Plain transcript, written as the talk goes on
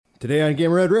Today on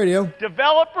Gamer Red Radio.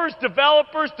 Developers.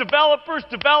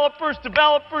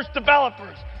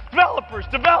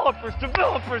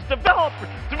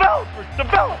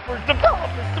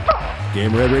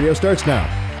 Gamer Red Radio starts now.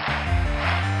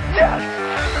 Yes!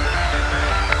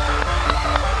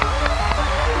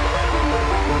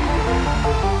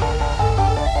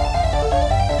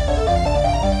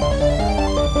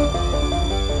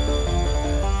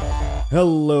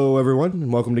 Hello, everyone,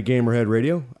 and welcome to Gamerhead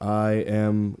Radio. I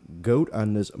am Goat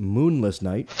on this moonless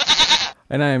night.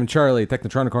 And I am Charlie,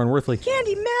 Technotronicorn Worthley.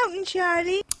 Candy Mountain,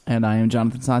 Charlie. And I am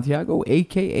Jonathan Santiago,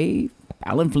 a.k.a.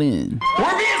 Alan Flynn.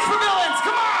 We're being for villains,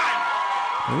 come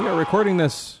on! And we are recording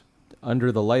this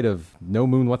under the light of no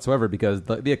moon whatsoever because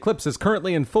the eclipse is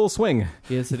currently in full swing.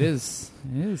 Yes, it is.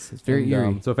 It is. It's very And,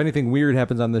 eerie. so if anything weird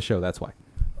happens on this show, that's why.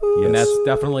 Yes. And that's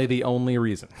definitely the only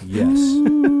reason. Yes.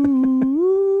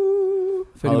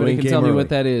 If anybody Halloween can came tell me early. what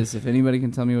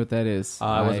that is,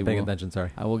 I wasn't paying attention,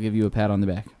 sorry. I will give you a pat on the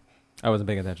back. I wasn't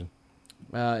paying attention.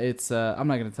 It's. I'm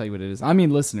not going to tell you what it is. I mean,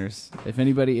 listeners. If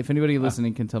anybody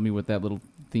listening can tell me what that little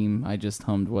theme I just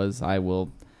hummed was, I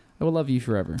will love you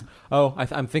forever. Oh,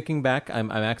 I'm thinking back. I'm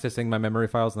accessing my memory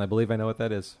files, and I believe I know what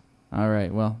that is. All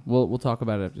right. Well, we'll talk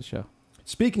about it after the show.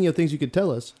 Speaking of things you could tell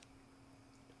us.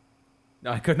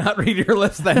 I could not read your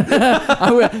lips then.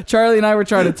 Charlie and I were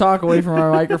trying to talk away from our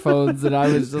microphones, and I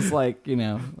was just like,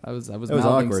 I was was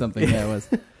mouthing awkward. something. Yeah, it was.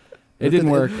 It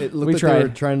didn't work. It looked We like tried. they were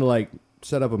trying to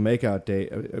set up a makeout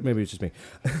date. Maybe it's just me.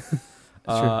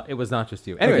 It was not just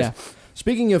you. Anyways, Yeah.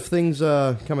 Speaking of things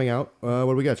coming out, what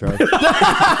do we got, Charlie?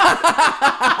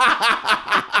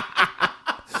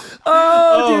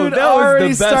 Oh, dude,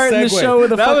 already starting the show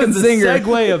with a fucking zinger. That was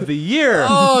the segue of the year.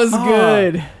 Oh, it's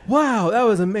good. Wow, that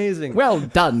was amazing. Well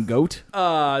done, Goat.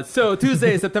 So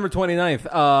Tuesday, September 29th,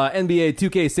 NBA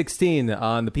 2K16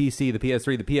 on the PC, the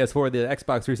PS3, the PS4, the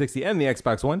Xbox 360, and the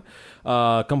Xbox One.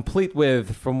 Complete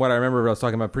with, from what I remember I was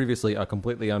talking about previously,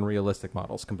 completely unrealistic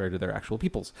models compared to their actual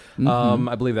peoples.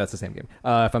 I believe that's the same game.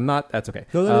 If I'm not, that's okay.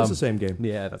 No, that is the same game.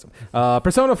 Yeah, that's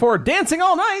Persona 4 Dancing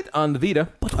All Night on the Vita.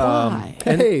 But why?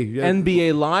 Hey, yeah.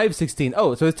 NBA Live 16.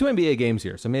 Oh, so it's two NBA games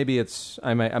here. So maybe it's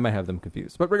I might have them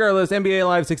confused. But regardless, NBA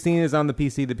Live 16 is on the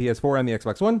PC, the PS4, and the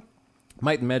Xbox One.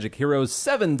 Might and Magic Heroes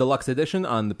 7 Deluxe Edition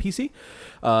on the PC.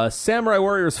 Samurai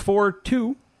Warriors 4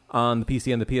 2 on the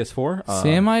PC and the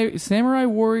PS4. Samurai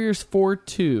Warriors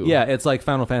 4-2. Yeah, it's like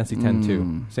Final Fantasy X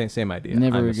 2. Same idea.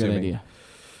 Never I'm a assuming. good idea.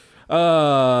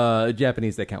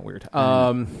 Japanese, they count weird.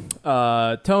 Tony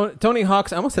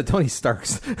Hawk's, I almost said Tony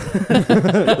Stark's.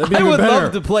 I would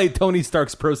love to play Tony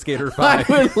Stark's Pro Skater 5.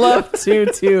 I would love to,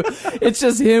 too. It's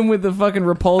just him with the fucking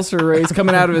repulsor rays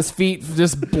coming out of his feet,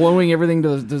 just blowing everything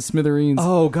to smithereens.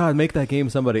 Oh, God, make that game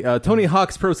somebody. Tony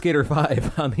Hawk's Pro Skater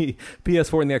 5 on the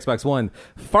PS4 and the Xbox One.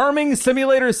 Farming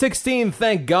Simulator 16,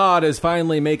 thank God, is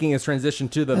finally making its transition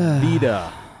to the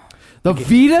Vita. The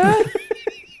Vita?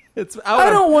 It's out. I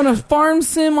don't want to farm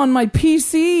sim on my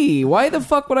PC. Why the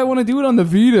fuck would I want to do it on the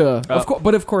Vita?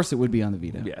 But of course it would be on the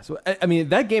Vita. Yeah, so, I mean,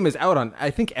 that game is out on,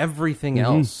 I think, everything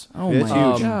else. Oh It's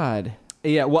my huge. God.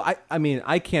 Yeah, well, I mean,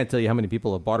 I can't tell you how many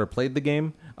people have bought or played the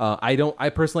game. I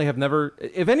personally have never.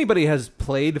 If anybody has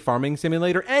played Farming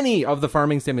Simulator, any of the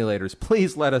farming simulators,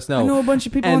 please let us know. I know a bunch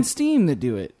of people And- on Steam that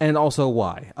do it. And also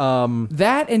why.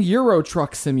 That and Euro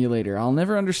Truck Simulator. I'll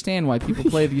never understand why people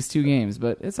play these two games,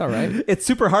 but it's all right. It's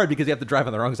super hard because you have to drive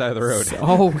on the wrong side of the road.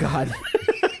 Oh, God.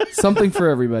 Something for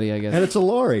everybody, I And guess. it's a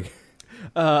lorry.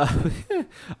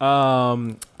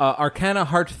 Arcana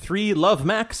Heart 3 Love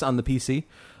Max on the PC.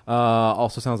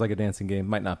 Also sounds like a dancing game.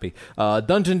 Might not be.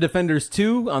 Dungeon Defenders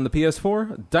 2 on the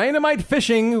PS4. Dynamite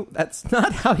Fishing. That's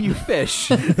not how you fish.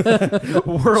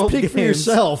 World Speak for Games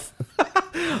yourself.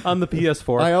 on the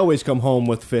PS4. I always come home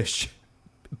with fish.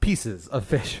 Pieces of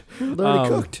fish. They're already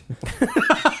cooked.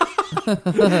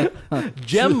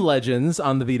 Gem Legends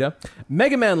on the Vita.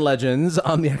 Mega Man Legends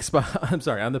on the Xbox. I'm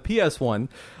sorry, on the PS1.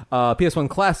 PS1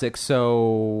 Classic.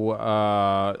 So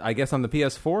I guess on the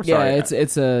PS4. Yeah, Sorry.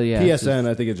 it's a PSN,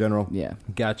 I think, in general. Yeah.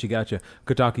 Gotcha.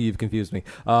 Kotaku, you've confused me.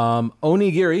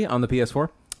 Onigiri on the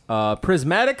PS4.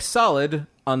 Prismatic Solid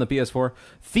on the PS4.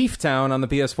 Thief Town on the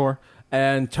PS4.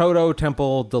 And Toto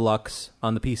Temple Deluxe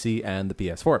on the PC and the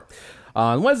PS4.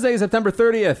 On Wednesday, September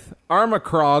 30th,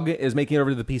 Armacrog is making it over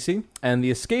to the PC, and The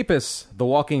Escapists, The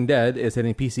Walking Dead, is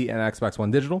hitting PC and Xbox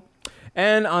One Digital.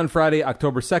 And on Friday,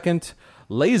 October 2nd,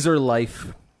 Laser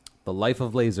Life, The Life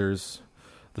of Lasers,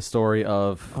 the story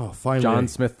of finally. John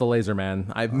Smith the Laser Man.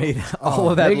 I've made all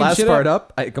of that making last shit part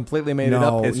up. up. I completely made it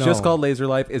up. It's just called Laser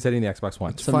Life. It's hitting the Xbox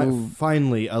One.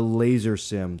 Finally, a laser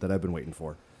sim that I've been waiting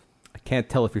for. I can't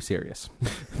tell if you're serious.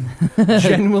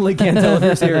 Genuinely can't tell if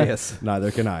you're serious.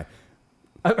 Neither can I.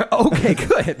 Okay,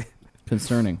 good.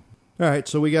 Concerning. All right,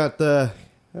 so we got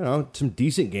some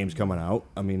decent games coming out.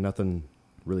 I mean, nothing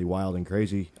really wild and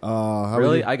crazy. How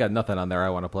Really? I got nothing on there I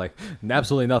want to play.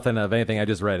 Absolutely nothing of anything I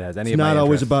just read has any It's of my not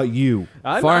always interest. about you.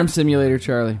 Farm Simulator,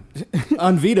 Charlie.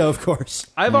 On Vita, of course.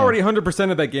 I've already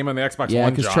 100% of that game on the Xbox Yeah,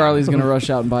 One, because John. Charlie's going to rush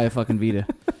out and buy a fucking Vita.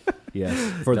 Yes,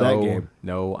 for no, that game.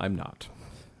 No, I'm not.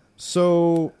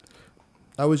 So,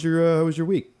 how was your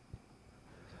week?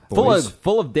 Boys?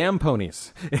 Full of damn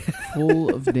ponies.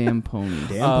 Full of damn ponies.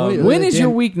 Damn pony- When the is damn- your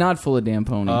week not full of damn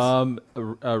ponies?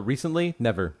 Recently,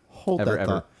 never. Hold ever, that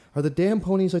ever. thought. Are the damn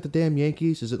ponies like the damn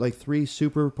Yankees? Is it like 3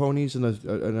 super ponies in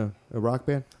a rock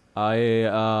band?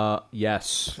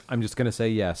 Yes. I'm just gonna say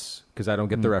yes because I don't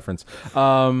get the Hmm. reference.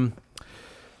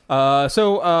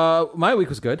 So my week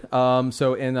was good.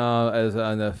 For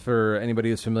anybody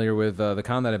who's familiar with the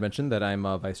con that I mentioned that I'm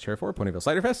vice chair for, Ponyville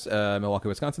Cider Fest, Milwaukee,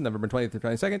 Wisconsin, November 20th through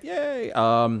 22nd. Yay!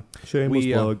 Shameless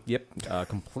plug. Yep,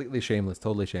 completely shameless,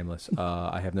 totally shameless.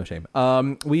 I have no shame.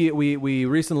 We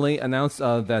recently announced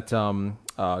that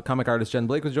comic artist Jen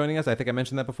Blake was joining us. I think I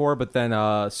mentioned that before, but then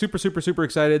super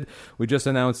excited. We just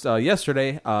announced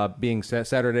yesterday, being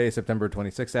Saturday, September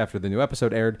 26th, after the new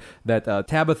episode aired, that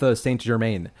Tabitha St.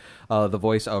 Germain, the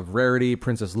voice of Rarity,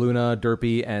 Princess Luna,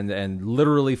 Derpy, and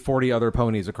literally 40 other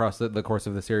ponies across the course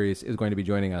of the series, is going to be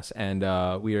joining us, and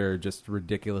we are just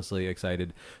ridiculously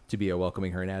excited to be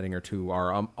welcoming her and adding her to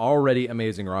our already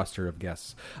amazing roster of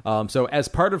guests. So as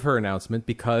part of her announcement,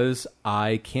 because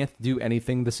I can't do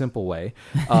anything the simple way,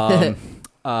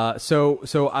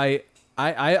 so I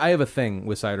have a thing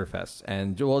with Cider Fest,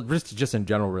 and well, just in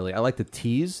general, really, I like to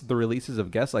tease the releases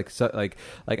of guests. Like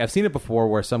I've seen it before,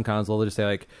 where some cons will just say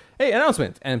like, "Hey,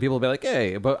 announcement," and people will be like,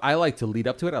 "Hey," but I like to lead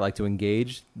up to it. I like to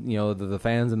engage, the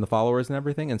fans and the followers and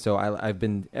everything. And so I've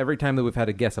been, every time that we've had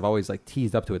a guest, I've always like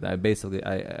teased up to it.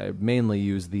 I mainly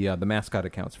use the mascot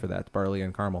accounts for that, Barley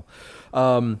and Caramel.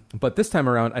 But this time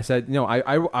around, I said,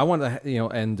 I want to,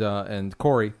 and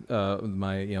Corey,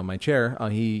 my chair,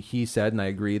 he said, and I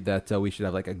agreed that we should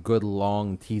have like a good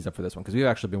long tease up for this one, because we've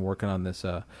actually been working on this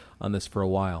for a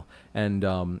while. And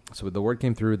so the word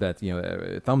came through that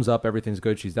thumbs up, everything's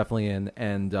good, she's definitely in.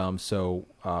 And so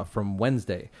from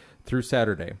Wednesday through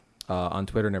Saturday, on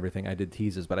Twitter and everything, I did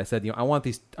teases, but I said, I want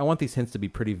these hints to be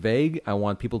pretty vague. I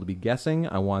want people to be guessing.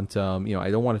 I want I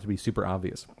don't want it to be super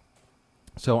obvious.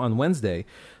 So on Wednesday,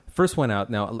 first went out.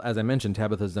 Now, as I mentioned,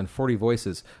 Tabitha's done 40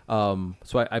 voices. So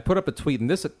I put up a tweet, and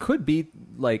this could be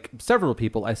like several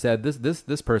people. I said,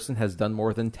 this person has done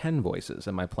more than 10 voices,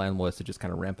 and my plan was to just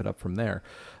kind of ramp it up from there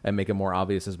and make it more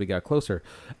obvious as we got closer.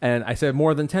 And I said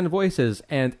more than 10 voices,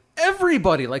 and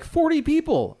everybody, like 40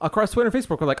 people across Twitter and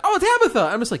Facebook, were like, "Oh, Tabitha!"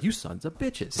 I'm just like, "You sons of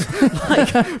bitches!"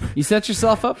 Like, You set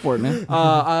yourself up for it, man.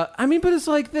 I mean, but it's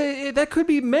like that could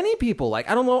be many people. Like,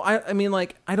 I don't know. I mean,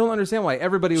 like, I don't understand why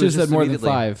everybody Should was have just said more than immediately-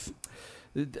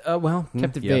 5. Well,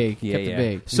 Kept it yeah, vague. yeah, Kept it yeah.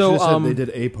 vague. You So should have said they did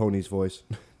a pony's voice.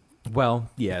 well,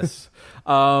 yes,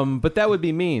 but that would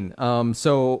be mean.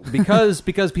 So because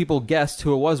people guessed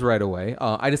who it was right away,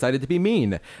 I decided to be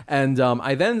mean, and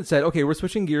I then said, okay, we're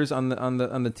switching gears on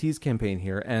the tease campaign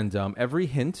here, and every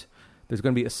hint, there's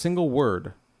going to be a single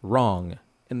word wrong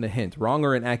in the hint, wrong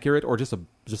or inaccurate or just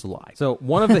a lie. So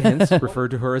one of the hints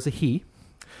referred to her as a he.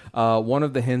 One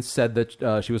of the hints said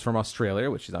that she was from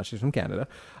Australia, which she's not. She's from Canada,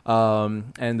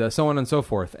 and so on and so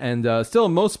forth. And still,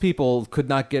 most people could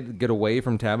not get away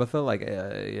from Tabitha, like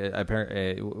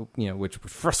apparently, which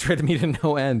frustrated me to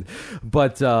no end.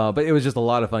 But it was just a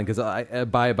lot of fun, because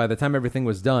by the time everything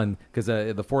was done, because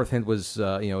the fourth hint was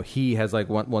he has like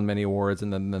won many awards,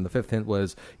 and then the fifth hint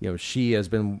was she has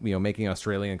been making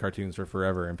Australian cartoons for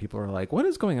forever, and people are like, what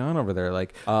is going on over there?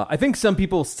 Like I think some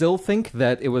people still think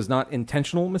that it was not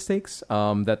intentional mistakes,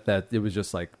 that it was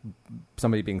just like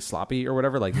somebody being sloppy or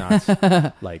whatever, like not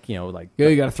like like Yeah,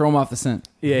 you got to throw them off the scent.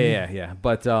 yeah.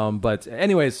 But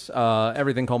anyways,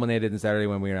 everything culminated in Saturday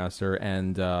when we announced her,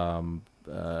 and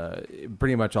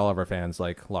pretty much all of our fans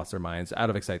like lost their minds out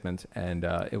of excitement, and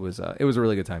it was a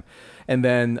really good time. And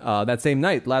then that same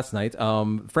night, last night,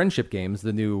 Friendship Games,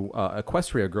 the new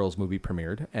Equestria Girls movie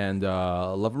premiered, and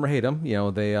love them or hate them, they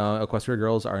Equestria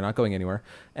Girls are not going anywhere,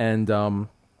 and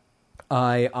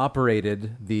I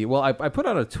operated I put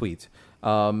out a tweet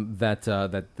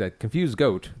that confused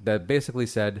Goat, that basically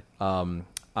said,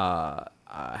 had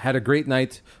a great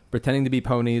night pretending to be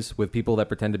ponies with people that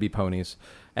pretend to be ponies.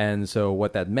 And so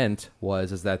what that meant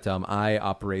is that I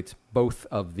operate both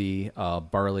of the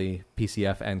Barley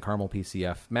PCF and Caramel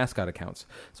PCF mascot accounts.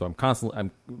 So I'm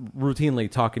routinely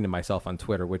talking to myself on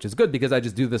Twitter, which is good because I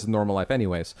just do this in normal life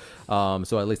anyways.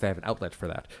 So at least I have an outlet for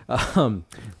that.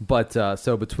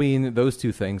 So between those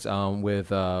two things,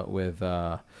 with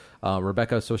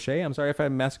Rebecca Sochet, I'm sorry if I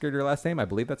massacred your last name, I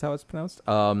believe that's how it's pronounced,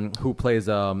 who plays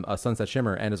a Sunset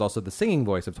Shimmer and is also the singing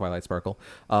voice of Twilight Sparkle.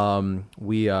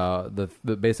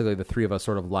 Basically the three of us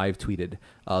sort of live tweeted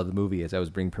the movie as I was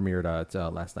being premiered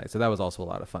last night. So that was also a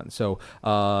lot of fun. So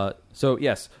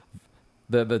yes,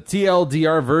 the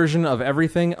TLDR version of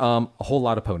everything, a whole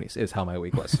lot of ponies is how my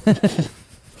week was.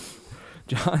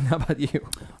 John, how about you?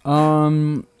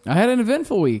 I had an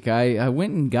eventful week. I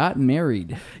went and got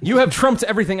married. You have trumped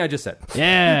everything I just said.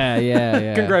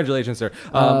 Yeah. Congratulations, sir.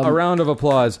 A round of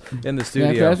applause in the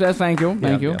studio. Thank you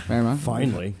very much.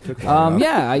 Finally.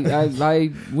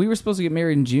 We were supposed to get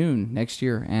married in June next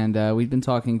year, and we've been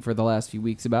talking for the last few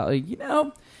weeks about,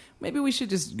 maybe we should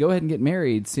just go ahead and get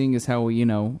married, seeing as how we,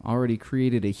 already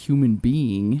created a human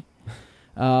being.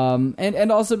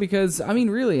 And also because,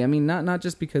 not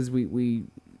just because we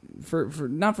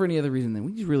not for any other reason than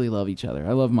we just really love each other.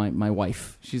 I love my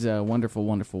wife. She's a wonderful,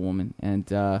 wonderful woman. And,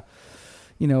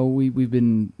 we've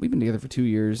been together for 2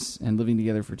 years and living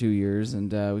together for 2 years.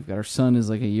 And, we've got our son is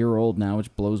like a year old now,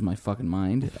 which blows my fucking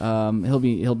mind. He'll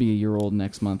be a year old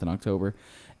next month in October.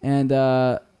 And,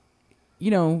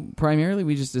 primarily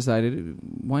we just decided,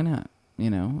 why not?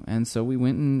 And so we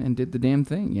went and did the damn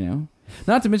thing,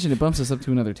 Not to mention it bumps us up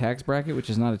to another tax bracket, which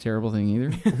is not a terrible thing either,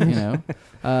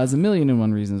 There's a million and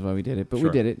one reasons why we did it, but we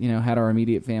did it, had our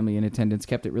immediate family in attendance,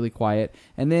 kept it really quiet.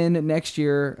 And then next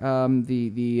year,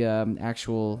 the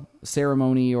actual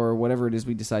ceremony or whatever it is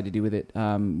we decide to do with it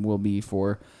will be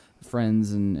for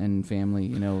friends and family,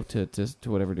 to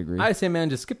whatever degree. I say,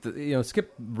 man, just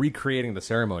skip recreating the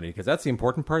ceremony, because that's the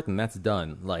important part, and that's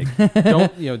done. Like,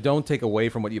 don't take away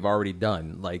from what you've already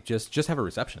done. Like, just have a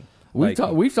reception. We've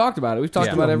talked about it. We've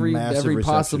talked about every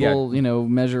possible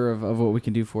measure of what we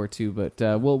can do for it too. But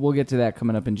we'll get to that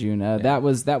coming up in June. That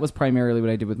was primarily what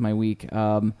I did with my week.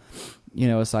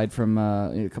 Aside from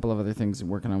a couple of other things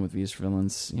working on with Vs for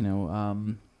Villains.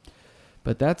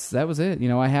 But that was it.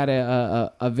 I had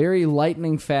a very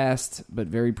lightning fast but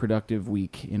very productive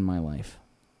week in my life.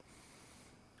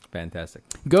 Fantastic.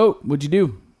 Goat, what'd you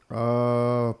do?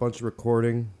 A bunch of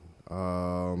recording.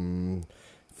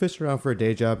 Fished around for a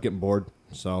day job, getting bored.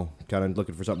 So kind of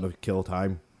looking for something to kill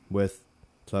time with.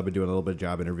 So I've been doing a little bit of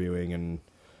job interviewing and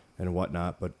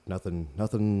whatnot, but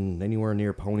nothing anywhere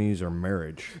near ponies or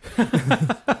marriage.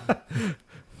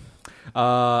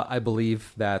 I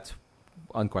believe that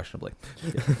unquestionably.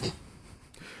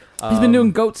 He's been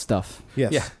doing goat stuff.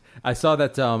 Yes. Yeah. I saw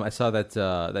that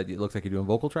that it looks like you're doing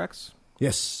vocal tracks.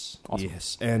 Yes. Awesome.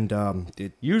 Yes. And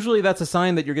usually that's a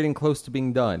sign that you're getting close to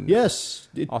being done. Yes.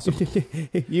 Awesome.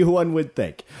 One would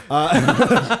think.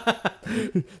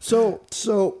 So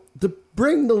to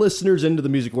bring the listeners into the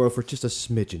music world for just a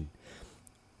smidgen,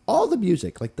 all the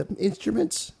music, like the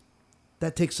instruments,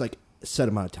 that takes like a set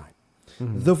amount of time.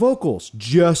 Mm-hmm. The vocals,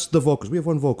 just the vocals. We have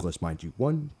one vocalist, mind you.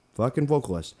 One fucking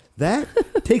vocalist. That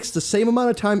takes the same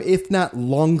amount of time, if not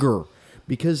longer,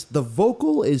 because the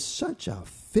vocal is such a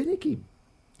finicky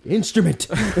instrument.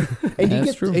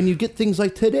 And you get things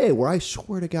like today, where I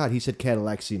swear to God, he said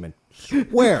Cadillac Seaman.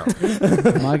 Swear.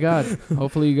 My God.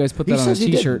 Hopefully you guys put that on a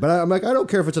t-shirt. But I'm like, I don't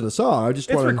care if it's in the song. I just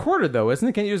It's recorded, though, isn't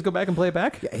it? Can't you just go back and play it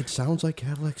back? Yeah, it sounds like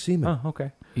Cadillac Seaman. Oh,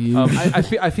 okay.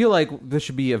 I feel like this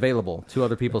should be available to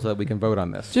other people so that we can vote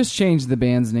on this. Just change the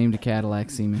band's name to Cadillac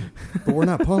Seaman. But we're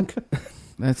not punk.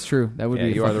 That's true. That would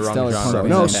be you are the wrong stellar genre. punk.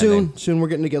 No, soon we're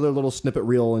getting together a little snippet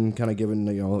reel and kind of giving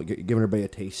everybody a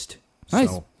taste.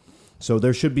 Nice. So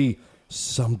there should be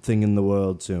something in the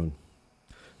world soon.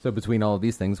 So between all of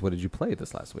these things, what did you play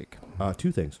this last week?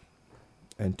 2 things.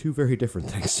 And 2 very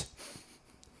different things.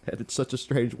 And it's such a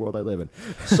strange world I live in.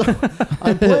 So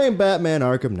I'm playing Batman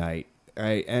Arkham Knight,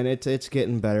 right? And it's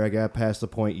getting better. I got past the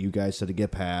point you guys said to get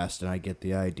past, and I get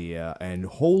the idea. And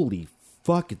holy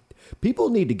fuck, people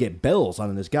need to get bells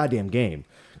on in this goddamn game.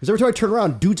 Because every time I turn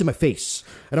around, dude's in my face.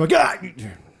 And I'm like,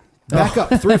 back up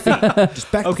 3 feet. Just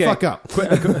back the fuck up.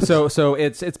 So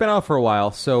it's been out for a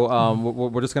while. So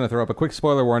we're just going to throw up a quick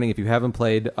spoiler warning. If you haven't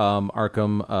played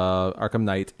Arkham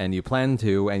Knight and you plan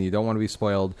to, and you don't want to be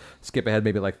spoiled, skip ahead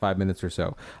maybe like 5 minutes or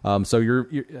so. So you're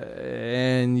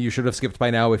and you should have skipped by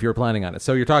now if you're planning on it.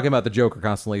 So you're talking about the Joker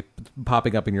constantly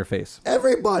popping up in your face.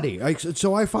 Everybody.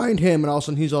 So I find him, and all of a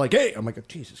sudden he's all like, "Hey!" I'm like,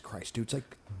 "Jesus Christ, dude!" It's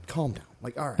like, calm down.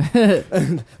 Like, all right.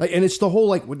 and it's the whole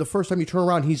like, the first time you turn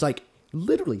around, he's like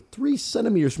literally 3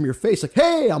 centimeters from your face. Like,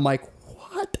 hey, I'm like,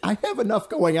 what? I have enough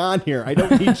going on here. I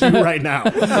don't need you right now.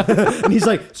 And he's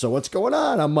like, so what's going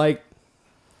on? I'm like,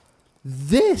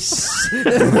 this.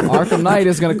 Arkham Knight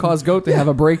is going to cause Goat to have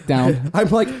a breakdown. I'm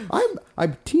like,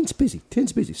 I'm Teen's busy.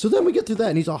 So then we get through that,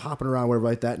 and he's all hopping around, whatever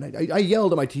like that. And I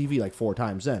yelled at my TV like 4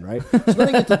 times then, right? So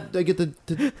then I get the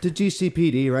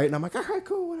GCPD, right? And I'm like, all right,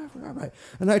 cool, whatever, all right.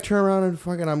 And I turn around and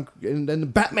and then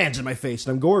Batman's in my face,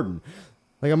 and I'm Gordon.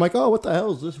 Like, I'm like, oh, what the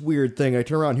hell is this weird thing? I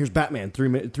turn around, here's Batman,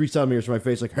 3 centimeters from my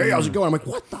face. Like, hey, how's it going? I'm like,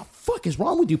 what the fuck is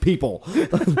wrong with you people?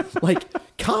 Like,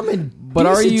 common. But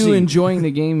are you decency. enjoying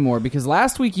the game more? Because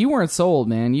last week you weren't sold,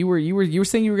 man. You were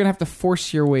saying you were going to have to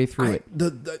force your way through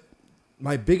it.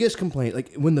 My biggest complaint,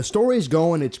 like, when the story's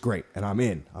going, it's great, and I'm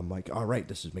in. I'm like, all right,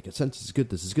 this is making sense.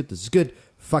 This is good.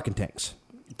 Fucking tanks.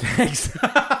 Thanks.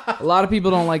 A lot of people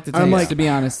don't like the tanks, to be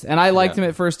honest. And I liked him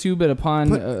at first too, but upon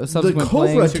subsequent the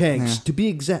Cobra playing, tanks, to be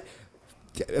exact,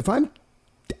 if I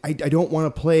don't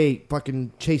want to play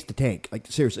fucking chase the tank. Like,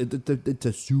 seriously, it's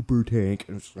a super tank,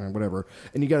 whatever,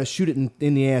 and you got to shoot it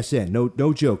in the ass end.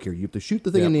 No joke here. You have to shoot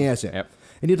the thing in the ass end,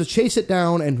 and you have to chase it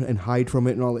down and hide from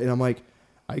it and all. And I'm like,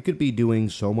 I could be doing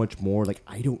so much more. Like,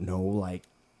 I don't know, like,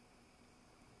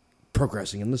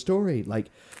 progressing in the story. Like,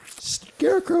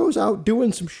 Scarecrow's out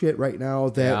doing some shit right now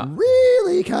that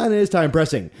really kind of is time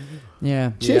pressing.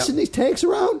 Yeah. Chasing these tanks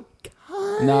around,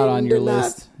 not on your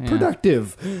list.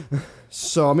 Productive.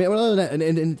 So, I mean, other than that,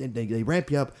 and they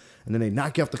ramp you up, and then they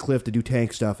knock you off the cliff to do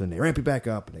tank stuff, and they ramp you back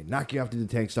up, and they knock you off to do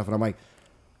tank stuff, and I'm like,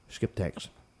 skip tanks.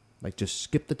 Like, just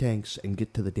skip the tanks and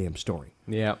get to the damn story.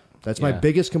 Yeah. That's my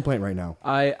biggest complaint right now.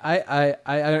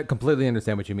 I completely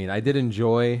understand what you mean. I did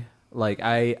enjoy, like,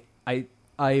 I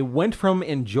went from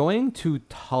enjoying to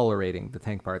tolerating the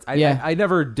tank parts. I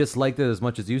never disliked it as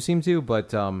much as you seem to,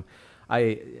 but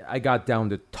I got down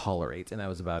to tolerate, and that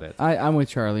was about it. I'm with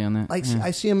Charlie on that. Like,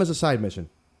 I see him as a side mission.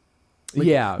 Like,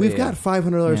 yeah. We've got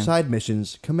 $500 Yeah. side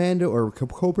missions. Commando or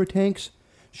Cobra tanks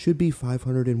should be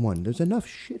 501. There's enough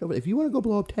shit over. If you want to go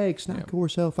blow up tanks, knock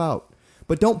yourself out.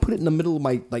 But don't put it in the middle of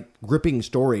my, like, gripping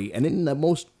story and in the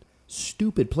most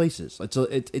stupid places.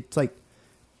 It's like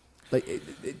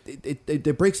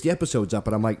it breaks the episodes up,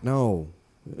 and I'm like, no.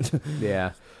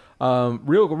 Yeah.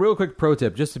 Real quick pro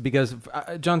tip, just because,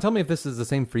 John, tell me if this is the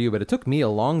same for you, but it took me a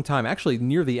long time, actually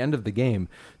near the end of the game,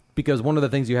 because one of the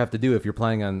things you have to do if you're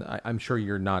planning on, I'm sure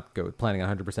you're not planning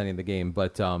on 100%ing the game,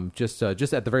 but just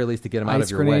at the very least to get them out of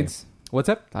your grenades. way. What's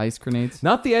that? Ice grenades.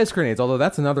 Not the ice grenades, although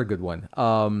that's another good one.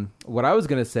 What I was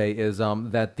going to say is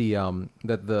that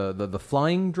the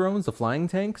flying drones, the flying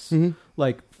tanks,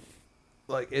 like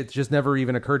it just never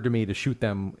even occurred to me to shoot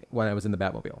them when I was in the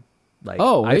Batmobile. Like,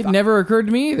 it never occurred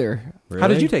to me either. How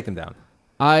did you take them down?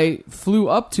 I flew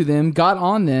up to them, got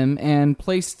on them, and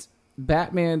placed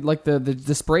Batman, like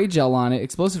the spray gel on it,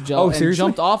 explosive gel, and seriously?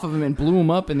 jumped off of him and blew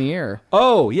him up in the air.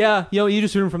 Oh, yeah. You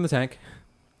just shoot them from the tank.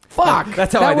 Fuck!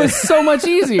 That's how that I did. was so much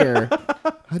easier.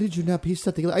 How did you not piece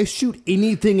that together? I shoot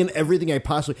anything and everything I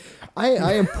possibly.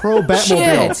 I am pro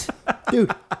Batmobile,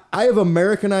 dude. I have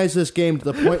Americanized this game to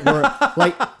the point where,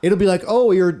 like, it'll be like,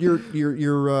 oh, your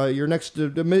next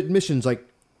mission's like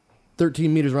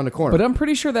 13 meters around the corner. But I'm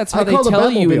pretty sure that's how I they call the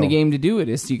tell you in the Batmobile. game to do it.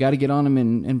 Is you got to get on them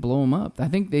and blow them up. I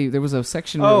think there was a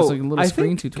section where it was like a little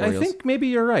screen tutorials. I think maybe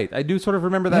you're right. I do sort of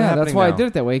remember that yeah, happening that's why now. I did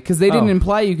it that way, because they didn't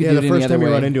imply you could do the it any first other time you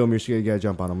way. run into them, you got to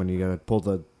jump on them and you got to pull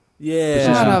the.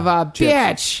 Yeah. Son of a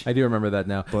bitch! I do remember that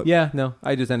now. But- Yeah, no,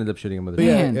 I just ended up shooting him with a But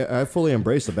gun. Man. I fully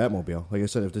embrace the Batmobile. Like I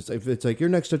said, if it's like your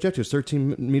next objective is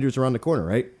 13 meters around the corner,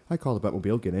 right? I call the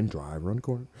Batmobile, get in, drive around the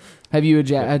corner. Have you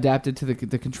adapted to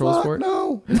the controls Fuck for it?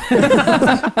 no.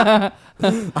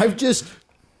 I've just.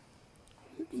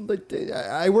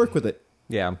 I work with it.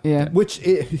 Yeah. Yeah. Which,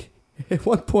 at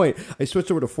one point, I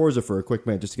switched over to Forza for a quick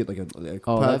minute just to get like a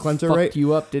palate that cleanser, fucked right?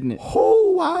 you up, didn't it?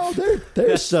 Oh, wow.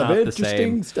 There's some not the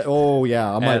interesting stuff. Oh,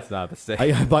 yeah. That's not the same.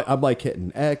 I'm like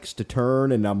hitting X to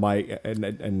turn, and I'm like,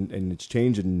 and it's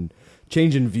changing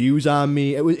views on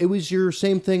me. It was your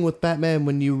same thing with Batman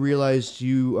when you realized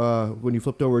when you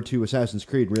flipped over to Assassin's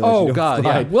Creed. And realized you Oh, don't God,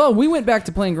 fly. yeah. Well, we went back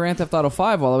to playing Grand Theft Auto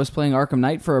 5 while I was playing Arkham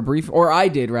Knight for a brief... Or I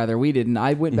did, rather. We didn't.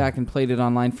 I went back and played it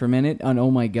online for a minute, and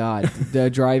oh my God. The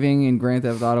driving in Grand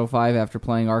Theft Auto 5 after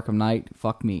playing Arkham Knight,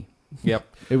 fuck me. Yep.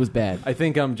 It was bad. I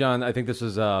think, John, I think this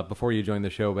was before you joined the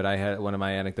show, but I had one of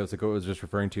my anecdotes that Goat was just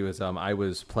referring to is I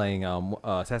was playing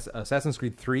Assassin's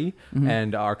Creed 3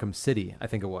 and Arkham City, I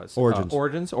think it was.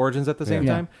 Origins at the same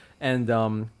Yeah. time.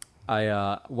 And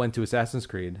I went to Assassin's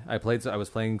Creed. I was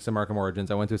playing some Arkham Origins.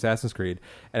 I went to Assassin's Creed,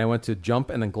 and I went to jump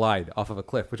and then glide off of a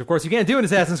cliff, which, of course, you can't do in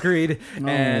Assassin's Creed,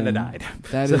 and I died.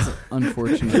 That is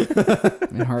unfortunate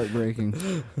and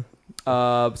heartbreaking.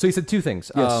 So you said two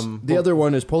things. Yes. The other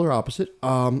one is polar opposite.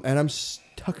 And I'm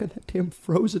stuck in that damn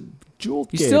Frozen Jewel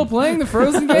game. You still playing the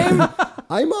Frozen game?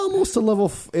 I'm almost to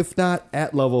level, if not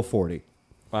at level 40.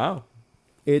 Wow.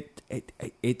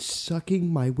 It's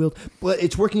sucking my will, but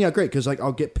it's working out great because like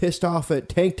I'll get pissed off at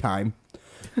tank time,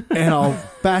 and I'll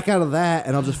back out of that,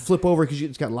 and I'll just flip over because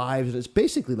it's got lives, and it's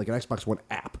basically like an Xbox One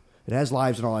app. It has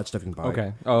lives and all that stuff you can buy.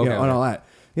 Okay. Oh, okay. And all that.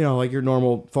 Like your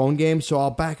normal phone game. So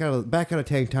I'll back out of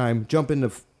tank time, jump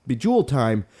into Bejeweled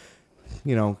time.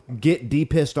 Get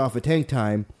pissed off at tank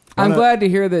time. I'm glad to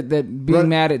hear that being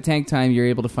mad at tank time, you're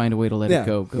able to find a way to let it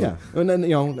go. Yeah, and then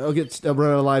I'll run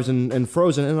out of lives and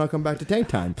Frozen, and I'll come back to tank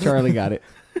time. Charlie got it.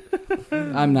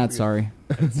 I'm not sorry.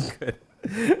 That's good.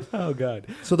 Oh God.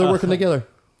 So they're working together.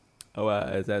 Oh,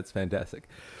 that's fantastic.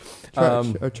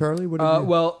 Charlie, what do you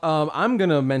Well, I'm going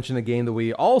to mention a game that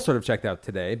we all sort of checked out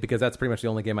today because that's pretty much the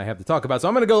only game I have to talk about. So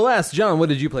I'm going to go last. John, what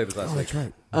did you play this last week? That's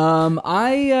right.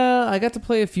 I got to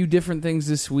play a few different things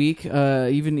this week.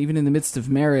 Even in the midst of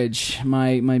marriage,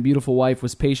 my beautiful wife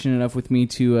was patient enough with me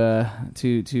to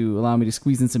allow me to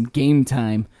squeeze in some game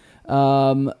time.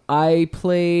 I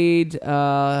played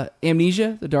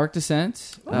Amnesia: The Dark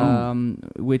Descent,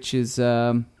 which is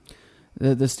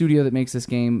the studio that makes this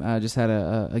game just had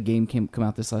a game come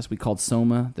out this last week called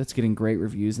Soma that's getting great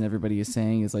reviews, and everybody is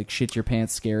saying is like shit your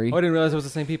pants scary. Oh, I didn't realize it was the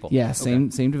same people. Yeah, same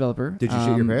developer. Did you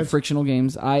shit your pants? Frictional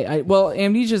Games. Well,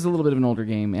 Amnesia is a little bit of an older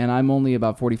game, and I'm only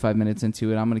about 45 minutes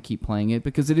into it. I'm going to keep playing it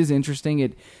because it is interesting.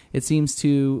 It seems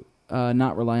to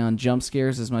not rely on jump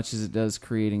scares as much as it does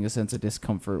creating a sense of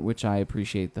discomfort, which I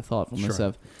appreciate the thoughtfulness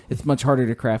of. It's much harder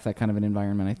to craft that kind of an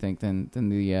environment, I think, than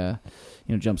the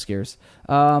jump scares.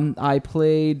 I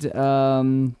played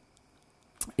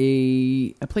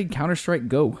Counter-Strike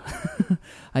Go.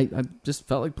 I just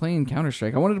felt like playing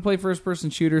Counter-Strike. I wanted to play first-person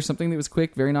shooter, something that was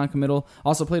quick, very non-committal.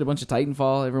 Also played a bunch of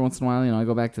Titanfall every once in a while. I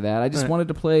go back to that. I just wanted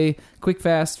to play quick,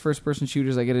 fast first-person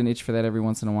shooters. I get an itch for that every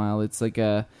once in a while. It's like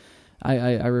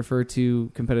I refer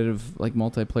to competitive like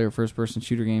multiplayer first-person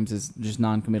shooter games as just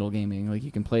non-committal gaming. Like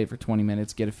you can play it for 20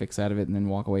 minutes, get a fix out of it, and then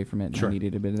walk away from it. And I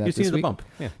needed a bit of that. You see this the week. bump.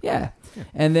 Yeah.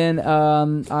 And then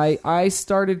I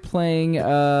started playing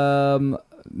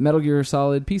Metal Gear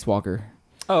Solid Peace Walker.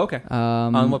 Oh, okay.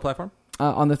 On what platform?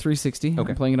 On the 360. Okay.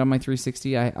 I'm playing it on my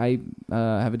 360. I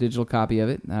have a digital copy of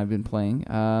it. I've been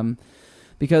playing.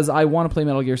 Because I want to play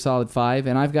Metal Gear Solid 5,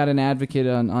 and I've got an advocate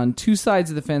on two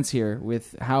sides of the fence here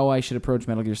with how I should approach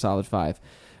Metal Gear Solid 5.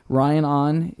 Ryan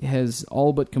On has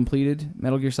all but completed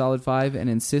Metal Gear Solid 5 and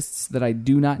insists that I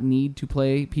do not need to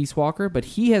play Peace Walker, but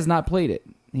he has not played it.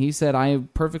 He said I am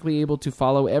perfectly able to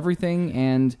follow everything,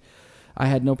 and I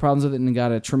had no problems with it and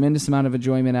got a tremendous amount of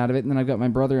enjoyment out of it. And then I've got my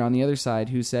brother on the other side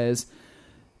who says,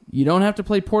 you don't have to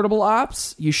play Portable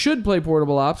Ops. You should play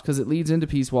Portable Ops because it leads into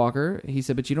Peace Walker. He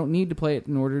said, but you don't need to play it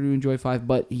in order to enjoy 5.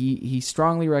 But he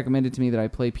strongly recommended to me that I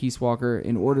play Peace Walker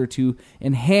in order to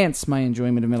enhance my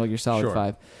enjoyment of Metal Gear Solid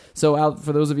 5. So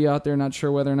for those of you out there not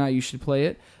sure whether or not you should play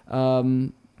it,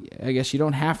 I guess you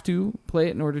don't have to play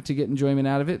it in order to get enjoyment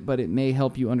out of it, but it may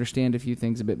help you understand a few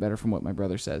things a bit better from what my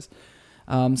brother says.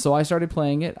 So I started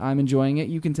playing it. I'm enjoying it.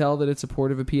 You can tell that it's a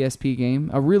port of a PSP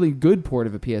game, a really good port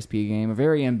of a PSP game, a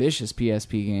very ambitious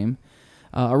PSP game.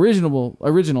 Original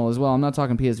as well. I'm not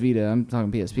talking PS Vita. I'm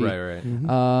talking PSP. Right.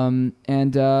 Mm-hmm.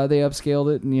 And they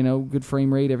upscaled it, and good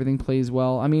frame rate. Everything plays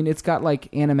well. I mean, it's got like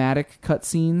animatic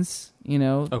cutscenes.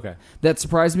 Okay. That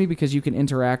surprised me because you can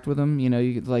interact with them.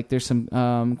 There's some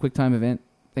QuickTime event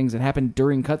things that happen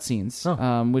during cutscenes,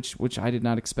 which I did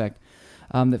not expect.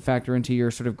 That factor into your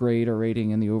sort of grade or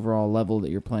rating and the overall level that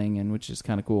you're playing in, which is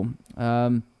kind of cool.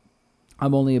 I'm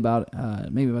only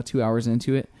maybe about 2 hours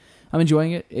into it. I'm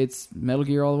enjoying it. It's Metal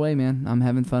Gear all the way, man. I'm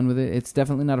having fun with it. It's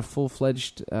definitely not a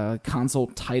full-fledged console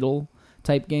title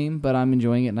type game, but I'm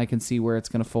enjoying it, and I can see where it's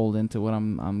going to fold into what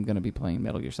I'm going to be playing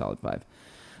Metal Gear Solid 5.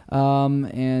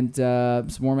 And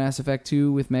some more Mass Effect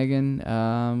 2 with Megan.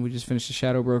 We just finished the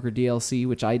Shadow Broker DLC,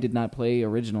 which I did not play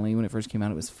originally when it first came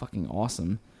out. It was fucking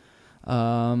awesome.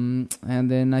 And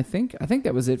then I think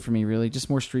that was it for me, really. Just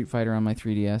more Street Fighter on my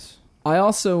 3DS. I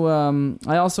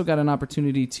also got an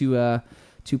opportunity to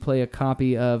play a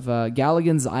copy of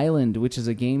Gallagher's Island, which is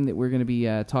a game that we're going to be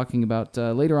talking about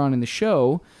later on in the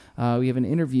show. We have an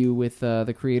interview with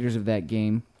the creators of that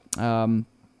game,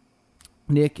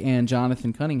 Nick and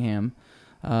Jonathan Cunningham.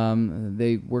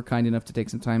 They were kind enough to take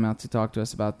some time out to talk to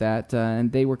us about that,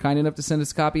 and they were kind enough to send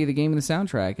us a copy of the game and the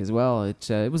soundtrack as well.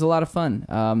 It was a lot of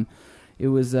fun.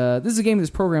 This is a game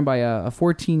that's programmed by a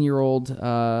 14-year-old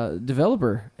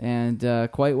developer, and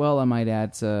quite well, I might add.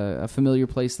 It's a familiar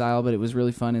play style, but it was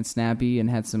really fun and snappy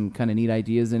and had some kind of neat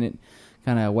ideas in it.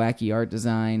 kind of wacky art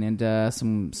design and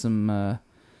some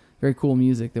very cool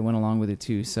music that went along with it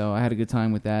too. So I had a good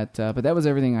time with that. But that was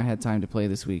everything I had time to play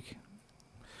this week.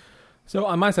 So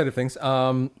on my side of things,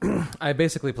 I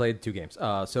basically played 2 games.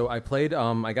 So I played.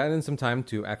 I got in some time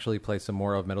to actually play some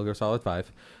more of Metal Gear Solid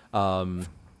 5. I'm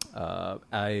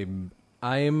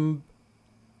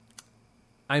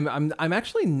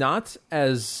actually not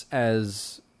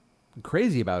as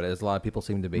crazy about it as a lot of people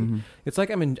seem to be. Mm-hmm. It's like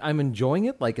I'm enjoying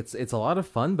it. Like it's a lot of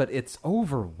fun, but it's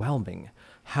overwhelming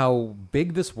how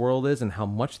big this world is and how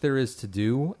much there is to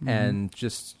do, and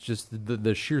just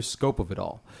the sheer scope of it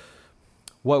all.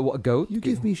 What Goat? You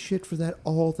give me shit for that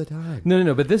all the time.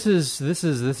 No. But this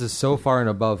is so far and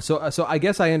above. So I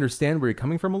guess I understand where you're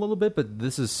coming from a little bit, but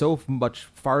this is so much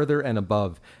farther and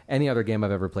above any other game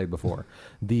I've ever played before.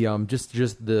 The just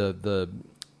the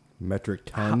metric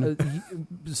ton,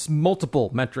 multiple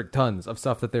metric tons of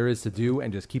stuff that there is to do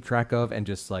and just keep track of, and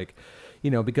just like,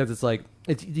 because it's like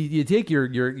you take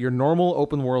your normal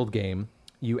open world game.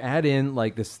 You add in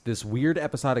like this weird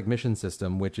episodic mission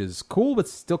system, which is cool, but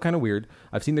still kind of weird.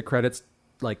 I've seen the credits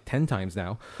like 10 times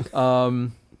now,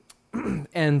 and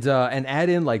add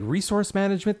in like resource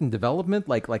management and development,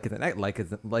 like it's an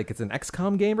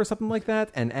XCOM game or something like that,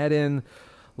 and add in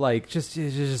like just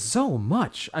so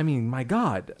much. I mean, my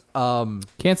God.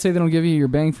 Can't say they don't give you your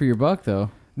bang for your buck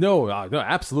though. No,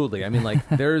 absolutely. I mean, like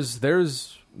there's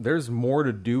more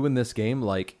to do in this game.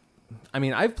 Like, I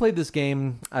mean, I've played this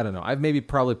game, I don't know, I've maybe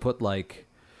probably put like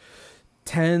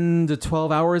 10 to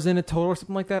 12 hours in it total or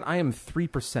something like that. I am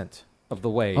 3% of the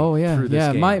way through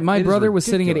this game. My brother was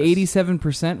sitting at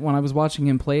 87% when I was watching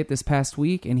him play it this past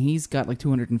week, and he's got like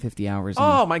 250 hours in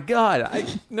Oh, my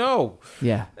God. No.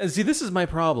 Yeah. And see, this is my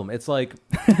problem. It's like,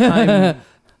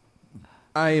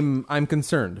 I'm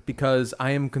concerned because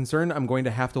I am concerned I'm going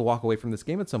to have to walk away from this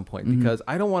game at some point because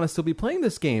I don't want to still be playing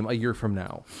this game a year from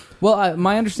now. Well,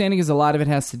 my understanding is a lot of it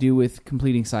has to do with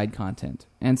completing side content.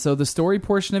 And so the story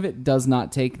portion of it does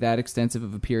not take that extensive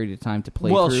of a period of time to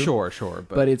play through. Well, sure.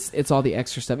 But it's all the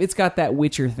extra stuff. It's got that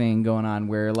Witcher thing going on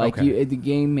where like the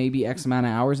game may be X amount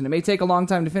of hours and it may take a long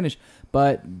time to finish,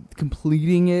 but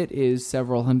completing it is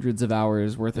several hundreds of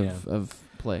hours worth of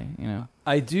play,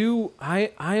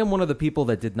 I am one of the people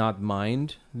that did not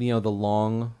mind the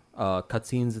long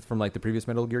cutscenes from like the previous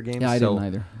Metal Gear games. Yeah, I didn't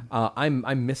either.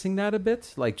 I'm missing that a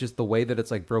bit, like just the way that it's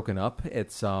like broken up.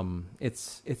 It's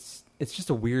just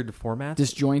a weird format,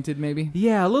 disjointed maybe.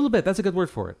 Yeah, a little bit. That's a good word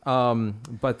for it.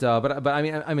 But I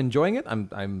mean, I'm enjoying it.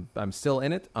 I'm still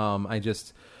in it. I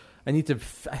need to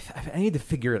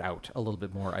figure it out a little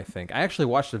bit more. I think I actually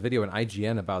watched a video on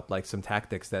IGN about like some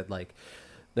tactics that like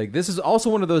this is also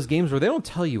one of those games where they don't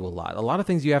tell you a lot. A lot of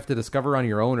things you have to discover on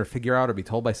your own or figure out or be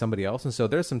told by somebody else. And so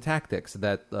there's some tactics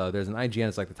that there's an IGN.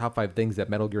 It's like the top 5 things that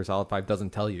Metal Gear Solid 5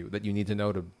 doesn't tell you that you need to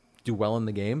know to do well in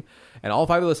the game. And all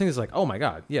 5 of those things is like, oh my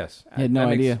God, yes. I had no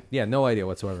idea. Yeah, no idea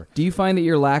whatsoever. Do you find that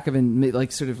your lack of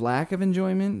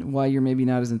enjoyment, why you're maybe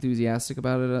not as enthusiastic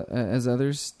about it as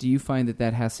others, do you find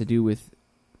that has to do with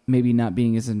maybe not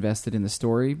being as invested in the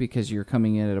story because you're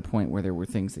coming in at a point where there were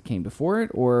things that came before it,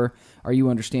 or are you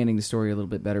understanding the story a little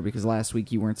bit better because last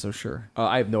week you weren't so sure?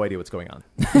 I have no idea what's going on.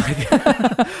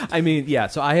 I mean, yeah,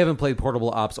 so I haven't played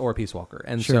Portable Ops or Peace Walker,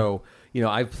 and so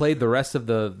I've played the rest of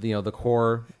the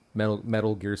core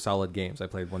Metal Gear Solid games. I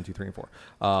played 1, 2, 3, and 4.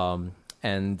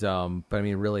 But I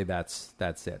mean, really, that's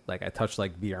it. Like I touched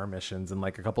like VR missions and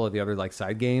like a couple of the other like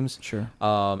side games. Sure.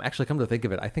 Actually, come to think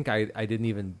of it, I think I didn't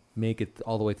even make it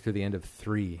all the way through the end of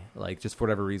 3. Like just for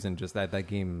whatever reason, just that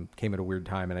game came at a weird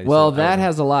time. And that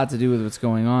has a lot to do with what's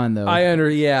going on,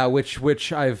 though.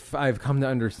 Which I've come to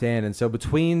understand. And so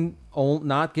between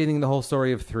not getting the whole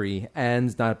story of 3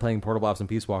 and not playing Portable Ops and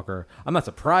Peace Walker, I'm not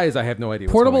surprised I have no idea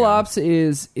what's Portable going on. Ops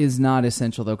is not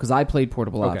essential though, because I played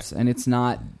Portable Ops and it's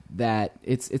not that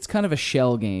it's kind of a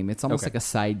shell game. It's almost like a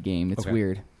side game. It's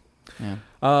weird. Yeah.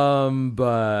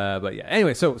 But yeah.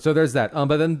 Anyway, so there's that.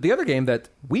 But then the other game that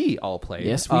we all played.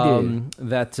 Yes, we did.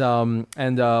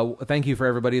 Thank you for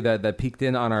everybody that peeked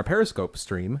in on our Periscope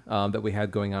stream that we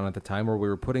had going on at the time where we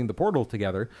were putting the Portal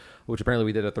together, which apparently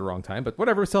we did at the wrong time. But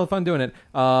whatever, it's still fun doing it.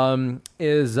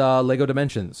 Is Lego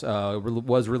Dimensions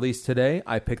was released today.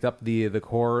 I picked up the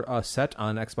core set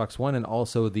on Xbox One and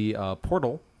also the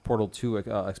Portal 2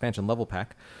 expansion level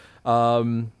pack.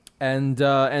 So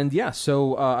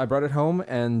I brought it home,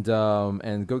 and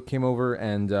Goat came over,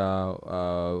 and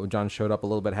John showed up a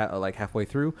little bit halfway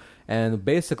through, and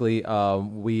basically I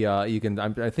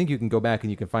think you can go back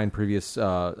and you can find previous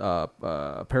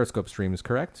Periscope streams,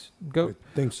 correct, Goat?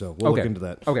 I think so. We'll look into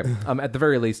that. Okay. At the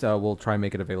very least, we'll try and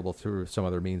make it available through some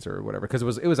other means or whatever, because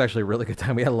it was actually a really good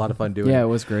time. We had a lot of fun doing it. Yeah, it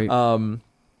was great.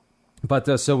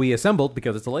 But so we assembled,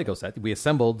 because it's a Lego set, we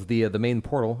assembled the main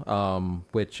portal,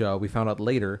 which we found out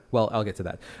later. Well, I'll get to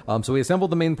that. So we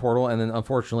assembled the main portal, and then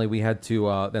unfortunately we had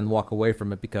to then walk away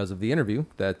from it because of the interview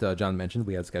that John mentioned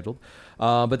we had scheduled.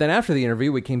 But then after the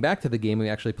interview, we came back to the game, and we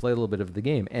actually played a little bit of the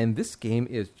game. And this game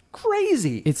is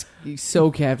crazy. It's so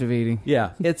captivating.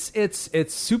 Yeah,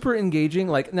 it's super engaging.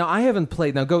 Like, now I haven't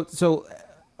played. Now go so.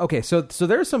 Okay, so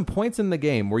there are some points in the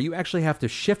game where you actually have to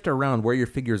shift around where your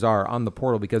figures are on the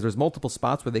portal because there's multiple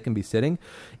spots where they can be sitting.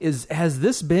 Has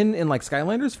this been in like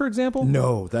Skylanders, for example?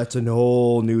 No, that's an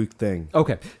whole new thing.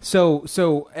 Okay, so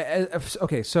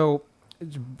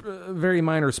very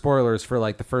minor spoilers for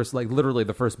like the first, like literally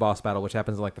the first boss battle, which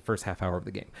happens in like the first half hour of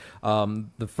the game.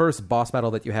 The first boss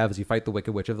battle that you have is you fight the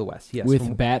Wicked Witch of the West. Yes,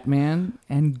 with Batman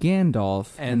and Gandalf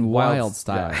and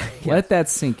Wildstyle. Yeah. Let that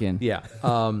sink in. Yeah.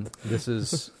 This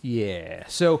is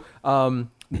So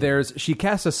she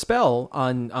casts a spell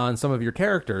on some of your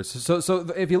characters. So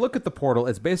if you look at the portal,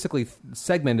 it's basically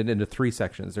segmented into three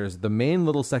sections. There's the main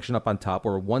little section up on top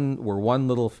where one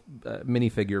little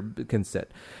minifigure can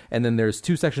sit, and then there's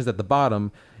two sections at the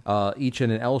bottom, each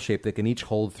in an L shape that can each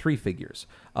hold three figures.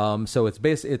 So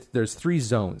there's three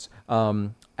zones.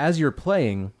 As you're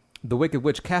playing, the Wicked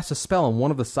Witch casts a spell on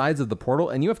one of the sides of the portal,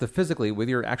 and you have to physically, with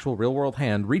your actual real-world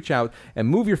hand, reach out and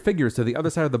move your figures to the other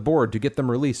side of the board to get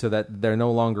them released so that they're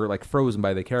no longer like frozen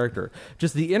by the character.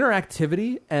 Just the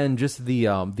interactivity and just the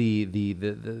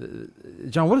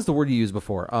John, what is the word you used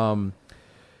before?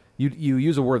 You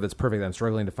use a word that's perfect that I'm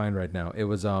struggling to find right now. It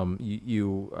was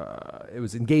it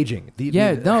was engaging.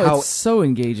 It's so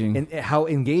engaging. And how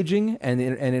engaging and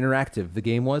interactive the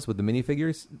game was with the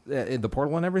minifigures, the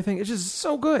portal and everything. It's just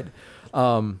so good.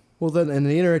 Well, then, and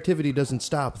the interactivity doesn't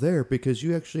stop there because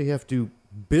you actually have to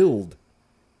build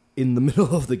in the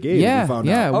middle of the game. Yeah, we found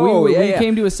out. We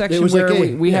came to a section was where like,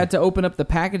 hey, we had to open up the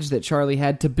package that Charlie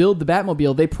had to build the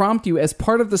Batmobile. They prompt you as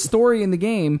part of the story in the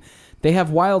game. They have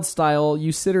Wildstyle.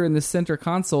 You sit her in the center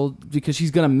console because she's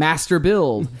going to master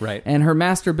build. Right. And her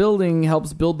master building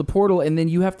helps build the portal, and then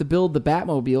you have to build the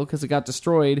Batmobile because it got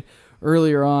destroyed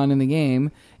earlier on in the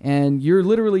game. And you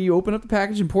open up the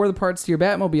package and pour the parts to your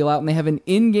Batmobile out, and they have an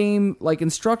in-game like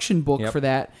instruction book for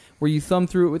that where you thumb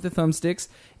through it with the thumbsticks.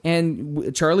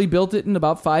 And Charlie built it in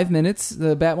about 5 minutes,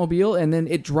 the Batmobile, and then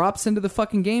it drops into the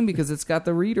fucking game because it's got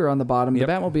the reader on the bottom of the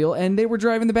Batmobile, and they were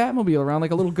driving the Batmobile around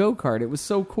like a little go-kart. It was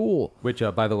so cool. Which,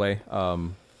 by the way,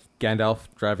 Gandalf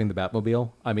driving the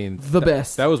Batmobile, I mean...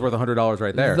 best. That was worth $100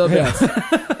 right there. The best.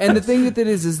 And the thing with it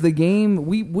is the game,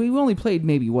 we only played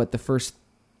maybe, the first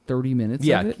 30 minutes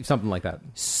of it? Something like that.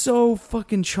 So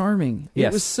fucking charming.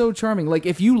 Yes. It was so charming. Like,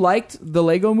 if you liked the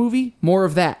Lego movie, more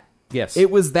of that. Yes.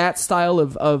 It was that style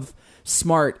of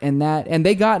smart and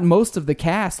they got most of the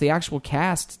cast, the actual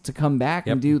cast, to come back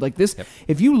and do like this.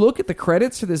 If you look at the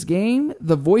credits for this game,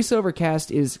 the voiceover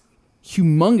cast is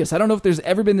humongous. I don't know if there's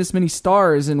ever been this many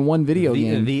stars in one video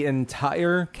game. The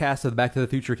entire cast of Back to the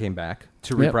Future came back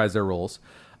to reprise their roles.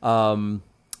 All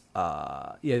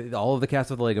of the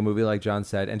cast of the Lego Movie, like John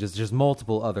said, and just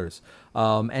multiple others.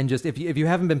 And just if you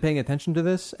haven't been paying attention to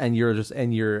this, and you're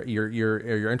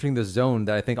entering this zone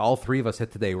that I think all three of us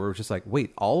hit today, where we're just like,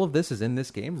 wait, all of this is in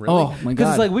this game, really? Oh my god! Because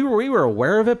it's like we were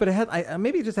aware of it, but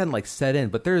maybe it just hadn't like set in.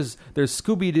 But there's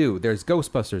Scooby Doo, there's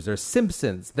Ghostbusters, there's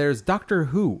Simpsons, there's Doctor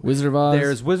Who, Wizard of Oz,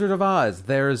 there's Wizard of Oz,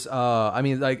 there's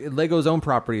like Lego's own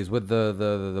properties with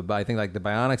the I think like the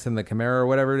Bionics and the Chimera or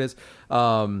whatever it is.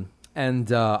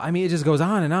 And it just goes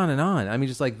on and on and on. I mean,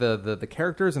 just like the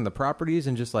characters and the properties,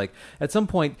 and just like at some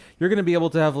point you're going to be able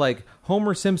to have like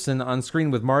Homer Simpson on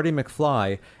screen with Marty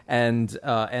McFly and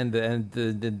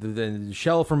the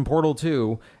Shell from Portal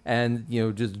 2, and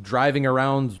just driving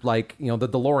around like the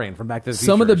DeLorean from Back to the Future.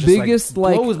 Some of the It's biggest just,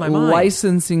 blows my mind.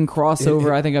 licensing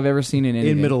crossover I think I've ever seen in any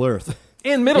game. Middle Earth.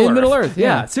 In Middle Earth,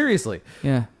 yeah. Seriously.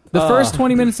 Yeah. The first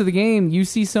 20 minutes of the game, you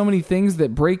see so many things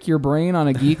that break your brain on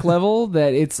a geek level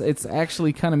that it's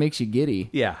actually kind of makes you giddy.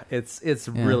 Yeah, it's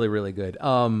really, really good.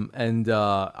 And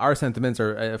our sentiments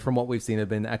are, from what we've seen, have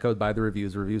been echoed by the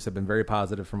reviews. Reviews have been very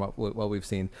positive from what we've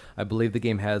seen. I believe the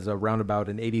game has around about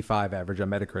an 85 average on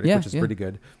Metacritic, which is pretty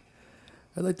good.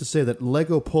 I'd like to say that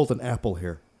Lego pulled an Apple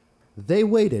here. They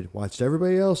waited, watched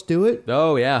everybody else do it.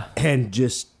 Oh, yeah. And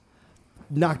just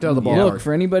knocked out of the ballpark. Look,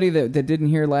 for anybody that didn't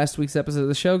hear last week's episode of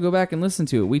the show, go back and listen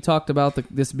to it. We talked about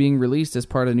this being released as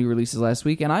part of new releases last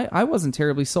week, and I wasn't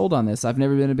terribly sold on this. I've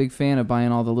never been a big fan of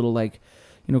buying all the little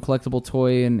collectible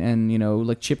toy and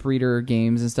like chip reader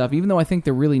games and stuff. Even though I think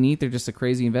they're really neat, they're just a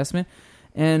crazy investment.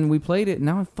 And we played it, and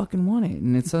now I fucking want it,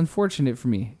 and it's unfortunate for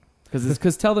me.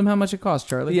 Because tell them how much it costs,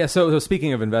 Charlie. Yeah, so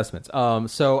speaking of investments,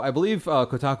 so I believe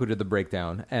Kotaku did the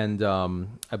breakdown, and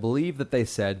I believe that they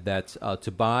said that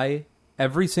to buy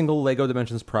every single LEGO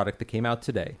Dimensions product that came out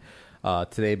today,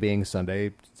 today being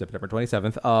Sunday, September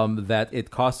 27th, that it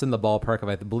costs in the ballpark of,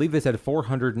 I believe they said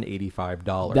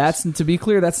 $485. That's, to be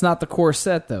clear, that's not the core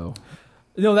set, though.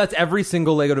 No, that's every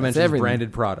single LEGO Dimensions everything.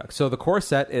 branded product. So the core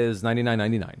set is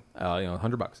 $99.99,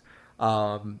 $100.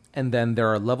 And then there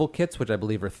are level kits, which I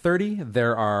believe are $30.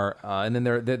 There are, and then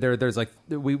there's like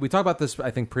we talked about this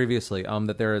I think previously.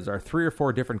 That there are 3 or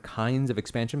 4 different kinds of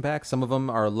expansion packs. Some of them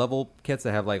are level kits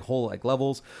that have like whole like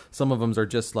levels. Some of them are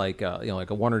just like like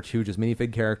a 1 or 2 just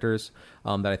minifig characters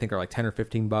that I think are like $10 or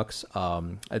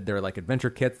 $15. They're like adventure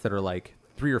kits that are like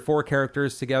 3 or 4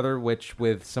 characters together, which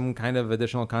with some kind of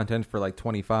additional content for like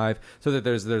 $25. So that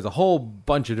there's a whole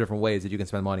bunch of different ways that you can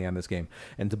spend money on this game,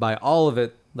 and to buy all of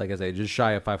it, like I say, just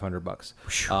shy of $500.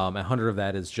 $100 of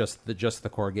that is just the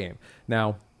core game.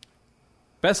 Now,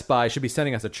 Best Buy should be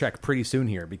sending us a check pretty soon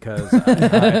here because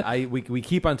we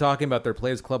keep on talking about their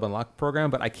Players Club Unlocked program,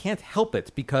 but I can't help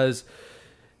it because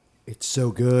It's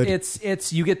so good.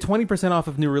 It's you get 20% off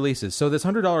of new releases. So this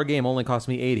 $100 game only cost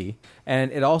me $80,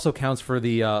 and it also counts for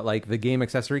the like the game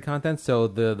accessory content. So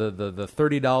the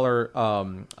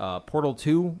 $30 Portal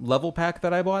 2 level pack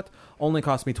that I bought only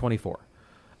cost me $24.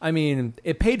 I mean,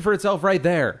 it paid for itself right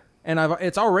there, and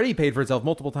it's already paid for itself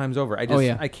multiple times over.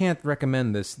 I can't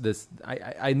recommend this.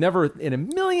 I never in a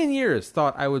million years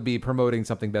thought I would be promoting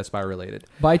something Best Buy related.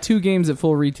 Buy 2 games at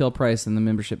full retail price, and the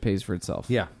membership pays for itself.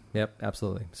 Yeah. Yep,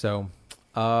 absolutely. So,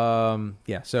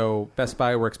 so Best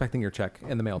Buy, we're expecting your check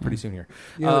in the mail pretty soon here.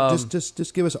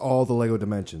 Just give us all the Lego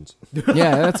Dimensions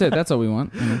Yeah, that's it. That's all we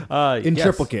want. in yes,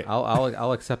 triplicate.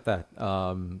 I'll accept that.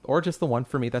 Or just the one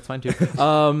for me. That's fine too. Wait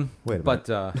a minute. But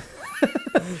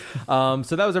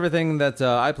so that was everything that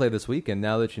I played this week. And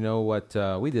now that you know what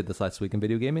we did this last week in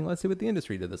video gaming, let's see what the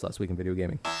industry did this last week in video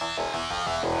gaming.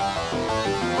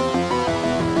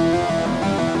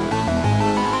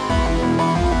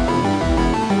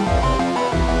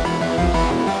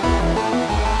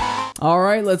 All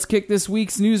right, let's kick this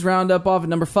week's news roundup off at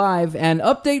number 5. An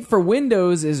update for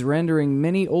Windows is rendering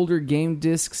many older game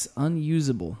disks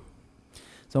unusable.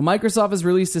 So Microsoft has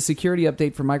released a security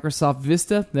update for Microsoft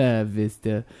Vista.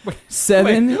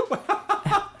 7.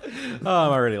 I'm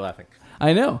already laughing.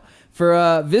 I know.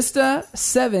 For Vista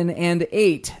 7 and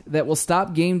 8 that will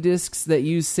stop game disks that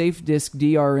use Safe Disk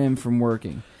DRM from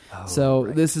working.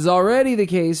 This is already the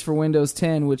case for Windows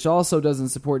 10, which also doesn't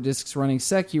support disks running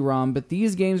Securom, but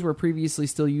these games were previously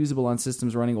still usable on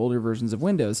systems running older versions of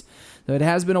Windows. Though it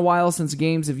has been a while since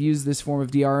games have used this form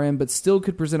of DRM, but still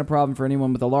could present a problem for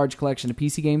anyone with a large collection of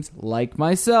PC games, like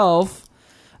myself,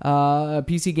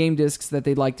 PC game disks that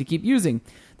they'd like to keep using.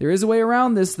 There is a way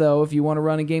around this, though. If you want to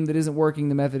run a game that isn't working,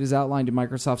 the method is outlined in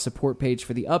Microsoft's support page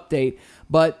for the update,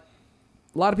 but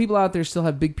a lot of people out there still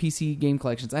have big PC game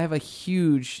collections. I have a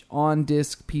huge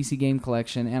on-disc PC game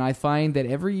collection, and I find that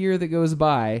every year that goes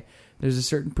by, there's a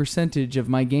certain percentage of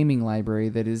my gaming library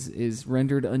that is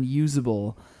rendered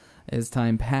unusable as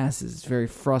time passes. It's very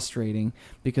frustrating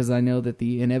because I know that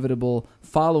the inevitable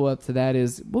follow-up to that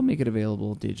is we'll make it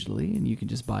available digitally, and you can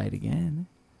just buy it again.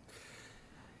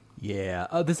 Yeah,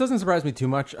 this doesn't surprise me too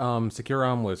much.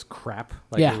 Securom was crap.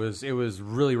 Yeah. It was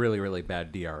really, really, really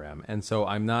bad DRM, and so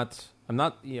I'm not.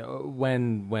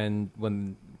 When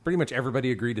pretty much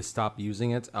everybody agreed to stop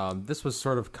using it, this was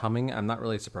sort of coming. I'm not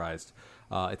really surprised.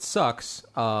 It sucks,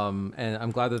 and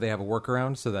I'm glad that they have a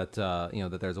workaround so that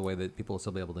that there's a way that people will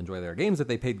still be able to enjoy their games that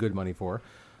they paid good money for.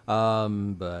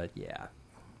 But yeah.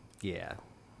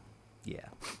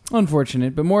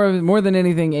 Unfortunate, but more than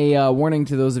anything, a warning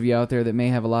to those of you out there that may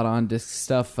have a lot of on-disc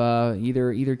stuff.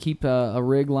 Either keep a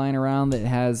rig lying around that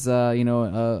has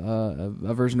a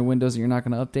version of Windows that you're not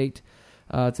going to update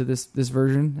to this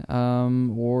version,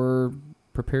 or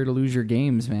prepare to lose your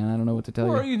games, man. I don't know what to tell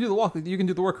you. Or you can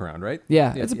do the workaround, right?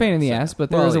 Yeah, it's a pain in the ass, but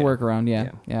there is a workaround.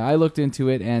 Yeah. I looked into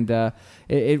it, and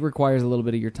it requires a little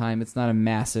bit of your time. It's not a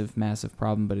massive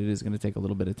problem, but it is going to take a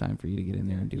little bit of time for you to get in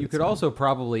there and do it. You could also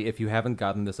probably, if you haven't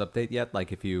gotten this update yet, let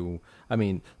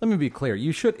me be clear.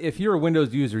 You should, if you're a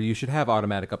Windows user, you should have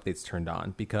automatic updates turned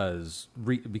on because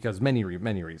many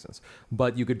reasons.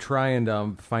 But you could try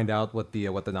and find out what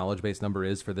the knowledge base number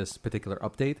is for this particular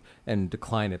update and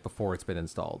decline it before it's been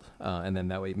installed, and then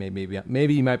that way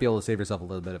maybe you might be able to save yourself a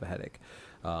little bit of a headache.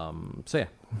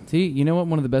 See, you know what?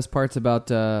 One of the best parts about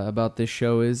this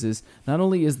show is not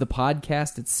only is the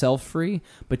podcast itself free,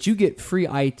 but you get free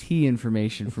IT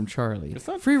information from Charlie. It's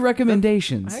not free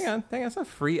recommendations. Hang on, it's not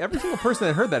free. Every single person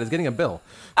that heard that is getting a bill.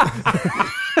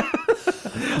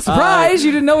 Surprise!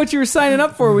 You didn't know what you were signing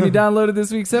up for when you downloaded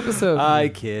this week's episode. I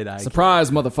kid.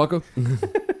 Surprise, motherfucker.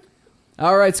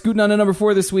 All right, scooting on to number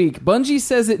 4 this week. Bungie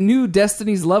says it knew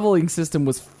Destiny's leveling system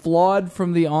was flawed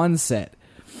from the onset.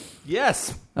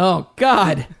 Yes. Oh,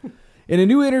 God. In a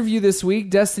new interview this week,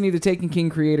 Destiny the Taken King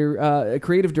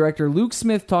creative director Luke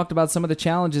Smith talked about some of the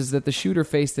challenges that the shooter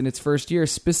faced in its first year.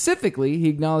 Specifically, he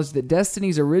acknowledged that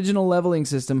Destiny's original leveling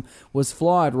system was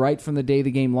flawed right from the day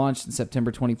the game launched in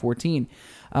September 2014.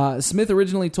 Smith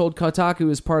originally told Kotaku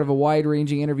as part of a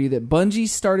wide-ranging interview that Bungie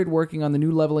started working on the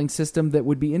new leveling system that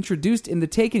would be introduced in The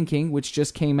Taken King, which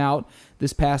just came out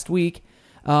this past week,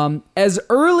 as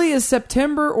early as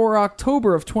September or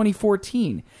October of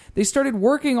 2014. They started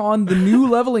working on the new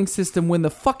leveling system when the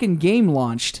fucking game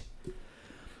launched.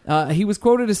 He was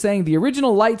quoted as saying, "The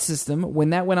original light system, when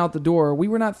that went out the door, we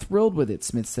were not thrilled with it."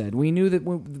 Smith said, "We knew that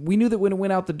when it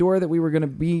went out the door that we were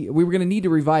going to need to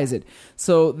revise it.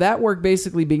 So that work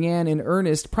basically began in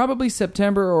earnest, probably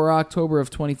September or October of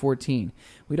 2014.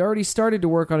 We'd already started to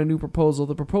work on a new proposal,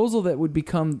 the proposal that would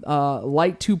become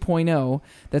Light 2.0.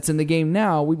 That's in the game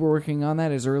now. We were working on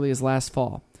that as early as last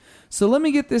fall." So let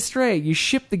me get this straight. You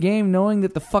shipped the game knowing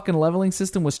that the fucking leveling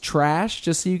system was trash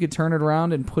just so you could turn it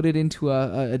around and put it into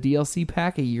a DLC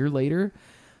pack a year later?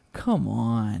 Come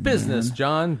on, Business, man.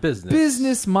 John. Business.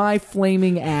 Business, my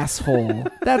flaming asshole.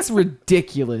 That's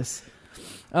ridiculous.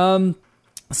 Smith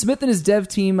and his dev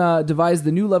team devised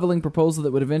the new leveling proposal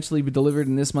that would eventually be delivered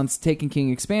in this month's Taken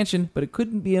King expansion, but it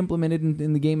couldn't be implemented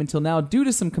in the game until now due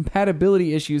to some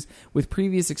compatibility issues with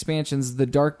previous expansions, The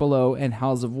Dark Below and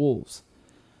House of Wolves.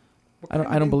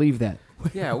 I don't believe that.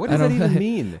 Yeah, what does that even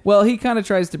mean? Well, he kind of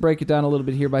tries to break it down a little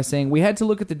bit here by saying we had to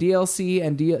look at the DLC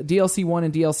and DLC 1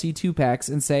 and DLC 2 packs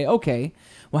and say, okay,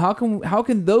 well, how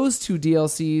can those two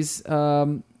DLCs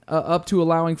up to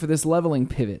allowing for this leveling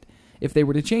pivot if they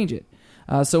were to change it?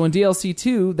 So in DLC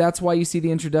 2, that's why you see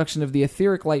the introduction of the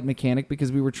etheric light mechanic,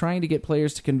 because we were trying to get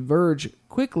players to converge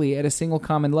quickly at a single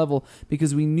common level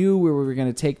because we knew where we were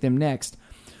going to take them next.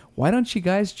 Why don't you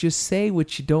guys just say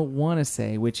what you don't want to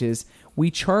say, which is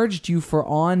we charged you for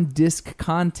on-disc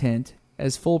content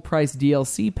as full-price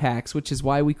DLC packs, which is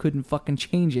why we couldn't fucking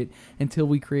change it until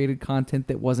we created content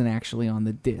that wasn't actually on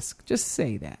the disc. Just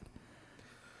say that.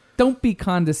 Don't be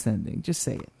condescending. Just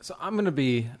say it. So I'm gonna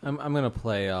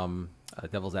play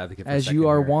devil's advocate for a as second you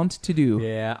are here. wont to do.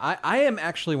 Yeah, I am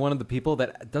actually one of the people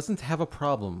that doesn't have a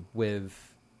problem with.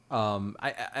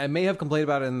 I may have complained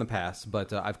about it in the past,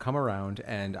 but I've come around,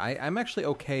 and I'm actually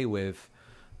okay with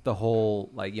the whole,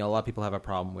 like, a lot of people have a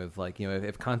problem with, like,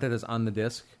 if content is on the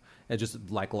disc and just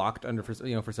like locked under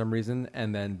for some reason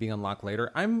and then being unlocked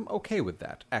later. I'm okay with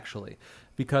that, actually,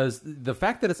 because the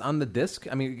fact that it's on the disc,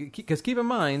 I mean, because keep in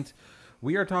mind,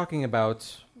 we are talking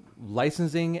about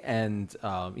licensing, and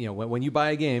when you buy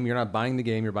a game, you're not buying the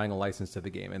game, you're buying a license to the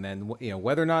game, and then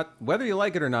whether you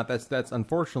like it or not, that's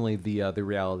unfortunately the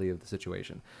reality of the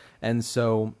situation. And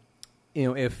so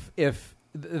if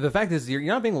the fact is you're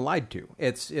not being lied to,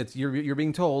 you're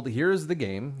being told, here's the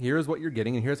game, here's what you're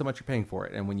getting, and here's how much you're paying for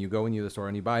it. And when you go into the store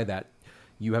and you buy that,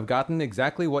 you have gotten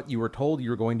exactly what you were told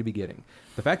you were going to be getting.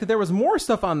 The fact that there was more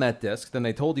stuff on that disc than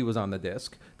they told you was on the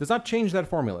disc does not change that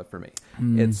formula for me.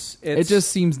 It just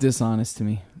seems dishonest to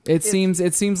me. It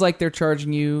seems like they're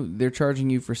charging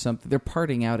you for something. They're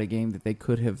parting out a game that they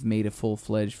could have made a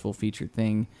full-fledged, full-featured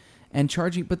thing and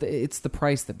charging, but it's the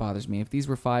price that bothers me. If these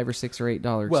were $5 or $6 or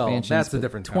 $8 expansions, that's a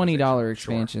different $20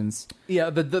 expansions. Sure. Yeah,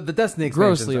 the Destiny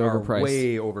expansions grossly are overpriced.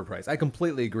 way overpriced. I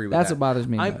completely agree with that. That's what bothers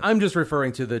me. I'm just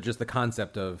referring to the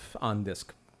concept of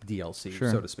on-disc DLC,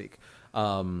 sure, so to speak.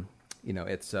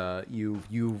 It's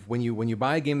when you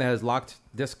buy a game that has locked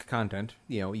disc content,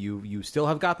 you still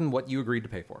have gotten what you agreed to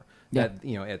pay for. Yeah. That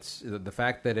it's the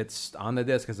fact that it's on the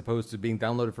disc as opposed to being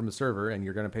downloaded from a server, and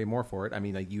you're going to pay more for it. I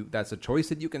mean, that's a choice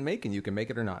that you can make, and you can make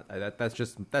it or not. That's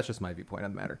just my viewpoint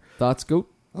on the matter. Thoughts,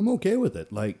 Goat? I'm okay with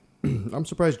it. Like, I'm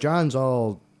surprised John's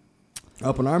all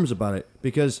up in arms about it,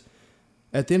 because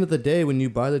at the end of the day, when you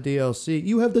buy the DLC,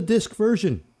 you have the disc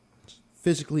version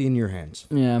physically in your hands.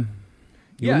 Yeah.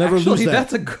 You'll never lose that.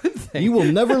 That's a good thing. You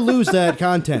will never lose that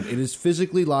content. It is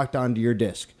physically locked onto your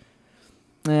disc.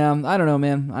 Yeah, I don't know,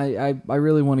 man. I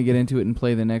really want to get into it and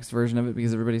play the next version of it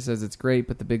because everybody says it's great,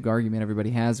 but the big argument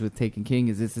everybody has with Taken King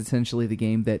is it's essentially the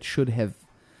game that should have...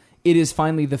 It is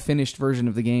finally the finished version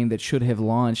of the game that should have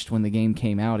launched when the game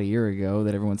came out a year ago,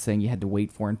 that everyone's saying you had to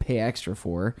wait for and pay extra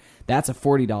for. That's a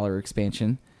 $40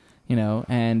 expansion,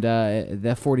 and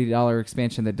the $40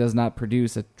 expansion that does not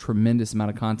produce a tremendous amount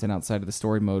of content outside of the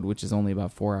story mode, which is only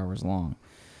about 4 hours long.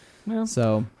 Well,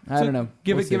 so I don't know.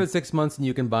 Give it 6 months, and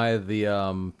you can buy buy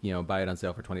it on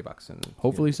sale for $20, and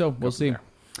hopefully so. We'll see.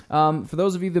 For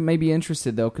those of you that may be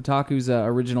interested, though, Kotaku's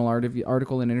original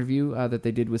article and interview that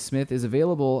they did with Smith is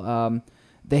available.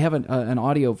 They have an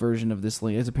audio version of this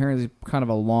link. It's apparently kind of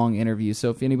a long interview,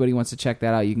 so if anybody wants to check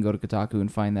that out, you can go to Kotaku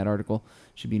and find that article.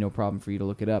 Should be no problem for you to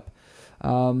look it up.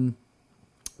 Going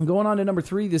on to number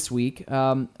 3 this week,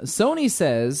 Sony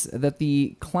says that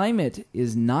the climate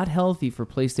is not healthy for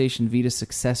PlayStation Vita's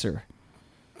successor.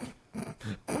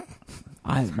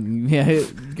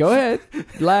 Go ahead,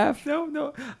 laugh.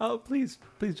 No. Oh, please,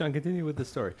 John, continue with the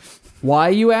story. Why,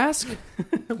 you ask?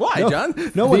 Why, John?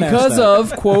 No one asked Because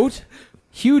that. of, quote,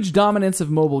 huge dominance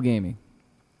of mobile gaming.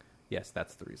 Yes,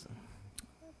 that's the reason.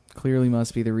 Clearly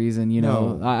must be the reason. You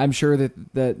know, No. I'm sure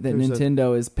that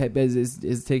Nintendo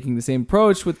is taking the same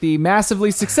approach with the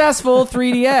massively successful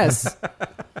 3DS.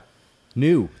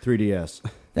 New 3DS.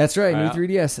 That's right, new Yeah.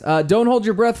 3DS. Don't hold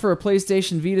your breath for a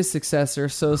PlayStation Vita successor,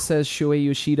 so says Shuei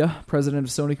Yoshida, president of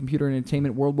Sony Computer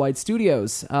Entertainment Worldwide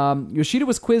Studios. Yoshida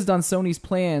was quizzed on Sony's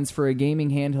plans for a gaming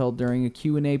handheld during a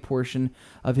Q&A portion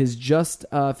of his just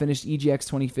finished EGX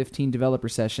 2015 developer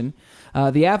session.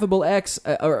 The affable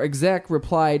exec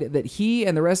replied that he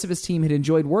and the rest of his team had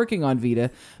enjoyed working on Vita,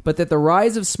 but that the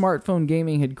rise of smartphone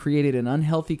gaming had created an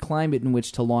unhealthy climate in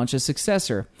which to launch a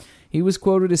successor. He was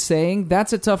quoted as saying,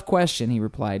 "That's a tough question," he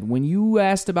replied. When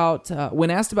asked about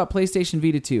PlayStation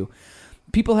Vita 2,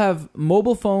 people have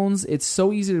mobile phones. It's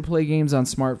so easy to play games on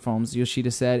smartphones,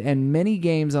 Yoshida said, and many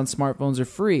games on smartphones are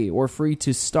free or free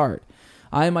to start.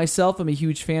 I myself am a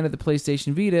huge fan of the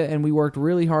PlayStation Vita, and we worked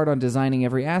really hard on designing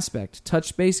every aspect.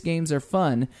 Touch-based games are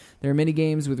fun. There are many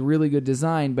games with really good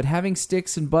design, but having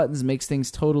sticks and buttons makes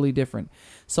things totally different.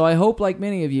 So I hope, like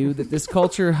many of you, that this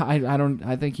culture...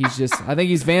 I think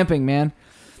he's vamping, man.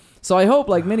 So I hope,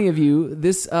 like many of you,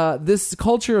 this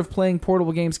culture of playing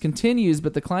portable games continues,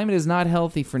 but the climate is not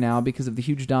healthy for now because of the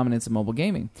huge dominance of mobile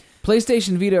gaming.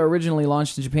 PlayStation Vita originally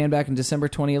launched in Japan back in December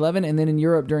 2011, and then in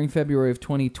Europe during February of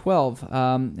 2012. The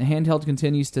handheld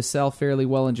continues to sell fairly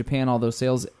well in Japan, although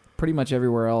sales pretty much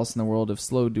everywhere else in the world have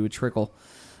slowed to a trickle.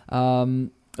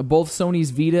 Both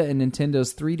Sony's Vita and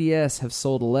Nintendo's 3DS have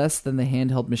sold less than the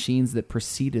handheld machines that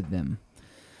preceded them.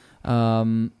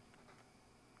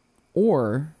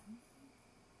 Or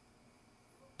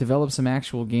develop some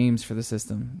actual games for the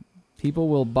system. People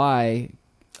will buy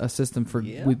a system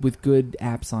with good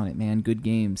apps on it, man. Good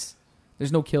games.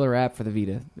 There's no killer app for the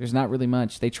Vita. There's not really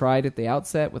much. They tried at the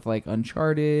outset with like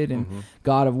Uncharted and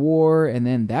God of War, and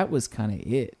then that was kind of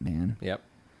it, man. Yep.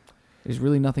 There's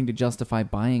really nothing to justify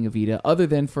buying a Vita other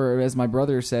than for, as my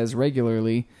brother says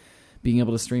regularly, being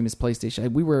able to stream his PlayStation.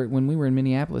 When we were in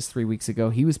Minneapolis 3 weeks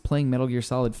ago, he was playing Metal Gear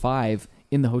Solid 5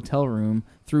 in the hotel room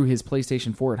through his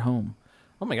PlayStation 4 at home.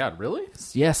 Oh my God, really?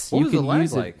 Yes, What you was can the lag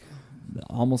use like? it.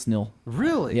 Almost nil.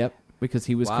 Really? Yep, because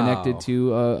he was Wow. connected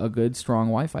to a good, strong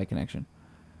Wi-Fi connection.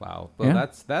 Wow. Well, Yeah.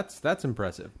 that's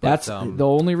impressive. But, That's the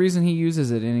only reason he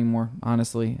uses it anymore.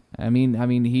 Honestly, I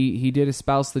mean, he did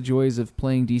espouse the joys of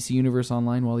playing DC Universe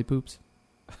Online while he poops.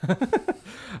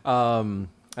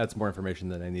 That's more information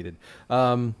than I needed.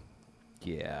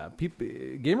 Yeah,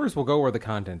 gamers will go where the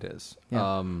content is.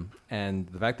 Yeah. And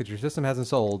the fact that your system hasn't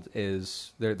sold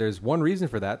is there's one reason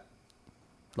for that.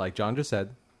 Like John just said,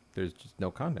 there's just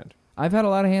no content. I've had a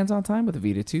lot of hands-on time with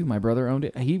the Vita too. My brother owned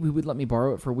it. He would let me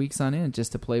borrow it for weeks on end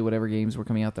just to play whatever games were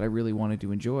coming out that I really wanted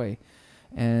to enjoy.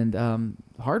 And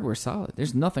hardware's solid.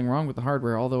 There's nothing wrong with the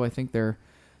hardware, although I think their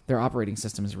operating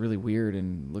system is really weird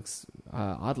and looks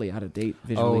oddly out of date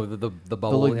visually. Oh, the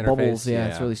bubble interface. Bubbles, yeah,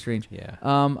 it's really strange. Yeah.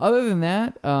 Other than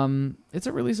that, it's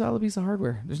a really solid piece of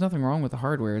hardware. There's nothing wrong with the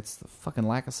hardware. It's the fucking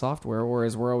lack of software, or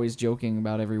as we're always joking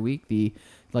about every week, the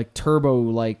turbo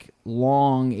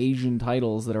long Asian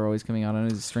titles that are always coming out on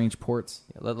these strange ports.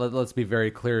 Let's be very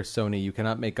clear, Sony. You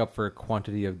cannot make up for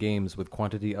quantity of games with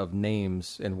quantity of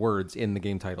names and words in the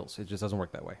game titles. It just doesn't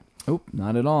work that way. Oh,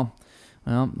 not at all.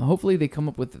 Hopefully they come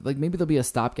up with maybe there'll be a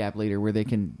stopgap later where they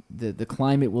can the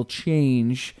climate will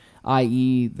change,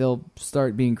 i.e. they'll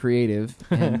start being creative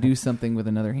and do something with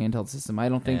another handheld system. I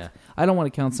don't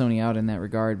want to count Sony out in that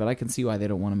regard, but I can see why they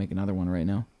don't want to make another one right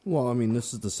now. Well, I mean,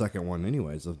 this is the second one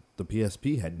anyways. The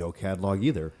PSP had no catalog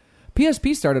either.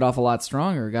 PSP started off a lot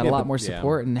stronger, got a lot but- more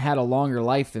support, and had a longer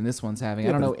life than this one's having.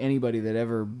 I don't but- know anybody that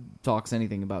ever talks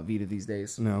anything about Vita these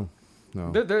days. No.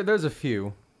 There's a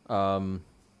few,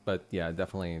 but yeah,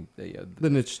 definitely. The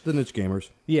niche gamers.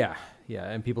 Yeah,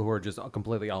 and people who are just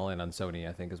completely all in on Sony,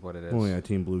 I think, is what it is. Oh yeah,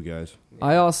 Team Blue guys.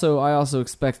 I also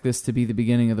expect this to be the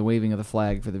beginning of the waving of the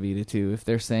flag for the Vita too. If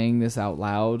they're saying this out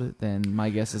loud, then my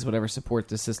guess is whatever support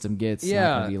the system gets, not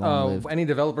going to be long-lived. Any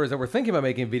developers that were thinking about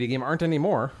making a Vita game aren't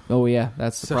anymore. Oh yeah,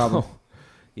 that's the problem.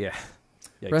 Yeah.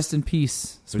 Yikes. Rest in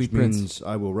peace, Which sweet prince. means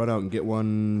I will run out and get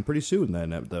one pretty soon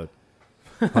then at the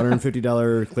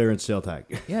 $150 clearance sale tag.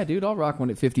 Yeah, dude, I'll rock one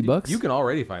at $50. You can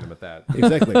already find them at that.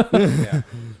 Exactly. Yeah.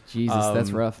 Jesus,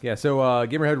 that's rough. Yeah, so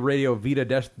Gamerhead Radio Vita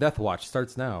Death Watch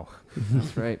starts now.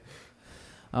 That's right.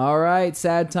 All right,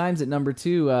 sad times at number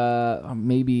 2,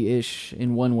 maybe-ish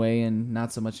in one way and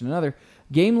not so much in another.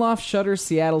 Gameloft shutters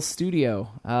Seattle studio.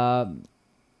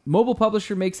 Mobile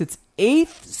publisher makes its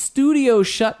 8th studio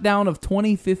shutdown of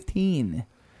 2015.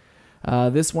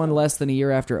 This one less than a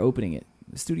year after opening it.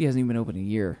 The studio hasn't even been open a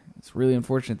year. It's really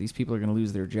unfortunate these people are going to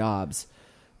lose their jobs.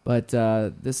 But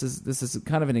this is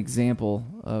kind of an example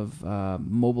of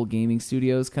mobile gaming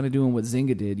studios kind of doing what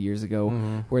Zynga did years ago,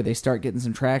 where they start getting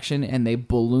some traction and they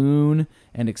balloon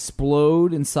and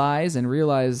explode in size and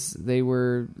realize they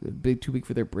were too big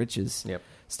for their britches. Yep.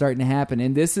 Starting to happen.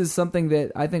 And this is something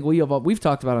that I think we've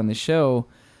talked about on the show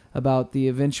about the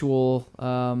eventual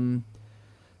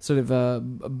sort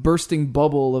of bursting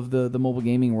bubble of the mobile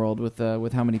gaming world with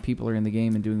how many people are in the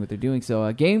game and doing what they're doing. So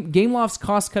Gameloft's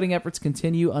cost-cutting efforts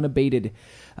continue unabated.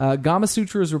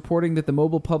 Gamasutra is reporting that the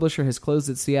mobile publisher has closed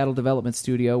its Seattle development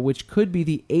studio, which could be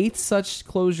the 8th such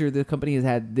closure the company has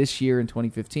had this year in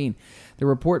 2015. The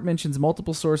report mentions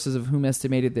multiple sources of whom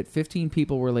estimated that 15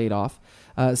 people were laid off.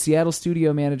 Seattle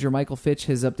studio manager Michael Fitch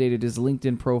has updated his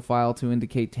LinkedIn profile to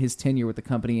indicate his tenure with the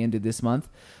company ended this month.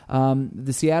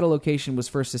 The Seattle location was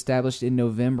first established in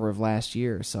November of last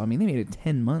year. So, I mean, they made it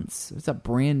 10 months. It's a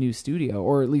brand new studio,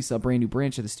 or at least a brand new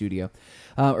branch of the studio.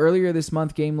 Earlier this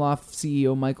month, Gameloft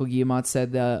CEO Michael Guillemot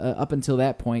said up until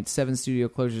that point, 7 studio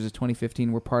closures of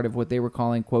 2015 were part of what they were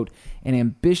calling, quote, an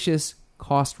ambitious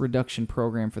cost reduction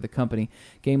program for the company.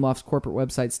 Gameloft's corporate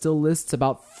website still lists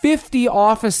about 50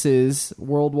 offices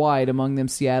worldwide, among them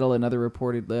Seattle and other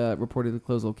reportedly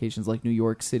closed locations like New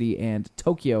York City and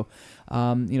Tokyo.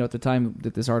 At the time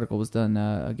that this article was done,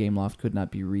 Gameloft could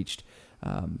not be reached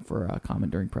for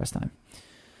comment during press time.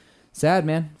 Sad,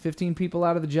 man. 15 people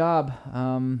out of the job.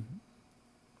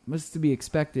 What's to be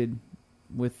expected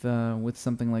with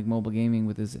something like mobile gaming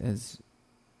with as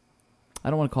I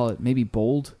don't want to call it maybe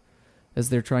bold as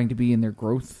they're trying to be in their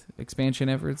growth expansion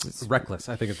efforts. It's Reckless,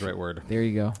 I think is the right word. There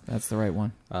you go. That's the right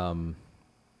one.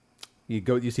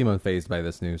 You seem unfazed by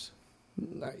this news.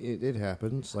 It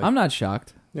happens. Like, I'm not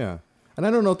shocked. Yeah. And I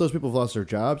don't know if those people have lost their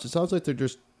jobs. It sounds like they're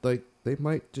just, like, they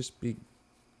might just be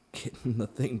getting the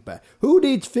thing back. Who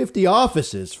needs 50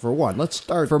 offices, for one? Let's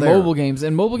start For there. mobile games,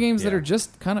 and mobile games that Yeah. are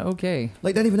just kind of okay.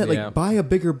 Like, not even that. Yeah. Like, buy a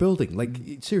bigger building. Like,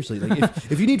 seriously. Like,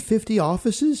 if you need 50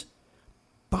 offices,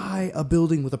 buy a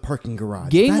building with a parking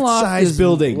garage. Gameloft that size is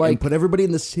building. like- and put everybody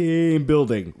in the same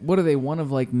building. What are they? One of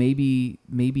like maybe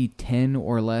 10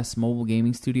 or less mobile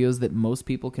gaming studios that most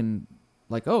people can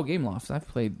like. Oh, Gameloft. I've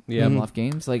played Gameloft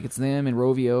games. Like it's them and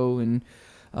Rovio and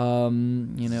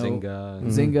Zynga.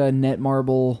 Zynga,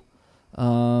 Netmarble.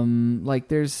 Like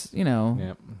there's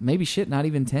Yep. maybe not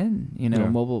even 10 Yeah.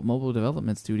 mobile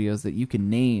development studios that you can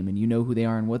name and you know who they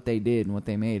are and what they did and what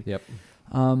they made. Yep.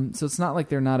 So it's not like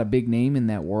they're not a big name in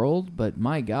that world, but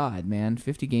my God, man,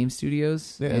 50 game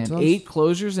studios Yeah, it and sounds- 8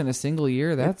 closures in a single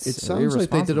year. That's It sounds like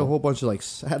they did a irresponsible. whole bunch of like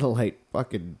satellite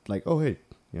fucking like, oh hey,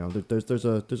 there's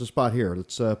a spot here.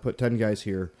 Let's put 10 guys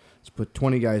here. Let's put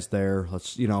 20 guys there.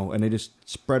 Let's and they just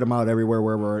spread them out everywhere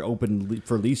wherever an open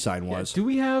for lease sign was. Do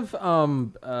we have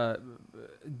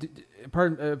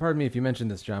pardon me if you mentioned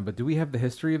this, John, but do we have the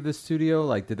history of this studio?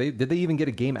 Like, did they even get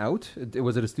a game out?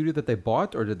 Was it a studio that they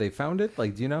bought, or did they found it?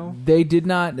 Like, do you know? They did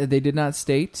not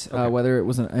state Okay. whether it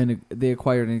was they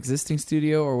acquired an existing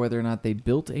studio or whether or not they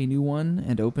built a new one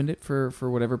and opened it for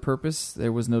whatever purpose.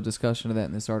 There was no discussion of that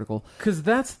in this article. Because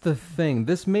that's the thing.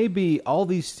 This may be all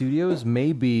these studios,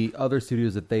 may be other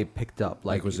studios that they picked up,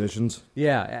 like Acquisitions.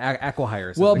 yeah,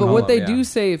 acqui-hires. Well, as but call what them, they yeah. do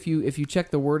say, if you check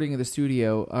the wording of the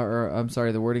studio, or I'm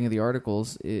sorry, the wording of the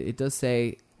articles, it does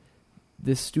say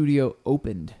this studio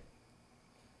opened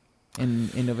in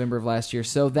November of last year.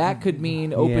 So that could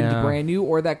mean opened Yeah. brand new,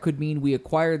 or that could mean we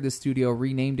acquired the studio,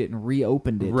 renamed it, and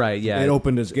reopened it. Right? Yeah. It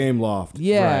opened as Gameloft.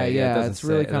 Yeah, Right, yeah, it doesn't it's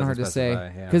really say- it kind of hard doesn't to say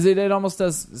specify, yeah. because it almost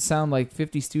does sound like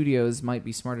 50 studios might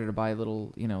be smarter to buy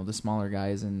little, the smaller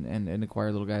guys and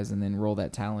acquire little guys and then roll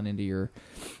that talent into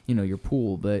your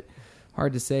pool. But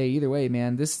hard to say either way,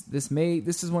 man. This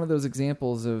is one of those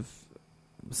examples of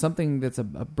something that's a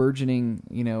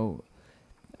burgeoning.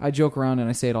 I joke around and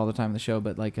I say it all the time on the show,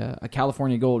 but like a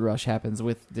California gold rush happens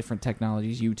with different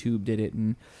technologies. YouTube did it,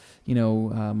 and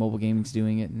mobile gaming's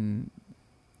doing it, and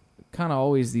kind of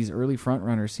always these early front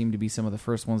runners seem to be some of the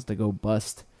first ones to go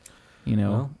bust.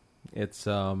 Well, It's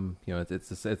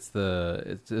it's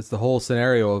the whole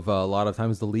scenario of a lot of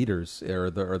times the leaders are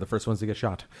the first ones to get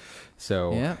shot.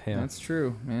 So Yeah, that's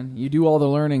true, man. You do all the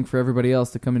learning for everybody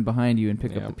else to come in behind you and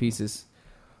pick up Yep. the pieces.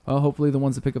 Well, hopefully the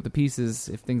ones that pick up the pieces,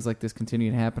 if things like this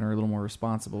continue to happen, are a little more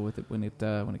responsible with it when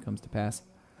it comes to pass.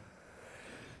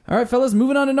 All right, fellas,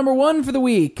 moving on to number 1 for the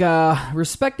week.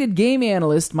 Respected game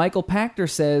analyst Michael Pachter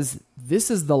says this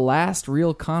is the last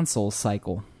real console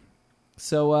cycle.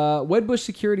 So, Wedbush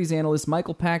Securities analyst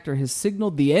Michael Pachter has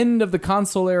signaled the end of the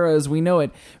console era as we know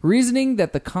it, reasoning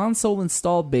that the console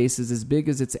installed base is as big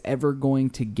as it's ever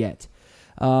going to get.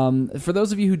 For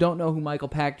those of you who don't know who Michael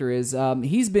Pachter is,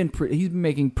 he's been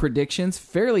making predictions,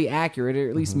 fairly accurate, or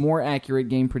at least more accurate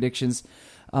game predictions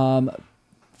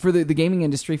for the gaming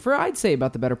industry for, I'd say,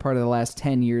 about the better part of the last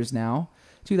 10 years now.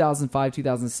 2005,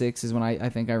 2006 is when I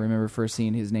think I remember first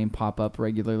seeing his name pop up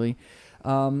regularly.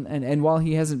 And while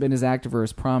he hasn't been as active or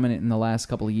as prominent in the last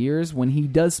couple of years, when he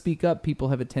does speak up, people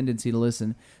have a tendency to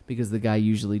listen because the guy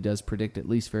usually does predict at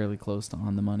least fairly close to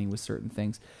on the money with certain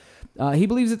things. He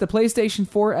believes that the PlayStation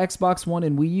 4, Xbox One,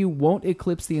 and Wii U won't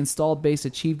eclipse the installed base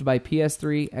achieved by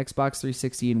PS3, Xbox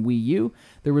 360, and Wii U,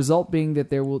 the result being that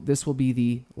this will be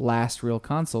the last real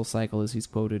console cycle, as he's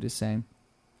quoted as saying.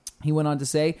 He went on to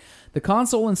say, the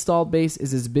console installed base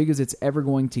is as big as it's ever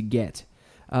going to get.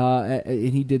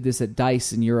 And he did this at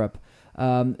DICE in Europe.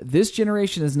 This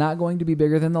generation is not going to be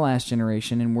bigger than the last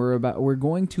generation, and we're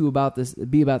going to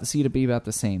be about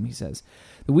the same, he says.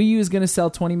 The Wii U is going to sell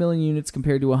 20 million units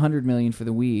compared to 100 million for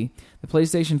the Wii. The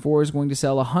PlayStation 4 is going to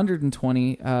sell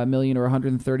 120 million or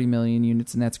 130 million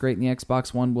units, and that's great. And the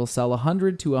Xbox One will sell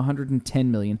 100 to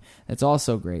 110 million. That's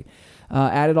also great.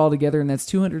 Add it all together, and that's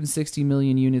 260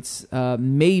 million units,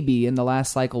 maybe, and the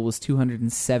last cycle was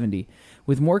 270.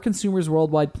 With more consumers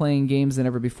worldwide playing games than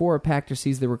ever before, Pachter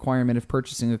sees the requirement of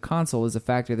purchasing a console as a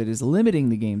factor that is limiting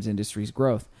the games industry's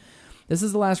growth. This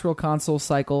is the last real console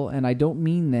cycle, and I don't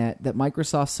mean that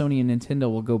Microsoft, Sony, and Nintendo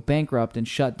will go bankrupt and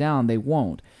shut down. They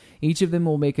won't. Each of them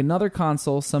will make another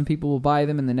console. Some people will buy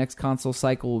them, and the next console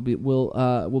cycle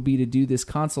will be to do this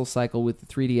console cycle with the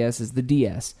 3DS as the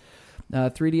DS.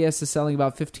 3DS is selling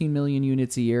about 15 million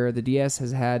units a year. The DS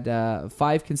has had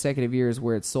 5 consecutive years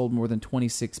where it's sold more than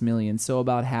 26 million, so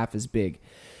about half as big.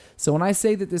 So when I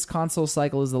say that this console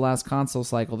cycle is the last console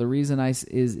cycle, the reason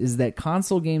is that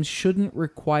console games shouldn't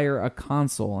require a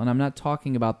console, and I'm not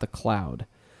talking about the cloud.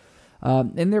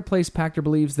 In their place, Pachter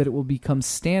believes that it will become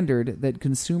standard that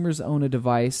consumers own a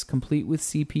device complete with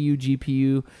CPU,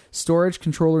 GPU, storage,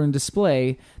 controller, and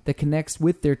display that connects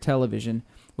with their television.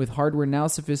 With hardware now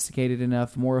sophisticated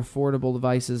enough, more affordable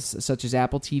devices such as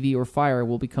Apple TV or Fire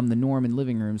will become the norm in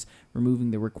living rooms,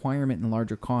 removing the requirement and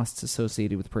larger costs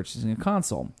associated with purchasing a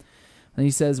console. And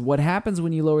he says, what happens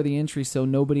when you lower the entry so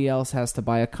nobody else has to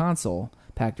buy a console?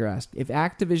 Pachter asked. If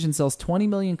Activision sells 20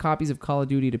 million copies of Call of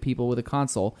Duty to people with a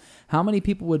console, how many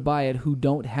people would buy it who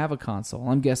don't have a console?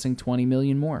 I'm guessing 20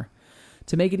 million more.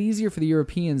 To make it easier for the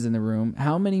Europeans in the room,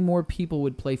 how many more people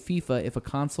would play FIFA if a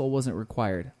console wasn't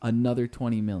required? Another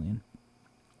 20 million.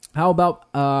 How about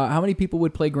how many people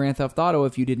would play Grand Theft Auto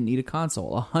if you didn't need a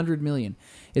console? 100 million.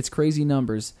 It's crazy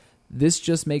numbers. This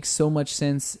just makes so much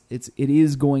sense. It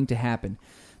is going to happen.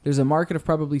 There's a market of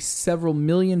probably several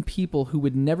million people who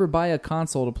would never buy a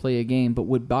console to play a game, but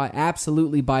would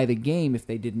absolutely buy the game if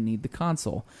they didn't need the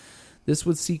console. This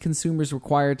would see consumers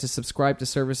required to subscribe to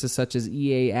services such as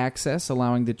EA Access,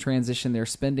 allowing to transition their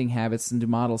spending habits into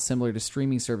models similar to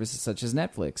streaming services such as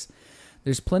Netflix.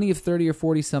 There's plenty of 30 or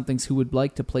 40-somethings who would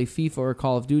like to play FIFA or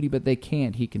Call of Duty, but they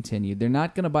can't, he continued. They're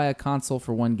not going to buy a console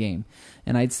for one game.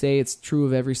 And I'd say it's true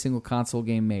of every single console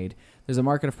game made. There's a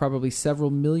market of probably several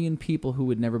million people who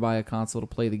would never buy a console to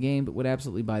play the game, but would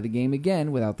absolutely buy the game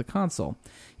again without the console.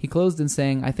 He closed in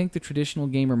saying, I think the traditional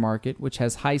gamer market, which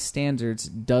has high standards,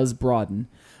 does broaden.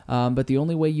 But the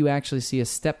only way you actually see a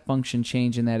step function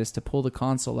change in that is to pull the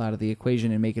console out of the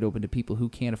equation and make it open to people who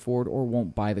can't afford or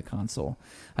won't buy the console.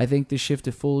 I think the shift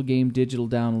to full game digital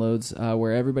downloads,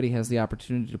 where everybody has the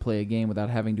opportunity to play a game without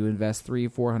having to invest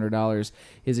 $300 or $400,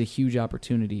 is a huge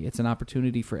opportunity. It's an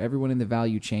opportunity for everyone in the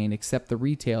value chain except the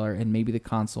retailer and maybe the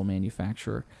console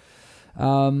manufacturer.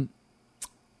 What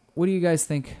do you guys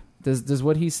think? Does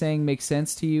what he's saying make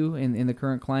sense to you in the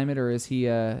current climate, or is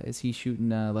he shooting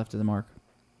left of the mark?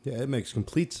 Yeah, it makes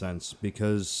complete sense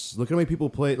because look at how many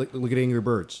people play. Look at Angry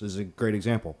Birds is a great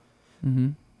example.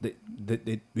 Mm-hmm.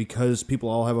 Because people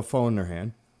all have a phone in their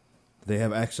hand, they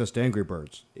have access to Angry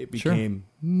Birds. It became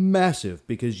massive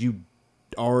because you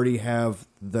already have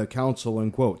the console in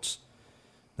quotes.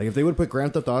 Like if they would put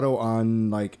Grand Theft Auto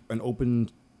on like an open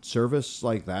service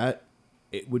like that,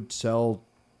 it would sell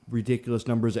ridiculous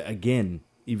numbers again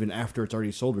even after it's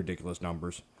already sold ridiculous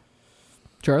numbers.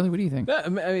 Charlie, what do you think?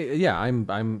 I'm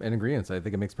in agreement. I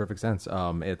think it makes perfect sense.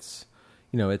 It's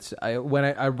when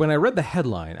I read the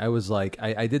headline, I was like,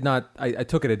 I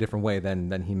took it a different way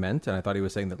than he meant, and I thought he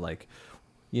was saying that like,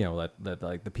 that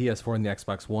like the PS4 and the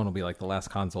Xbox One will be like the last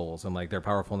consoles, and like they're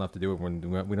powerful enough to do it when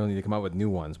we don't need to come out with new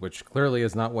ones, which clearly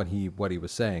is not what he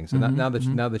was saying. So now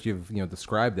that you've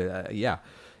described it,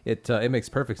 it makes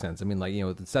perfect sense. I mean, like,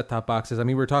 the set-top boxes. I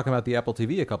mean, we were talking about the Apple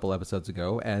TV a couple episodes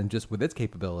ago, and just with its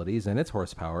capabilities and its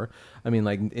horsepower, I mean,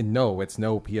 like, it's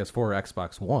no PS4 or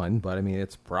Xbox One, but I mean,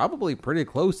 it's probably pretty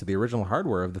close to the original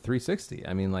hardware of the 360.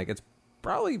 I mean, like, it's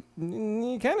probably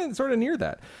kind of sort of near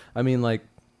that. I mean, like,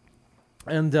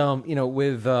 and I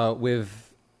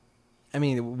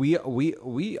mean,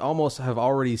 we almost have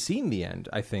already seen the end,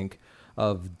 I think,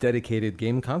 of dedicated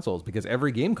game consoles, because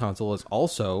every game console is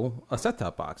also a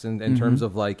set-top box in terms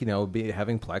of like,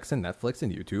 having Plex and Netflix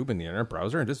and YouTube and the internet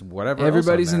browser and just whatever.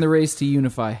 Everybody's in the race to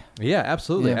unify. Yeah,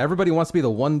 absolutely. Yeah. Everybody wants to be the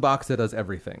one box that does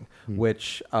everything,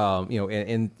 which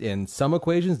in some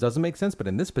equations doesn't make sense, but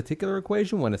in this particular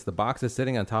equation, when it's the box that's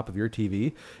sitting on top of your TV,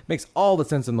 it makes all the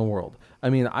sense in the world. I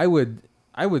mean, I would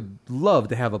love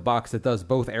to have a box that does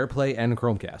both AirPlay and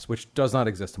Chromecast, which does not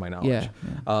exist to my knowledge.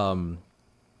 Yeah.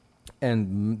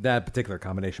 And that particular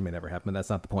combination may never happen. That's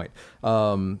not the point.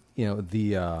 What?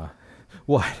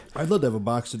 I'd love to have a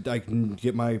box that I can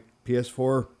get my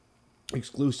PS4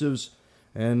 exclusives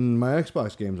and my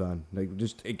Xbox games on, like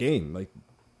just a game, like.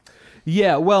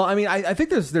 Yeah, well, I mean, I think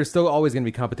there's still always going to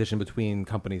be competition between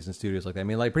companies and studios like that. I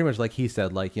mean, like pretty much like he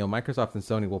said, like Microsoft and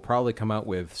Sony will probably come out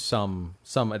with some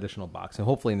additional box, and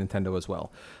hopefully Nintendo as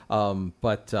well.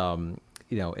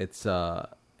 It's.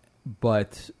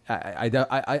 But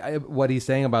I what he's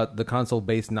saying about the console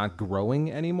base not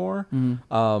growing anymore,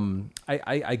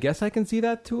 I guess I can see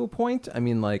that to a point. I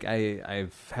mean, like I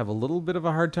have a little bit of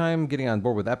a hard time getting on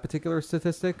board with that particular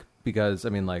statistic, because I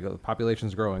mean, like the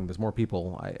population's growing, there's more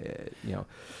people.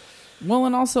 Well,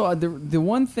 and also the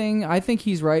one thing, I think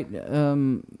he's right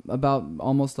about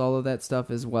almost all of that stuff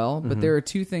as well. But there are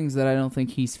two things that I don't think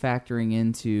he's factoring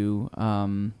into.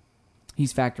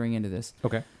 He's factoring into this.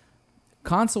 Okay.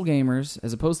 Console gamers,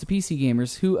 as opposed to PC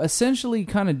gamers, who essentially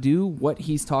kind of do what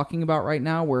he's talking about right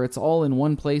now, where it's all in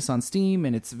one place on Steam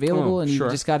and it's available, and sure.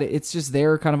 you just got it. It's just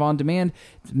there, kind of on demand.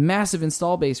 It's massive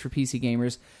install base for PC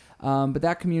gamers, but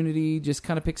that community just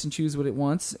kind of picks and chooses what it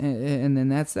wants, and then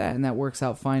that's that, and that works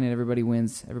out fine, and everybody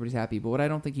wins, everybody's happy. But what I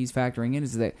don't think he's factoring in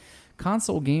is that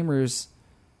console gamers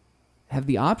have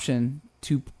the option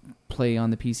to play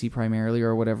on the PC primarily,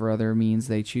 or whatever other means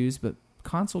they choose, but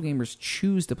console gamers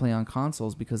choose to play on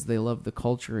consoles because they love the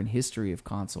culture and history of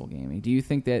console gaming. Do you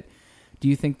think that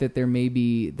there may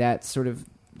be that sort of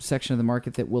section of the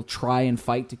market that will try and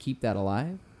fight to keep that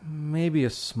alive? Maybe a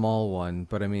small one,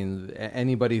 but I mean,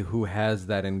 anybody who has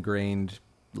that ingrained,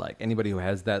 like anybody who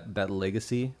has that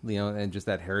legacy, and just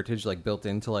that heritage, like built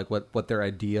into like what their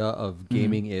idea of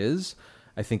gaming is,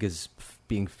 I think is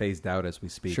being phased out as we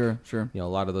speak. Sure. A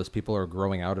lot of those people are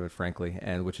growing out of it, frankly,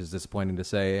 and which is disappointing to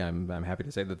say. I'm happy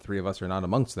to say that the three of us are not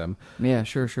amongst them. Yeah,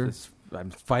 sure. I'm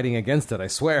fighting against it, I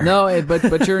swear. No,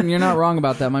 but you're not wrong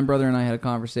about that. My brother and I had a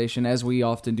conversation, as we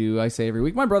often do. I say every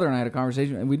week. My brother and I had a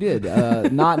conversation, and we did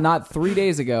not 3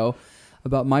 days ago,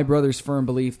 about my brother's firm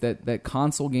belief that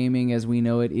console gaming as we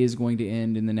know it is going to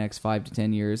end in the next 5 to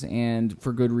 10 years, and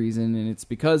for good reason. And it's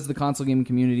because the console gaming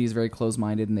community is very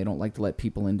close-minded and they don't like to let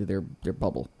people into their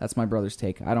bubble. That's my brother's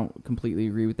take. I don't completely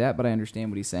agree with that, but I understand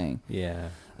what he's saying. Yeah.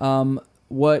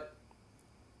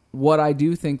 What I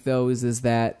do think, though, is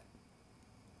that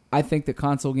I think that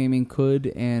console gaming could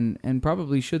and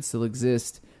probably should still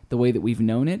exist the way that we've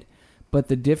known it, but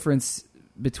the difference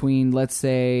between, let's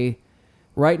say,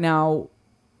 right now,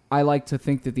 I like to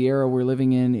think that the era we're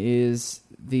living in is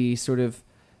the sort of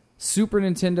Super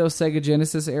Nintendo, Sega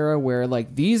Genesis era, where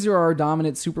like these are our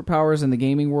dominant superpowers in the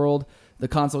gaming world, the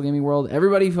console gaming world.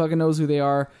 Everybody fucking knows who they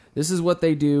are. This is what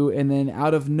they do, and then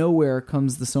out of nowhere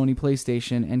comes the Sony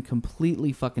PlayStation and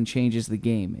completely fucking changes the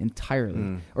game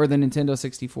entirely. Or the Nintendo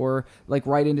 64, like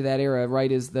right into that era,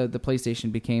 right as the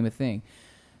PlayStation became a thing.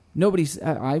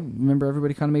 I remember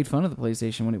everybody kind of made fun of the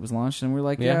PlayStation when it was launched, and we're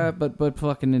like, yeah, but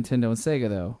fucking Nintendo and Sega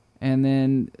though. And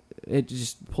then it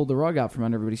just pulled the rug out from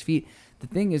under everybody's feet. The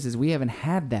thing is we haven't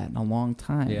had that in a long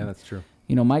time. Yeah, that's true.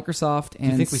 Microsoft and Sony. Do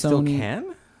you think we still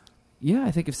can? Yeah,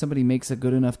 I think if somebody makes a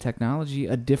good enough technology,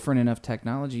 a different enough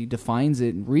technology, defines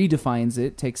it, redefines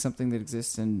it, takes something that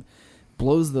exists and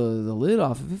blows the lid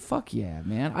off of it, fuck yeah,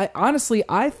 man.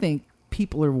 I think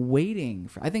people are waiting.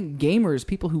 I think gamers,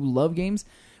 people who love games,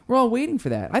 We're all waiting for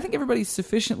that. I think everybody's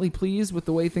sufficiently pleased with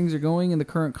the way things are going in the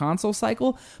current console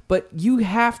cycle, but you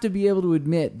have to be able to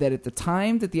admit that at the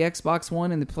time that the Xbox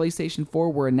One and the PlayStation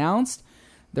 4 were announced,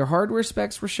 their hardware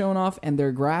specs were shown off and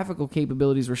their graphical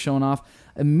capabilities were shown off.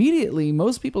 Immediately,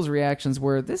 most people's reactions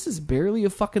were, this is barely a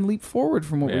fucking leap forward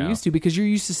from what we're used to, because you're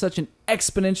used to such an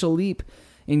exponential leap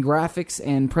in graphics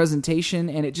and presentation,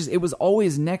 and it was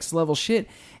always next level shit.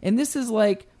 And this was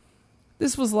like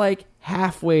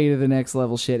halfway to the next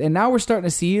level shit. And now we're starting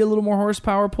to see a little more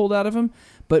horsepower pulled out of them,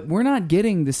 but we're not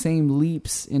getting the same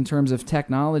leaps in terms of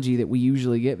technology that we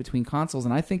usually get between consoles.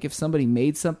 And I think if somebody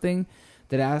made something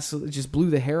that just blew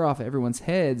the hair off everyone's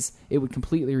heads, it would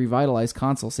completely revitalize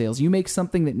console sales. You make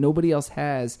something that nobody else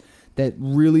has that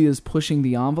really is pushing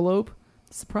the envelope,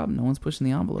 that's the problem. No one's pushing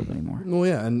the envelope anymore. Well,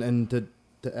 yeah, and to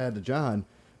add to John,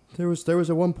 there was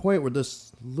at one point where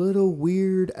this little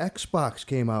weird Xbox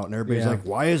came out, and everybody's like,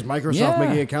 why is Microsoft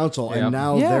making a console? And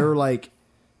now they're like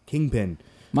kingpin.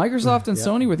 Microsoft and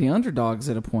Sony were the underdogs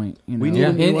at a point, you know, We need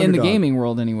a new in the underdog. gaming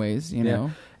world anyways, you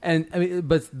know. And I mean,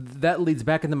 but that leads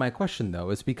back into my question,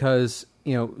 though, is because,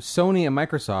 you know, Sony and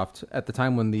Microsoft at the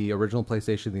time when the original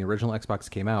PlayStation, the original Xbox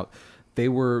came out, they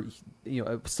were, you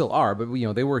know, still are, but you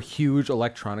know, they were huge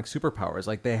electronic superpowers.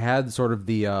 Like they had sort of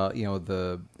the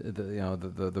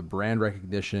the brand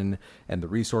recognition and the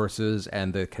resources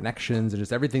and the connections and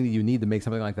just everything that you need to make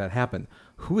something like that happen.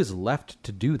 Who is left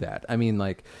to do that? I mean,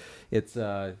 like, it's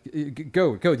go.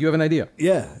 Do you have an idea?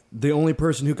 Yeah, the only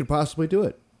person who could possibly do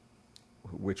it.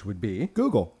 Which would be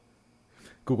Google.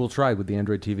 Google tried with the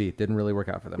Android TV. Didn't really work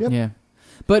out for them. Yep. Yeah.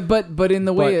 But in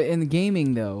the way in the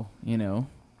gaming though, you know.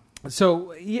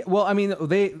 So, yeah, well, I mean,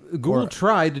 Google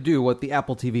tried to do what the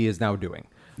Apple TV is now doing.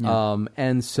 Yeah.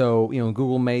 And so, you know,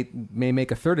 Google may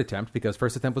make a third attempt, because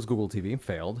first attempt was Google TV,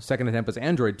 failed. Second attempt was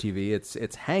Android TV.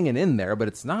 It's hanging in there, but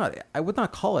it's not. I would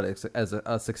not call it as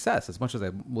a success as much as I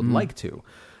would like to.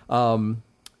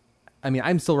 I mean,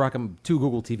 I'm still rocking 2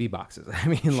 Google TV boxes. I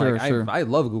mean, Sure. I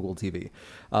love Google TV.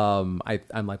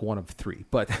 I'm like one of 3,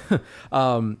 but The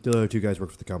other 2 guys work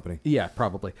for the company. yeah,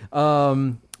 probably. But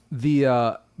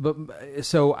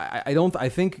so I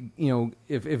think, you know,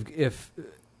 if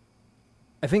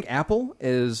I think Apple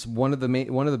is one of the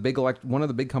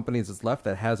big companies that's left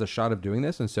that has a shot of doing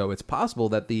this, and so it's possible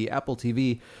that the Apple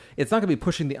TV, it's not going to be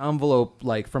pushing the envelope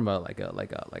like from a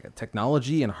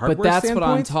technology and hardware. But that's standpoint.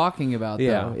 what I'm talking about,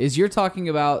 though. Is you're talking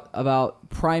about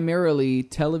primarily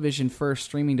television first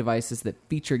streaming devices that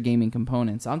feature gaming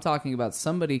components. I'm talking about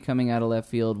somebody coming out of left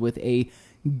field with a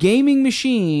gaming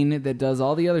machine that does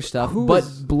all the other stuff,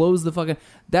 blows the fucking.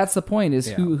 That's the point. Is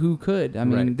who could? I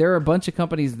mean, there are a bunch of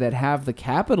companies that have the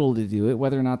capital to do it,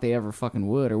 whether or not they ever fucking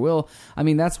would or will. I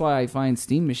mean, that's why I find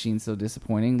Steam machines so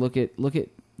disappointing. Look at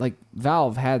like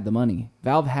Valve had the money.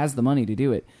 Valve has the money to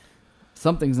do it.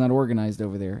 Something's not organized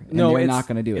over there, and they're not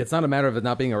going to do it. It's not a matter of it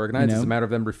not being organized. You know? It's a matter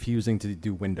of them refusing to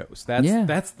do Windows.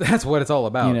 That's what it's all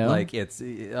about. You know? Like it's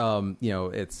Gabe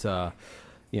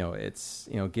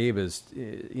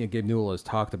Newell has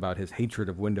talked about his hatred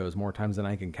of Windows more times than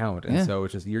I can count, and so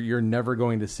it's just you're never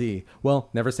going to see. Well,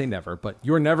 never say never, but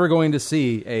you're never going to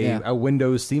see a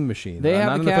Windows Steam machine. They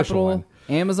have not the an official capital. one.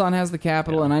 Amazon has the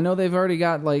capital, and I know they've already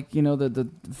got the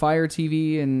Fire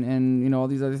TV and all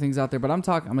these other things out there. But I'm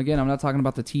not talking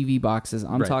about the TV boxes.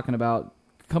 I'm talking about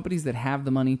companies that have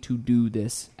the money to do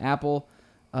this. Apple,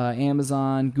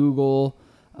 Amazon, Google.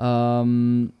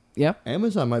 Yep.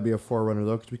 Amazon might be a forerunner,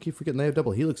 though, because we keep forgetting they have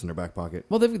Double Helix in their back pocket.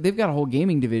 Well, they've got a whole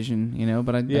gaming division,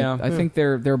 but I think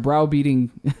their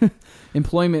browbeating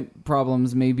employment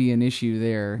problems may be an issue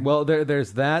there. Well,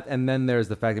 there's that, and then there's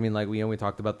the fact. I mean, like we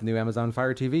talked about the new Amazon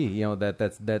Fire TV.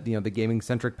 That's the gaming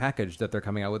centric package that they're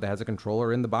coming out with that has a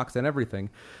controller in the box and everything.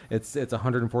 It's a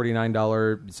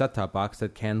 $149 set top box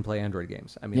that can play Android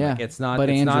games. I mean, it's not. But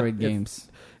it's Android not, games.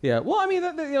 Yeah, well, I mean,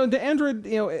 the Android,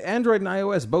 Android and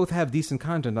iOS both have decent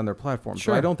content on their platform,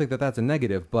 Sure. so I don't think that that's a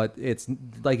negative. But it's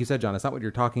like you said, John. It's not what you're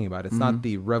talking about. It's not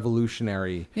the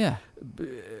revolutionary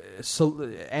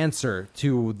answer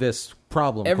to this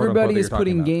problem. Everybody is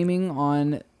putting about. gaming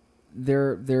on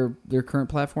their current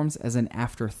platforms as an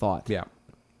afterthought. Yeah.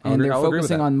 And they're I'll agree with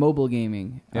focusing that. on mobile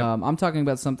gaming. Yep. I'm talking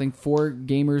about something for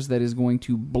gamers that is going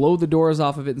to blow the doors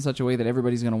off of it in such a way that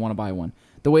everybody's going to want to buy one.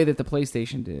 The way that the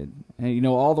PlayStation did. And,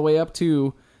 all the way up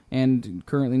to, and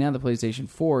currently now the PlayStation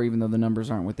 4, even though the numbers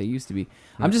aren't what they used to be.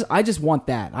 I just want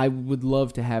that. I would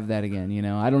love to have that again.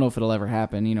 I don't know if it'll ever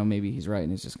happen. Maybe he's right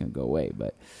and it's just going to go away.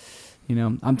 But,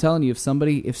 I'm telling you,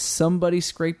 if somebody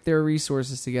scraped their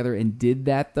resources together and did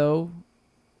that, though,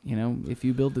 if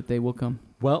you build it, they will come.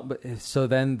 Well, but so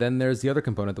then there's the other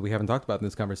component that we haven't talked about in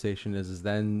this conversation is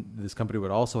then this company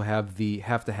would also have the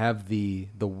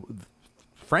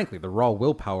frankly the raw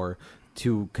willpower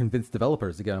to convince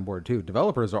developers to get on board too.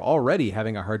 Developers are already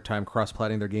having a hard time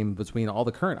cross-platting their game between all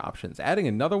the current options. Adding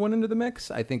another one into the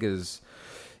mix, I think is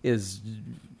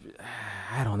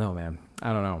I don't know, man.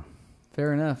 I don't know.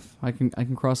 Fair enough. I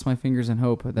can cross my fingers and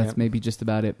hope, but that's maybe just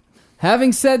about it.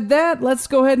 Having said that, let's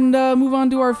go ahead and move on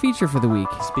to our feature for the week.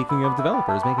 Speaking of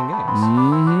developers making games.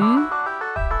 Mm-hmm.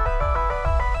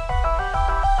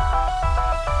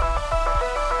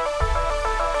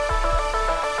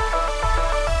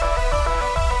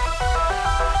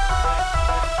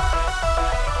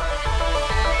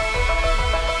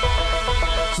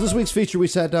 So this week's feature, we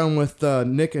sat down with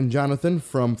Nick and Jonathan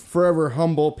from Forever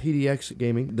Humble PDX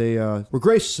Gaming. They were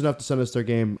gracious enough to send us their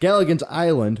game, Galligan's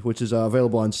Island, which is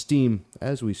available on Steam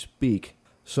as we speak.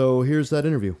 So here's that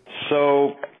interview.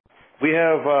 So we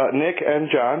have Nick and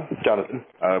Jonathan,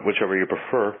 whichever you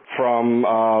prefer, from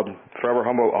Forever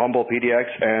Humble PDX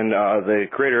and the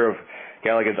creator of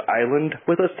Galligan's Island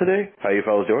with us today. How you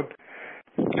fellas doing?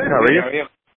 Good. How are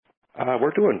you?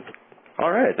 We're doing all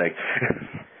right, thanks.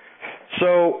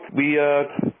 So we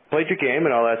played your game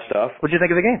and all that stuff. What'd you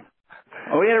think of the game?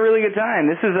 Oh, we had a really good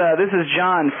time. This is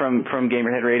John from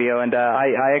Gamerhead Radio, and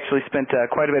I actually spent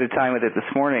quite a bit of time with it this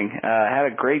morning.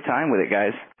 Had a great time with it,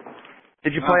 guys.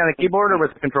 Did you play on a keyboard or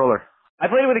with a controller?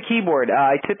 I played it with a keyboard.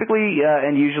 I typically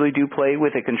and usually do play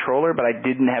with a controller, but I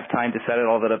didn't have time to set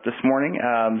all that up this morning.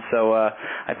 So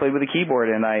I played with a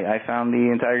keyboard, and I found the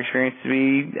entire experience to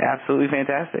be absolutely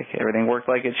fantastic. Everything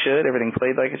worked like it should. Everything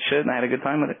played like it should, and I had a good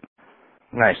time with it.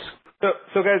 Nice.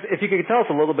 So guys, if you could tell us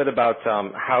a little bit about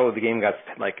how the game got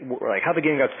how the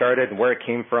game got started and where it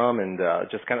came from, and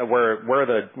just kind of where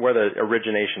the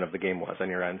origination of the game was on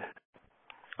your end.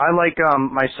 I like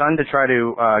my son to try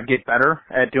to get better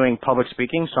at doing public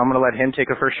speaking, so I'm going to let him take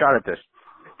a first shot at this.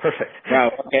 Perfect.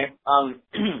 Wow. Okay.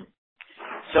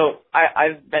 So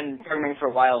I've been programming for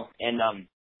a while, and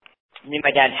me and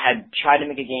my dad had tried to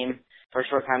make a game for a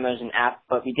short time. There was an app,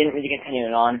 but we didn't really continue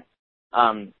it on.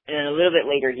 And then a little bit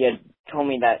later, he had told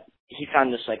me that he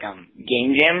found this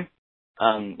game jam.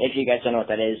 If you guys don't know what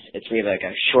that is, it's where you have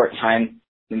a short time,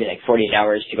 maybe 48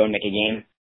 hours to go and make a game.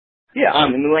 Yeah.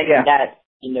 And we went to that,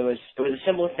 and it was a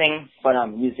simple thing, but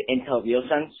use the Intel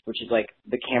RealSense, which is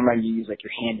the camera, and you use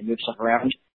your hand to move stuff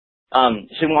around.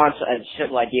 So we wanted a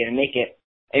simple idea to make it.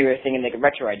 We were thinking a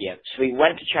retro idea. So we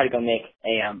went to try to go make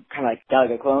a kind of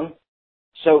Galaga clone.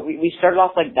 So we started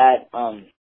off like that.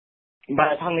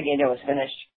 By the time the game was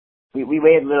finished, we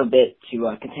waited a little bit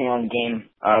to continue on the game,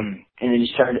 and then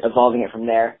just started evolving it from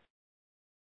there.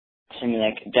 So,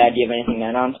 Dad, do you have anything to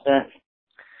add on to that?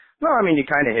 No, I mean, you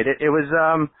kind of hit it. It was,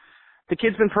 the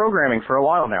kid's been programming for a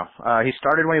while now. He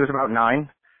started when he was about 9,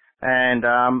 and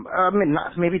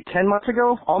maybe 10 months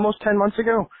ago, almost 10 months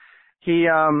ago, he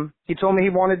told me he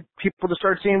wanted people to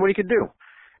start seeing what he could do.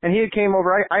 And he came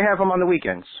over, I have him on the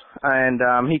weekends, and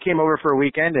he came over for a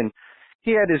weekend, and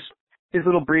he had his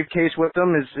little briefcase with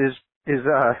him,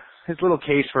 his little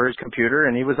case for his computer,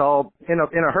 and he was all in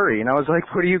a hurry. And I was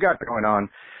like, "What do you got going on?"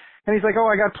 And he's like, "Oh,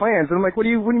 I got plans." And I'm like, "What do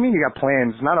you mean you got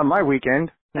plans? Not on my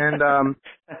weekend." And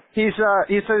he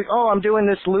said, "Oh, I'm doing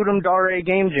this Ludum Dare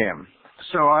game jam."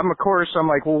 So I'm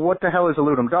like, "Well, what the hell is a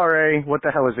Ludum Dare? What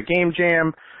the hell is a game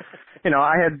jam?"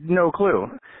 I had no clue.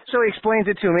 So he explains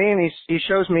it to me, and he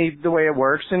shows me the way it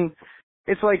works, and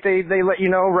it's like they let you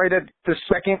know right at the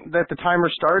second that the timer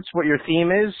starts what your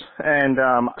theme is. And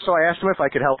so I asked him if I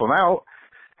could help him out.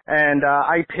 And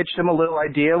I pitched him a little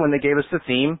idea when they gave us the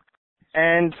theme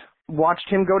and watched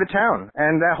him go to town.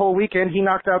 And that whole weekend he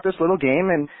knocked out this little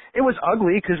game. And it was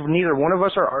ugly because neither one of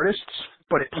us are artists,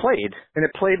 but it played, and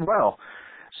it played well.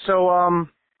 So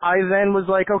I then was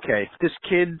like, okay, this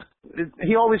kid,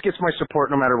 he always gets my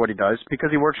support no matter what he does because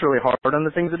he works really hard on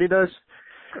the things that he does.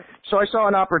 So I saw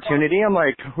an opportunity. I'm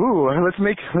like, ooh, let's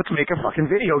make a fucking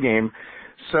video game.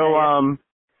 So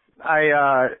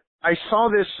I saw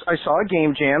a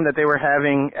game jam that they were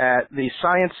having at the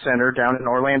Science Center down in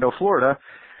Orlando, Florida,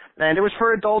 and it was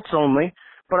for adults only.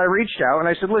 But I reached out and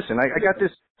I said, listen, I got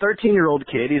this 13-year-old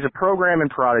kid. He's a programming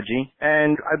prodigy,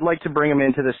 and I'd like to bring him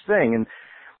into this thing. And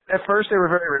at first they were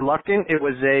very reluctant. It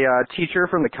was a teacher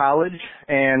from the college,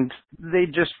 and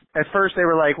at first they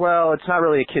were like, well, it's not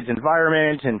really a kid's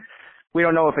environment, and we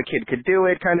don't know if a kid could do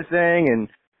it kind of thing. And,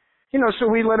 so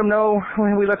we let them know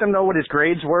what his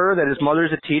grades were, that his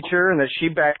mother's a teacher, and that she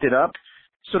backed it up.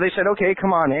 So they said, okay,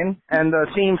 come on in. And the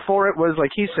theme for it was,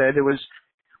 like he said,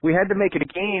 we had to make it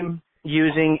a game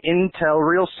using Intel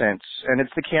RealSense, and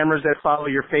it's the cameras that follow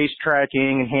your face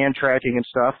tracking and hand tracking and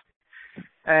stuff.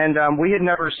 And we had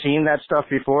never seen that stuff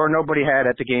before. Nobody had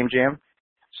at the Game Jam.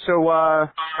 So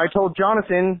I told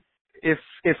Jonathan, if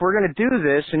we're going to do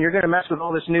this and you're going to mess with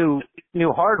all this new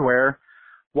hardware,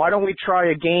 why don't we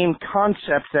try a game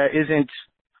concept that isn't,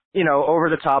 over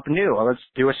the top new? Let's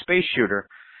do a space shooter.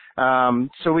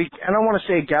 So I don't want to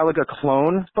say Galaga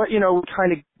clone, but, we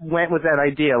kind of went with that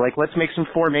idea. Like, let's make some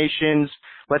formations,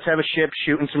 let's have a ship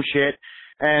shooting some shit,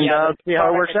 and see how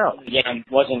it works out. The game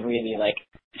wasn't really,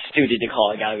 suited to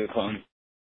call it Galaga clone.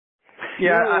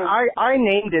 Yeah, I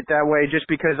named it that way just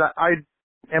because I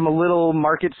am a little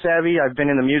market savvy. I've been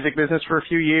in the music business for a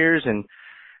few years, and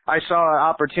I saw an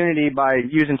opportunity by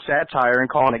using satire and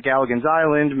calling it Galagan's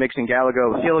Island, mixing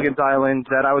Galaga with Gilligan's Island,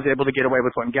 that I was able to get away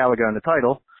with putting Galaga in the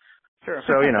title. Sure.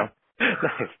 So, Nice.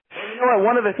 You know what?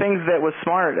 One of the things that was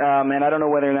smart, and I don't know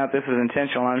whether or not this was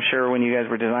intentional. I'm sure when you guys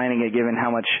were designing it, given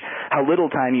how little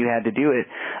time you had to do it,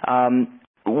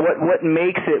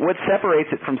 what separates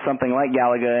it from something like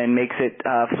Galaga and makes it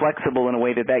flexible in a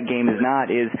way that game is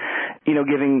not is,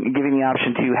 giving the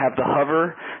option to have the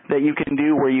hover that you can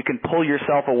do where you can pull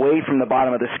yourself away from the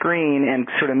bottom of the screen and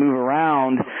sort of move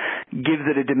around, gives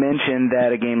it a dimension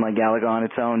that a game like Galaga on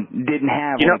its own didn't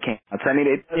have when it came out. So, I mean,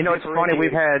 it's funny,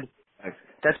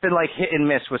 that's been like hit and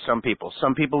miss with some people.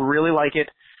 Some people really like it.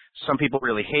 Some people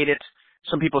really hate it.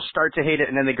 Some people start to hate it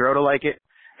and then they grow to like it.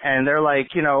 And they're like,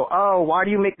 oh, why do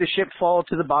you make the ship fall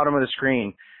to the bottom of the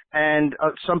screen? And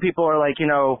some people are like,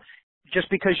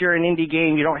 just because you're an indie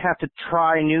game, you don't have to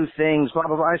try new things, blah,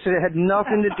 blah, blah. I said it had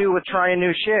nothing to do with trying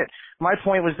new shit. My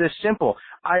point was this simple.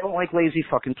 I don't like lazy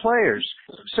fucking players.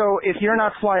 So if you're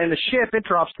not flying the ship, it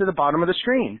drops to the bottom of the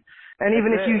screen. And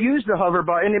even if you use the hover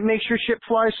button, it makes your ship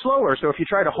fly slower. So if you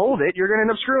try to hold it, you're going to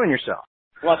end up screwing yourself.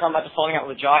 Well, I'm about to falling out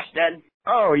with Josh dead.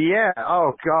 Oh, yeah.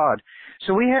 Oh, God.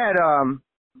 So we had...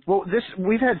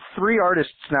 we've had 3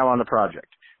 artists now on the project.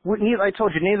 I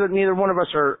told you, neither one of us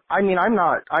are, I'm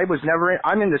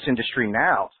in this industry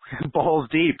now, balls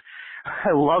deep.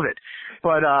 I love it.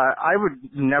 But, I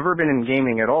would never been in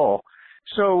gaming at all.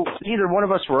 So neither one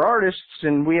of us were artists,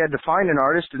 and we had to find an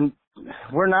artist, and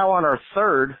we're now on our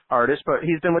 3rd artist, but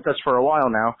he's been with us for a while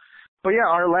now. But yeah,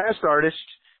 our last artist,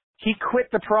 he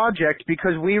quit the project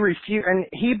because we refused, and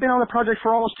he'd been on the project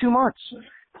for almost 2 months.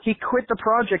 He quit the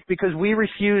project because we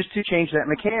refused to change that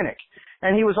mechanic.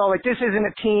 And he was all like, this isn't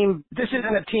a team,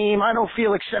 I don't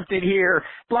feel accepted here,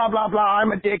 blah, blah, blah,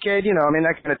 I'm a dickhead,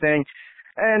 that kind of thing.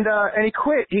 And he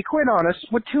quit on us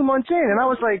with 2 months in, and I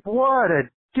was like, what a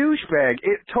douchebag.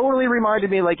 It totally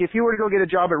reminded me, like, if you were to go get a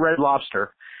job at Red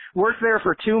Lobster, work there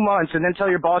for 2 months, and then tell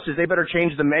your bosses they better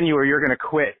change the menu or you're going to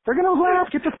quit. They're going to laugh,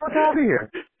 get the fuck out of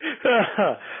here.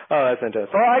 Oh, that's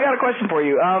fantastic. Well, I got a question for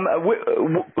you.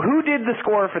 Who did the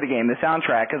score for the game, the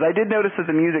soundtrack? Because I did notice that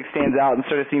the music stands out and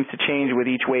sort of seems to change with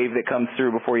each wave that comes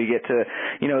through before you get to,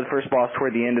 the first boss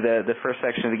toward the end of the first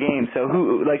section of the game. So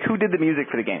who did the music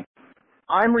for the game?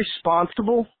 I'm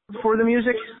responsible for the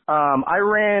music. I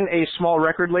ran a small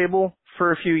record label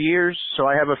for a few years, so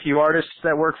I have a few artists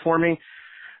that work for me.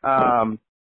 I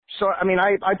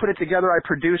put it together. I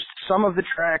produced some of the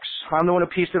tracks. I'm the one who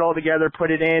pieced it all together,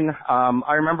 put it in.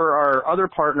 I remember our other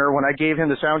partner, when I gave him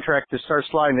the soundtrack to start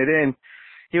sliding it in,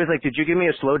 he was like, did you give me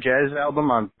a slow jazz album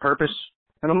on purpose?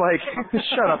 And I'm like,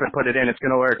 shut up and put it in. It's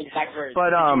going to work.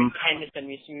 But,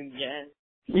 smooth jazz.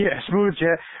 Yeah, smooth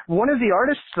jazz. One of the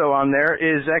artists, though, on there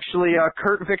is actually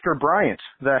Kurt Victor Bryant,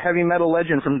 the heavy metal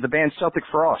legend from the band Celtic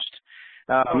Frost.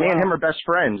 Me and him are best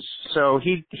friends. So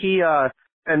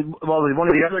one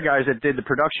of the other guys that did the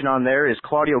production on there is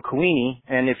Claudio Coini,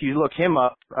 and if you look him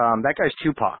up, that guy's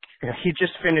Tupac. He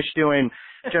just finished doing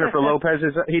Jennifer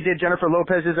Lopez's. He did Jennifer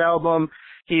Lopez's album.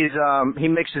 He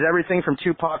mixes everything from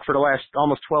Tupac for the last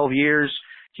almost 12 years.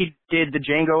 He did the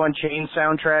Django Unchained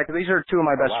soundtrack. These are 2 of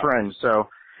my best friends. So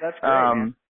that's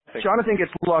great. Jonathan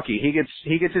gets lucky. He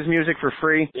gets his music for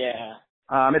free. Yeah.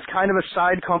 It's kind of a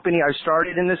side company. I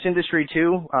started in this industry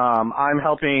too. I'm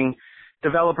helping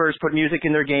developers put music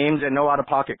in their games at no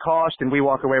out-of-pocket cost, and we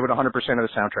walk away with 100% of the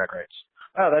soundtrack rights.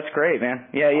 Oh, that's great, man.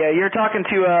 Yeah. You're talking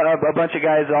to a bunch of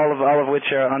guys, all of which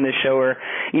are on this show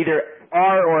either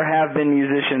are or have been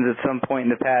musicians at some point in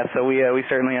the past. So we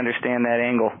certainly understand that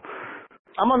angle.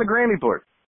 I'm on the Grammy board.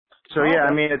 So yeah,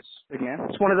 I mean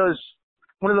it's one of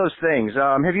those things.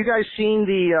 Have you guys seen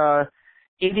the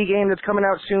indie game that's coming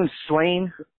out soon,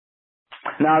 Slain?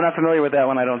 No, I'm not familiar with that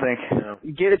one, I don't think. No.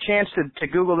 Get a chance to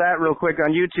Google that real quick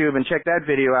on YouTube and check that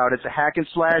video out. It's a hack and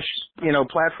slash,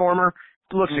 platformer.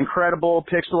 It looks incredible,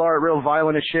 pixel art, real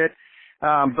violent as shit.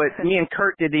 But me and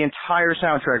Kurt did the entire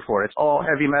soundtrack for it. It's all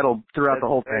heavy metal throughout the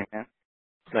whole thing.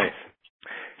 Nice.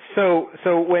 So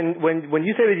when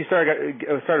you say that you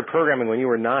started programming when you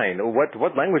were 9,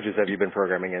 what languages have you been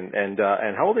programming in, and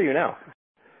how old are you now?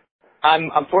 I'm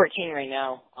 14 right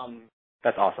now.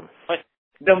 That's awesome. But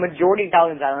the majority of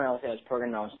Galaxy's Island I was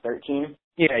programming when I was 13.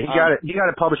 Yeah, he got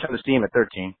it published on the Steam at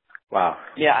 13. Wow.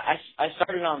 Yeah, I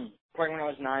started programming when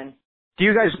I was 9. Do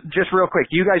you guys, just real quick,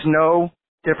 do you guys know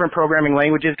different programming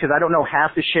languages? Because I don't know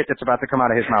half the shit that's about to come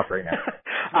out of his mouth right now.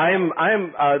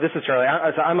 This is Charlie.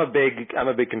 I'm a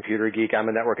big computer geek. I'm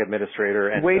a network administrator.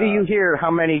 And, Wait till you hear how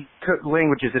many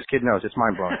languages this kid knows. It's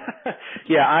mind blowing.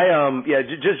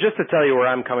 Just to tell you where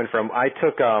I'm coming from, I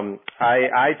took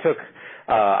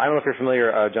I don't know if you're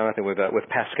familiar, Jonathan, with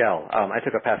Pascal. I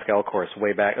took a Pascal course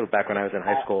way back when I was in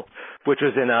high school, which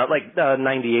was in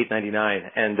 98,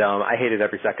 99, and I hated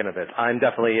every second of it. I'm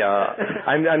definitely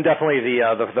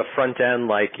the front end,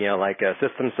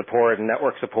 system support and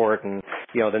network support, and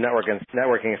the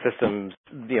networking systems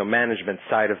management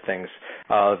side of things.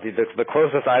 The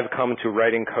closest I've come to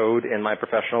writing code in my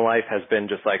professional life has been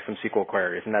just like some SQL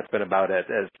queries, and that's been about it.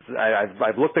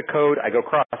 I've looked at code, I go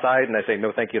cross-eyed, and I say,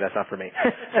 no, thank you, that's not for me.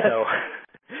 So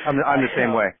I'm the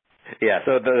same way. Yeah.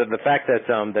 So the fact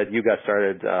that you got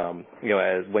started,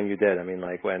 as when you did, I mean,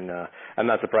 when I'm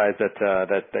not surprised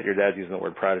that your dad's using the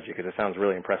word prodigy, because it sounds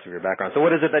really impressive, your background. So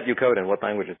what is it that you code in? What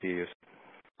languages do you use?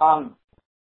 All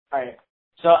right.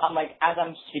 So I'm as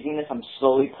I'm speaking this, I'm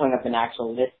slowly pulling up an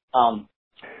actual list.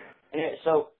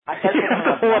 So I started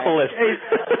pull up a list.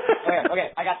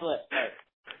 Okay, I got the list. All right.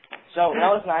 So when I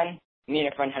was 9, me and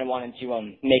a friend had wanted to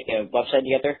make a website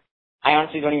together. I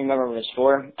honestly don't even remember what it was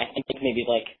for. I think maybe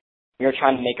we were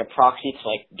trying to make a proxy to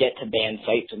get to banned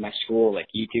sites of my school, like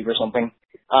YouTube or something.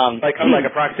 Like a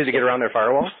proxy to get around their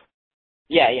firewalls?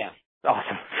 Yeah.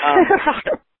 Awesome.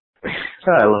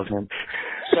 I love him.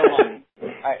 So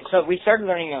alright, so we started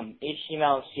learning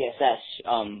HTML and CSS.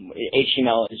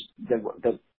 HTML is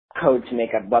the code to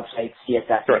make a website.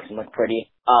 CSS makes them look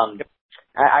pretty.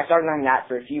 I started learning that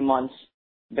for a few months,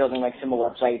 building simple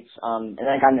websites, and then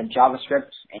I got into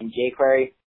JavaScript and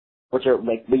jQuery, which are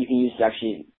what you can use to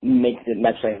actually make the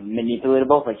website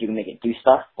manipulatable. You can make it do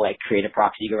stuff, create a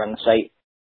proxy to run the site.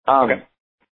 Okay.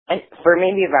 And for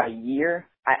maybe about a year,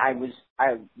 I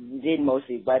did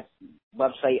mostly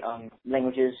website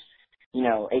languages,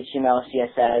 HTML,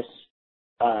 CSS,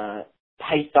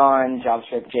 Python,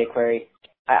 JavaScript, jQuery.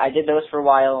 I did those for a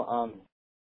while,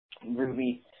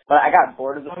 Ruby, but I got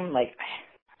bored of them.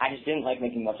 I just didn't like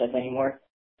making websites anymore.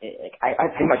 I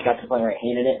pretty much got to the point where I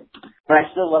hated it. But I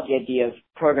still love the idea of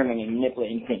programming and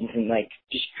manipulating things and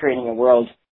just creating a world.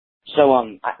 So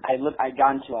I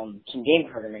got into some game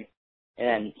programming, and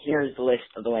then here's the list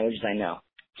of the languages I know: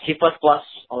 C++,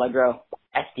 Allegro,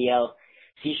 SDL,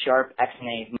 C#,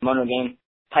 XNA, Monogame,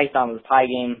 Python with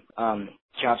Pygame,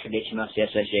 JavaScript, HTML,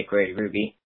 CSS, jQuery,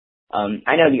 Ruby.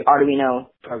 I know the Arduino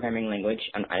programming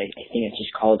language. I think it's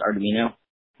just called Arduino.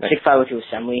 652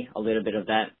 assembly, a little bit of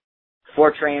that.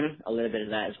 Fortran, a little bit of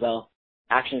that as well.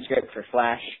 ActionScript for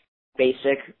Flash,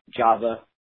 Basic, Java,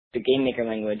 the GameMaker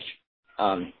language.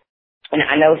 And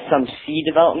I know some C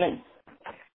development,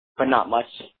 but not much,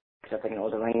 because that's an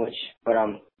older language. But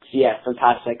for the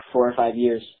past 4 or 5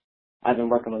 years, I've been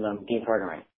working with game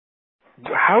programming.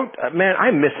 Man, I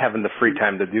miss having the free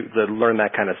time to learn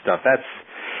that kind of stuff.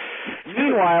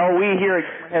 Meanwhile, we here at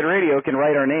Head Radio can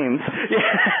write our names.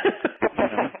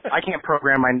 I can't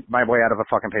program my way out of a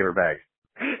fucking paper bag.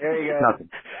 There you go. Nothing.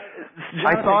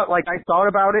 I thought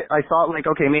about it. I thought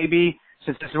okay, maybe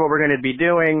since this is what we're going to be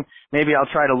doing, maybe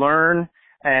I'll try to learn.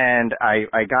 And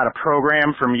I got a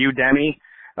program from Udemy,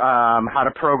 how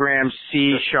to program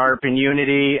C# in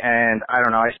Unity, and I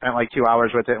don't know, I spent 2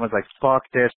 hours with it and was like, fuck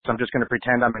this, I'm just going to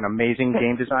pretend I'm an amazing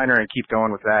game designer and keep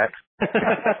going with that.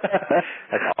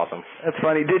 That's awesome. That's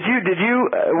funny. Did you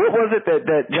what was it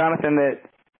that Jonathan, that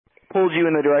pulled you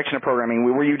in the direction of programming?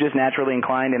 Were you just naturally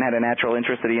inclined and had a natural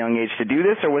interest at a young age to do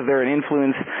this, or was there an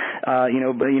influence,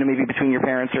 maybe between your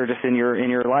parents or just in your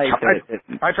life?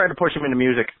 I tried to push him into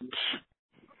music.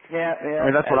 Yeah. I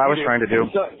mean, that's what I was trying to do.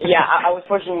 So, I was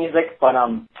pushing music, but I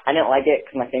didn't like it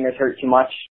because my fingers hurt too much.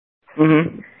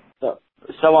 Mm-hmm. So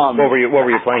what were you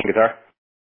playing? Guitar?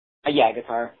 Yeah,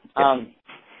 guitar.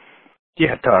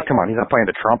 Yeah, come on, he's not playing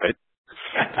the trumpet.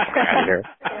 Out of here.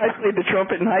 I played the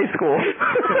trumpet in high school.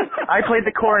 I played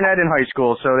the cornet in high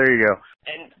school, so there you go.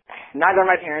 And neither of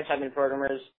my parents have been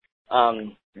programmers.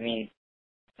 I mean,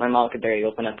 my mom could barely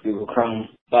open up Google Chrome,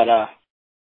 but I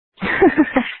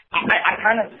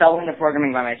kind of fell into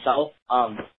programming by myself.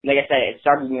 Like I said, it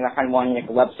started with me kind of wanting to make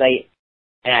a website,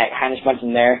 and I kind of just went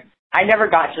from there. I never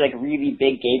got to like really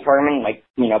big game programming, like,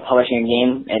 you know, publishing a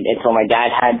game, and until my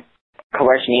dad had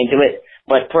coerced me into it.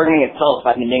 But programming itself,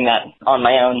 I've been doing that on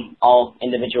my own, all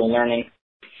individual learning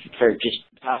for just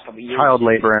the past couple of years. Child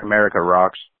labor in America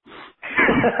rocks.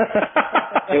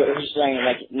 It was just something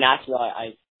like natural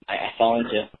I fell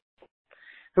into.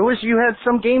 You had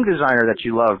some game designer that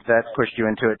you loved that pushed you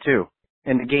into it too,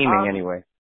 into gaming anyway.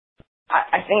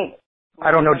 I think.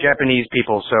 I don't know Japanese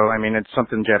people, so I mean it's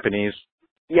something Japanese.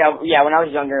 Yeah. When I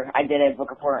was younger, I did a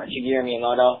book report on Shigeru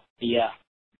Miyamoto,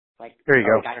 There you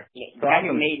go. The guy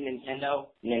who made Nintendo.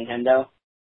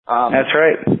 That's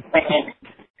right. And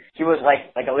he was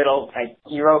like a little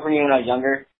hero for me when I was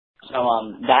younger. So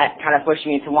that kind of pushed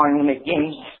me into wanting to make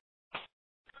games.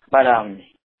 But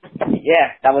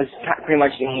yeah, that was pretty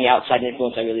much the only outside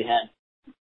influence I really had.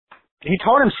 He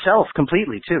taught himself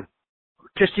completely too,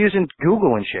 just using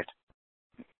Google and shit.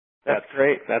 That's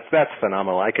great. That's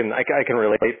phenomenal. I can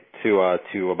relate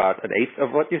to about an eighth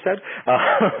of what you said,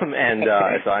 and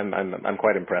so I'm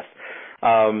quite impressed.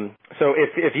 So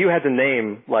if you had to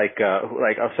name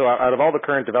so out of all the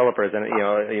current developers, and you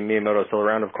know Miyamoto's still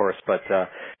around, of course, but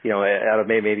you know out of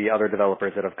maybe other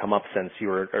developers that have come up since you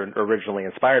were originally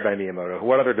inspired by Miyamoto,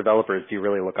 what other developers do you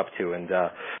really look up to, and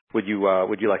would you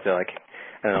like to I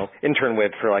don't know intern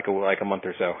with for like a month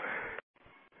or so?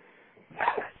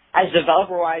 As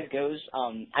developer-wise goes,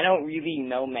 I don't really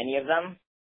know many of them.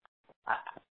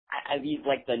 I leave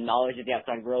like the knowledge of the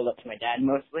outside world up to my dad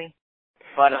mostly.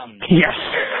 But yes,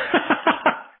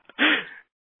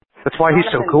 that's why he's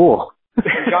so cool.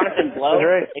 Jonathan Blow. That's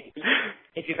right.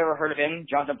 If you've ever heard of him,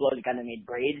 Jonathan Blow is the guy that made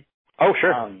Braid. Oh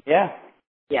sure.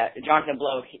 Yeah, Jonathan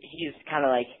Blow. He's kind of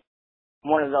like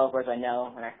one of the developers I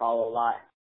know and I follow a lot.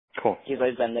 Cool. He's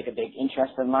always been like a big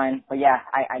interest of mine. But yeah,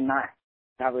 I'm not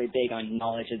really big on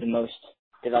knowledge of the most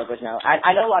developers now.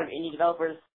 I know a lot of indie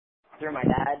developers through my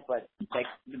dad, but like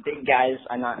the big guys,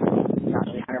 I'm not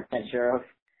really 100% sure of.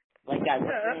 Like that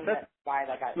guy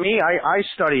that got me. I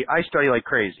study like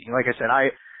crazy. Like I said,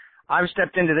 I've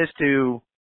stepped into this to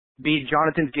be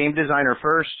Jonathan's game designer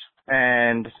first,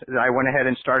 and I went ahead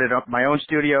and started up my own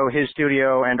studio, his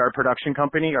studio, and our production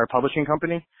company, our publishing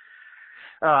company.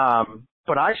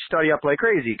 But I study up like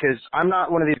crazy because I'm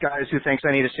not one of these guys who thinks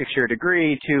I need a 6-year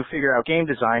degree to figure out game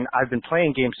design. I've been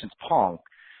playing games since Pong.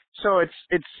 So it's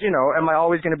you know, am I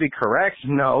always going to be correct?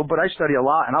 No, but I study a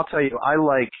lot, and I'll tell you, I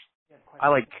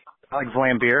like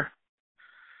Vlambeer.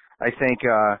 I think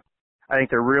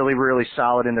they're really, really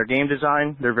solid in their game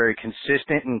design. They're very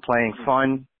consistent in playing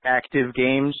fun, active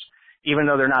games. Even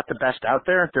though they're not the best out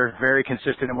there, they're very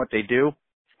consistent in what they do.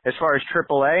 As far as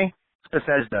AAA,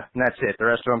 Bethesda, and that's it. The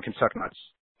rest of them can suck nuts.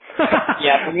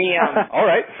 Yeah, for me, all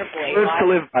right. AAA Words to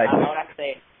live by. I would have to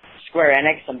say Square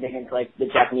Enix. I'm big into like the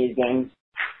Japanese games.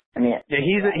 I mean, yeah,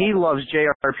 he loves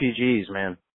JRPGs,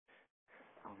 man.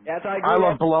 Yes, I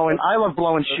love blowing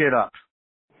shit up.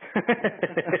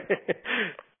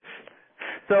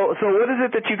 So what is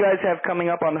it that you guys have coming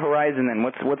up on the horizon then?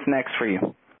 What's next for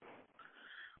you?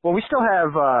 Well, we still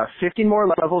have 15 more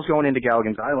levels going into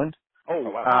Galligan's Island. Oh,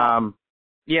 wow.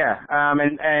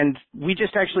 And we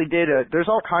just actually did there's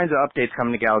all kinds of updates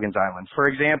coming to Galligan's Island. For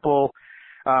example,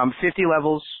 50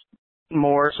 levels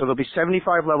more, so there'll be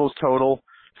 75 levels total,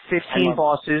 15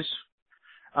 bosses.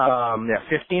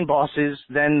 15 bosses.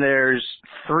 Then there's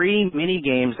 3 mini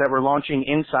games that we're launching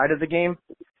inside of the game.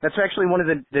 That's actually one of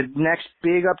the next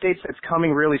big updates that's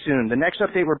coming really soon. The next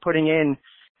update we're putting in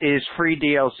is free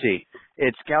DLC.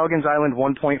 It's Galligan's Island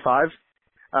 1.5.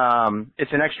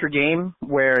 It's an extra game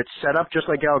where it's set up just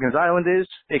like Galligan's Island is,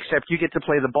 except you get to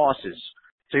play the bosses.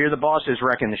 So you're the bosses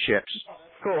wrecking the ships.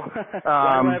 Cool.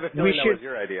 I have a feeling that was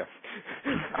your idea.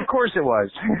 Of course it was.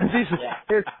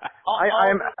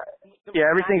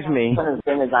 Everything's me.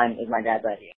 Game design is my dad's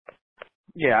idea.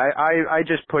 Yeah, I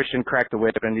just push and crack the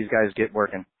whip, and these guys get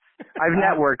working. I've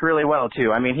networked really well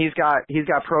too. I mean, he's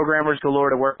got programmers galore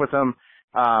to work with him.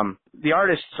 The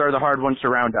artists are the hard ones to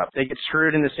round up. They get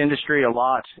screwed in this industry a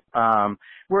lot.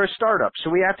 We're a startup,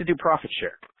 so we have to do profit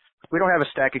share. We don't have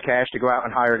a stack of cash to go out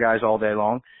and hire guys all day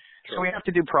long. So we have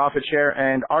to do profit share,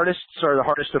 and artists are the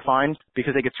hardest to find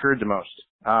because they get screwed the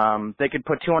most. They could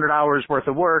put 200 hours worth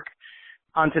of work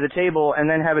onto the table and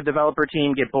then have a developer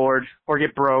team get bored or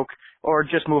get broke or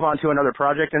just move on to another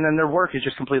project, and then their work is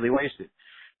just completely wasted.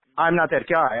 I'm not that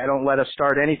guy. I don't let us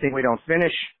start anything we don't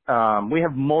finish. We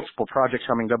have multiple projects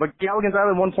coming though. But Galligan's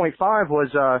Island 1.5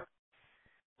 was,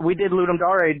 we did Ludum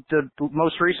Dare, the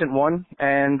most recent one,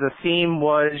 and the theme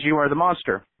was You Are the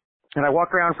Monster. And I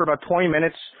walked around for about 20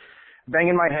 minutes,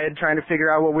 banging my head, trying to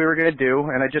figure out what we were going to do.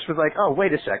 And I just was like, oh,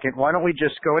 wait a second. Why don't we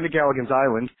just go into Galligan's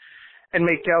Island and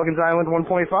make Galgan's Island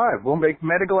 1.5. We'll make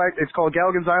it's called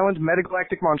Galgan's Island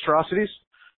Metagalactic Monstrosities,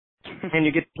 and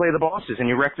you get to play the bosses and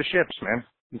you wreck the ships, man.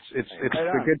 It's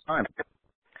a good time.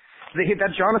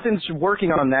 That Jonathan's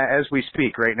working on that as we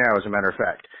speak right now, as a matter of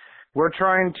fact. We're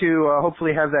trying to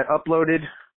hopefully have that uploaded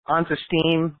onto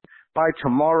Steam by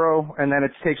tomorrow, and then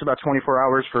it takes about 24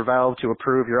 hours for Valve to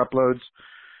approve your uploads.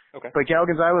 Okay. But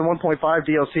Galgan's Island 1.5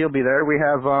 DLC will be there. We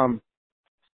have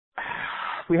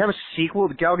a sequel.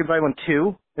 Galgan's Island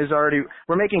 2 is already.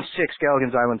 We're making 6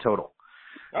 Galgan's Island total.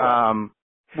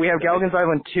 We have Galgan's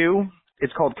Island 2.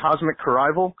 It's called Cosmic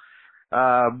Arrival.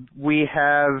 We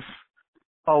have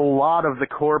a lot of the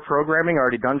core programming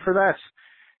already done for that.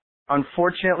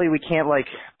 Unfortunately, we can't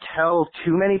tell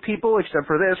too many people, except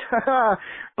for this.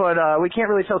 But we can't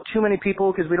really tell too many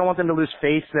people because we don't want them to lose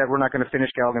faith that we're not going to finish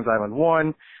Galgan's Island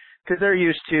 1, because they're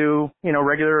used to,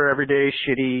 regular, everyday,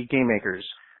 shitty game makers.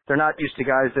 They're not used to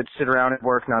guys that sit around and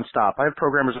work nonstop. I have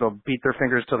programmers that'll beat their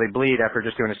fingers till they bleed after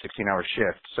just doing a 16-hour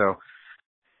shift. So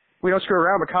we don't screw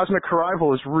around. But Cosmic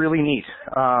Arrival is really neat.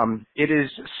 It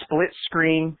is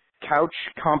split-screen couch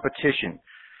competition.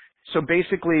 So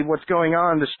basically what's going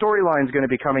on, the storyline's going to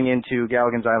be coming into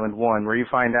Galgan's Island 1, where you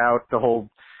find out the whole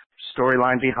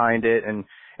storyline behind it. And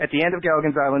at the end of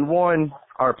Galgan's Island 1,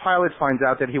 our pilot finds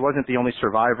out that he wasn't the only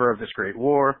survivor of this great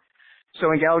war.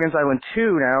 So in Galgan's Island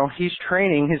 2 now, he's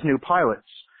training his new pilots.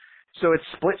 So it's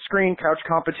split-screen couch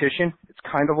competition. It's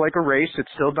kind of like a race.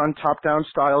 It's still done top-down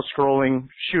style, scrolling,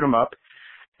 shoot 'em up.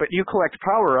 But you collect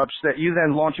power-ups that you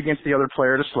then launch against the other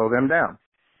player to slow them down.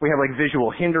 We have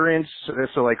visual hindrance,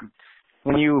 so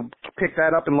when you pick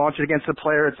that up and launch it against the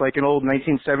player, it's like an old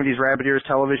 1970s rabbit ears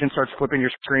television starts flipping your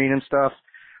screen and stuff.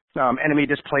 Enemy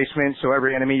displacement, so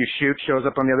every enemy you shoot shows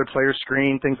up on the other player's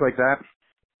screen, things like that.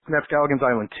 And that's Galgan's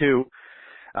Island 2.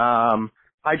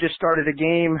 I just started a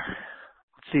game,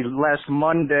 last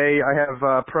Monday. I have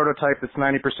a prototype that's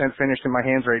 90% finished in my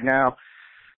hands right now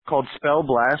called Spell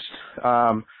Blast.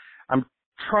 I'm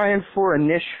trying for a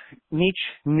niche,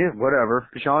 whatever,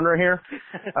 genre here.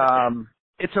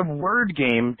 It's a word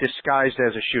game disguised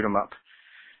as a shoot 'em up.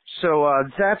 So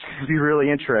that's going to be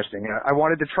really interesting. I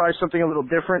wanted to try something a little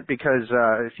different because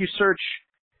if you search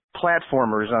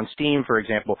platformers on Steam, for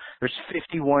example, there's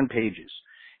 51 pages.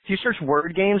 If you search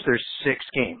word games, there's 6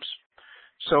 games.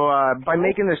 So by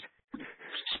making this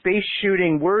space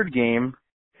shooting word game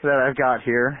that I've got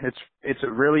here, it's a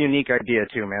really unique idea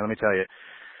too, man, let me tell you.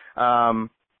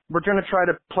 We're going to try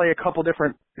to play a couple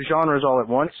different genres all at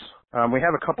once. We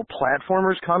have a couple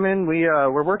platformers coming.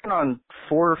 We're working on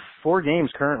four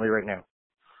games currently right now.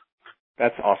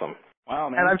 That's awesome. Wow,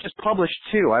 man. And I've just published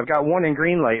 2. I've got 1 in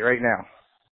Greenlight right now.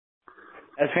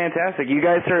 That's fantastic. You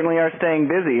guys certainly are staying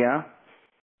busy, huh?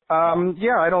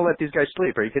 Yeah, I don't let these guys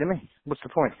sleep. Are you kidding me? What's the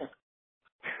point?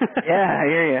 Yeah, I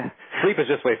hear you. Sleep is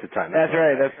just wasted time. That's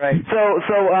right. So,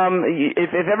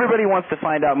 if everybody wants to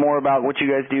find out more about what you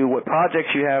guys do, what projects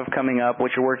you have coming up,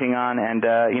 what you're working on, and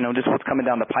just what's coming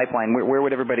down the pipeline, where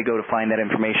would everybody go to find that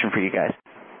information for you guys?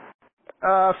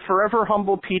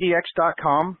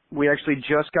 ForeverHumblePDX.com. We actually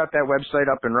just got that website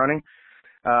up and running.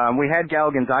 We had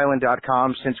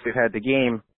GalgansIsland.com since we've had the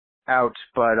game out,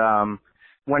 but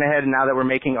went ahead, and now that we're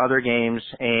making other games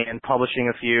and publishing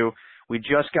a few, we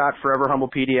just got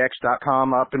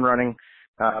ForeverHumblePDX.com up and running.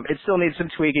 It still needs some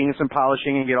tweaking and some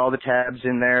polishing and get all the tabs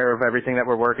in there of everything that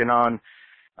we're working on.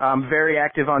 I'm very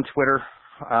active on Twitter.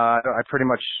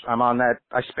 I'm on that.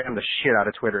 I spam the shit out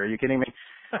of Twitter. Are you kidding me?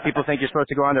 People think you're supposed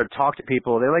to go on there and talk to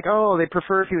people. They're like, oh, they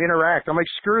prefer if you interact. I'm like,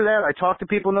 screw that. I talk to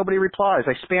people, nobody replies.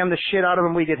 I spam the shit out of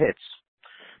them, we get hits.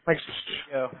 Like,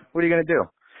 what are you going to do?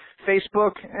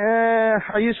 Facebook,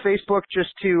 I use Facebook just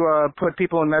to put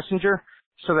people in Messenger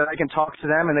so that I can talk to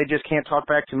them and they just can't talk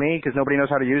back to me because nobody knows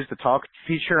how to use the talk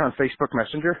feature on Facebook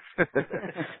Messenger.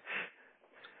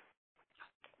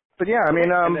 But yeah, I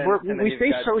mean,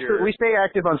 we stay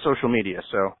active on social media,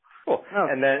 so. Cool. Oh.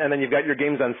 And then you've got your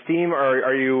games on Steam.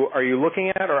 Are you looking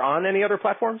at or on any other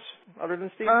platforms other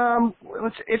than Steam?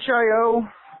 It's itch.io.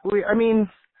 I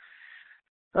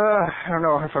don't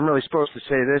know if I'm really supposed to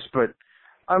say this, but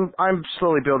I'm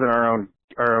slowly building our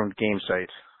own game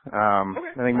site. I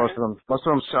think most of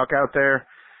them suck out there.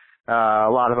 A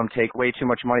lot of them take way too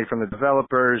much money from the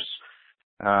developers.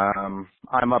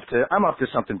 I'm up to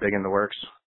something big in the works.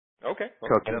 Okay.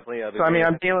 Well, so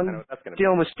I'm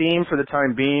dealing with Steam for the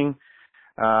time being.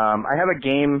 I have a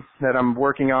game that I'm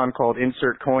working on called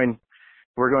Insert Coin.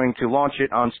 We're going to launch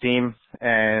it on Steam,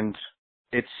 and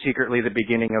it's secretly the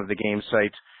beginning of the game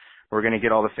site. We're going to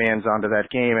get all the fans onto that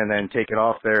game and then take it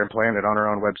off there and plan it on our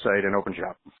own website and open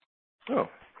shop. Oh,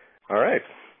 all right.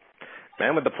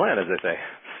 Man with the plan, as they say.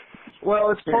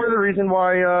 Well, it's part of the reason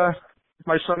why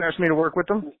My son asked me to work with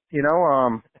them. You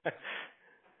know,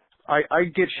 I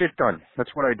get shit done.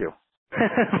 That's what I do.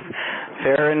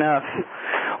 Fair enough.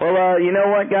 Well, you know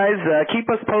what, guys? Keep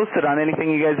us posted on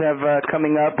anything you guys have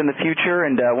coming up in the future,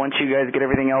 and once you guys get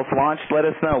everything else launched, let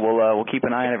us know. We'll keep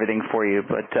an eye on everything for you.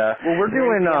 But well, we're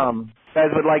doing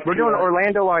doing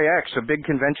Orlando IX, a big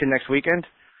convention next weekend,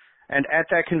 and at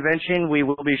that convention we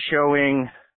will be showing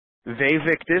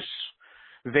Vevictus.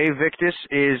 Vevictus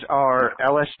is our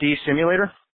LSD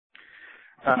simulator.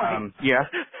 Yeah,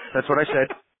 that's what I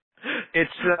said.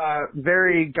 It's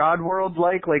very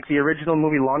Godworld-like the original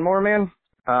movie Lawnmower Man.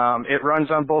 It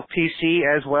runs on both PC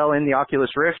as well in the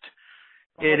Oculus Rift.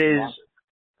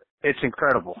 It's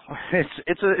incredible.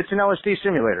 It's an LSD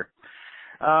simulator.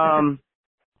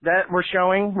 That we're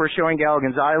showing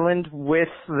Galligan's Island with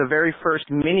the very first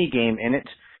mini game in it.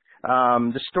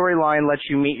 The storyline lets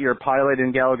you meet your pilot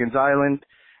in Galligan's Island,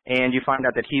 and you find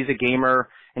out that he's a gamer,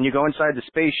 and you go inside the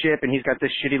spaceship, and he's got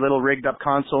this shitty little rigged up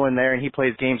console in there, and he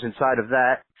plays games inside of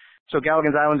that. So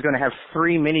Galligan's Island's going to have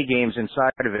 3 mini games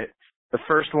inside of it. The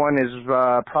first one is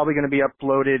probably going to be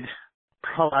uploaded,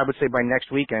 I would say, by next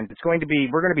weekend. We're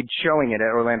going to be showing it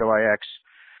at Orlando IX.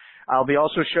 I'll be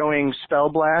also showing Spell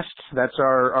Blast. That's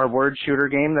our word shooter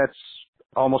game that's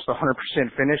almost 100%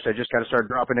 finished. I just got to start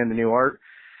dropping in the new art.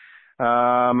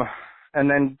 And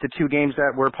then the 2 games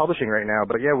that we're publishing right now.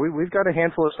 But yeah, we've got a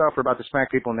handful of stuff we're about to smack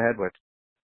people in the head with.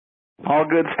 All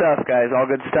good stuff, guys. All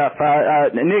good stuff.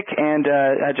 Nick and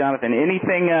Jonathan,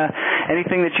 anything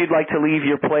that you'd like to leave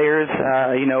your players,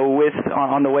 with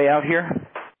on the way out here?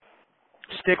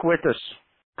 Stick with us,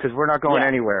 because we're not going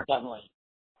anywhere. Definitely.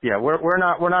 Yeah, we're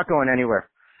not going anywhere.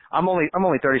 I'm only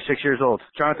 36 years old.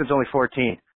 Jonathan's only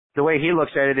 14. The way he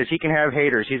looks at it is he can have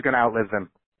haters. He's going to outlive them.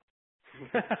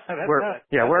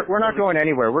 We're not going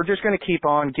anywhere. We're just going to keep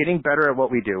on getting better at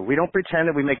what we do. We don't pretend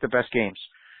that we make the best games.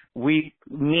 We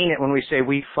mean it when we say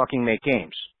we fucking make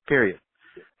games, period.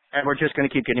 And we're just going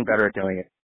to keep getting better at doing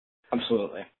it.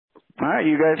 Absolutely. All right,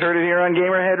 you guys heard it here on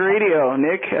Gamerhead Radio.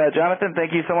 Nick, Jonathan,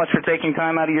 thank you so much for taking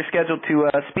time out of your schedule to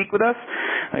speak with us.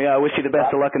 I wish you the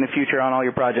best of luck in the future on all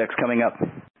your projects coming up.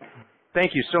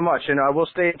 Thank you so much, and we'll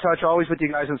stay in touch always with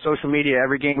you guys on social media.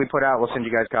 Every game we put out, we'll send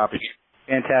you guys copies.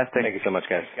 Fantastic. Thank you so much,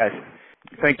 guys.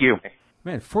 Thank you.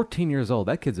 Man, 14 years old.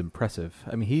 That kid's impressive.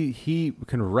 I mean, he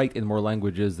can write in more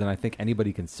languages than I think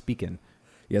anybody can speak in.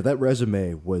 Yeah, that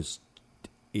resume was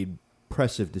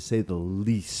impressive to say the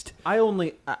least. I'm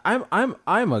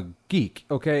a geek,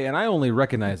 okay, and I only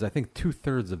recognize I think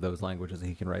 2/3 of those languages that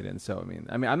he can write in. So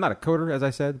I mean, I'm not a coder, as I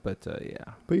said, but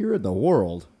yeah. But you're in the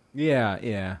world.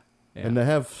 Yeah. And to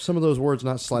have some of those words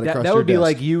not slide across your desk. That would be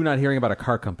like you not hearing about a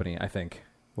car company, I think.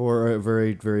 Or a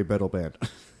very, very metal band.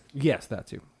 Yes, that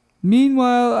too.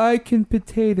 Meanwhile, I can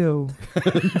potato.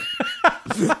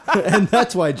 And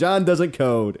that's why John doesn't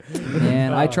code.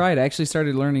 And I tried. I actually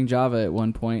started learning Java at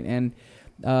one point. And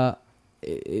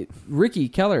Ricky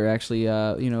Keller, actually,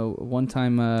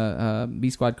 one-time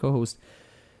B-Squad co-host,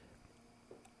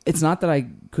 it's not that I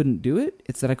couldn't do it.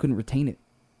 It's that I couldn't retain it.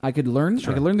 I could learn.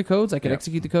 Sure. I could learn the codes. I could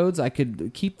execute the codes. I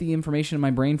could keep the information in my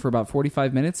brain for about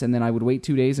 45 minutes, and then I would wait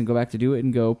 2 days and go back to do it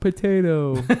and go,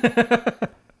 potato.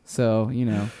 So,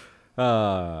 yeah.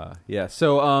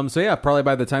 So yeah, probably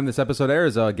by the time this episode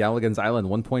airs, Galligan's Island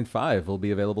 1.5 will be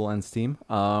available on Steam.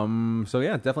 So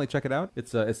yeah, definitely check it out.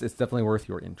 It's definitely worth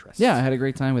your interest. Yeah, I had a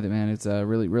great time with it, man. It's a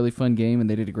really, really fun game, and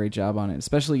they did a great job on it,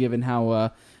 especially given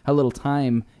how little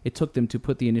time it took them to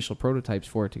put the initial prototypes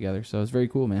for it together. So it's very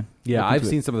cool, man. Yeah, I've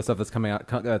seen some of the stuff that's coming out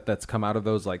that's come out of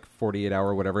those like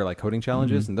 48-hour whatever like coding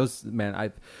challenges, and those,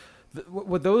 man,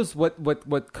 what coders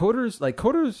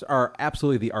are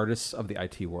absolutely the artists of the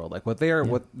IT world. Like what they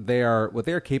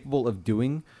are capable of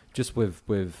doing just with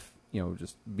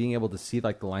just being able to see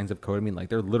like the lines of code. I mean, like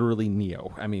they're literally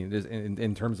Neo. I mean,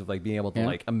 in terms of like being able to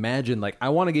like imagine like I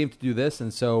want a game to do this,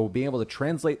 and so being able to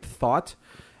translate thought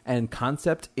and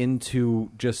concept into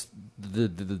just the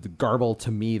garble to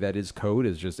me that is code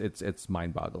is just it's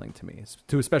mind-boggling to me,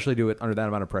 to especially do it under that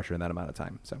amount of pressure and that amount of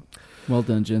time. So well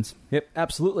done, gents. Yep,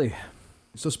 absolutely.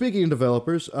 So speaking of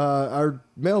developers, our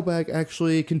mailbag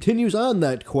actually continues on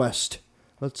that quest.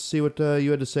 Let's see what you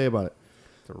had to say about it.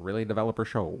 It's a really developer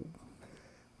show.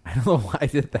 I don't know why I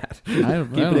did that. Keep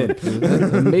it in.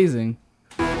 That's amazing.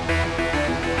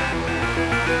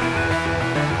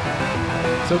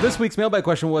 So this week's mailbag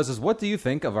question was, what do you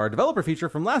think of our developer feature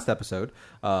from last episode?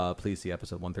 Please see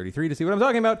episode 133 to see what I'm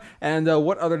talking about. And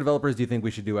what other developers do you think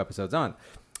we should do episodes on?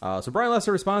 So Brian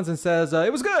Lesser responds and says,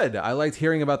 it was good. I liked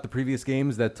hearing about the previous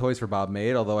games that Toys for Bob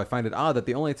made, although I find it odd that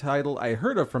the only title I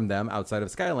heard of from them outside of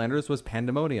Skylanders was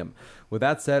Pandemonium. With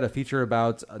that said, a feature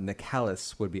about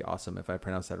Nicalis would be awesome if I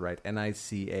pronounce that right.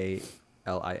 Nicalis.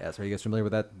 Are you guys familiar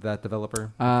with that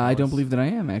developer? I don't believe that I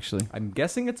am, actually. I'm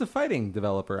guessing it's a fighting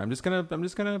developer. I'm just gonna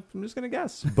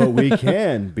guess. But we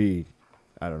can be.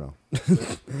 I don't know.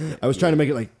 I was trying to make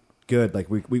it like good. Like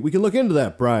we can look into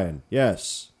that, Brian.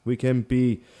 Yes, we can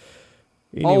be.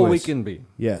 Anyways, all we can be.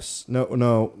 Yes.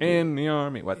 No. In the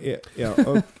army. What? Yeah.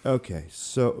 Okay.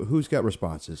 So who's got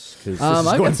responses? 'Cause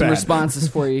I've got some bad. responses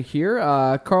for you here.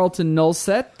 Carlton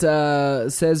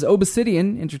Nullset says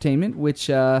Obsidian Entertainment, which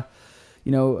they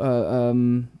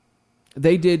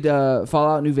did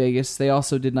Fallout New Vegas. They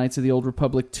also did Knights of the Old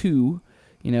Republic 2.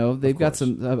 They've got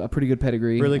a pretty good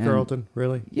pedigree. Really, Carlton?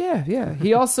 Really? Yeah.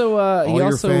 He also all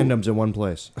your fandoms in one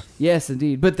place. Yes,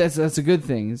 indeed. But that's a good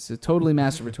thing. It's totally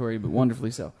masturbatory, but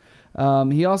wonderfully so.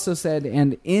 He also said,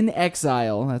 and In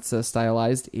Exile, that's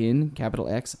stylized in capital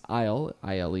X, Isle,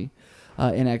 I-L-E,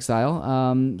 In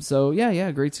Exile.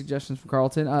 Great suggestions from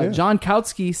Carlton. John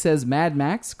Kautsky says Mad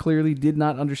Max. Clearly did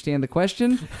not understand the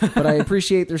question, but I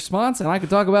appreciate the response, and I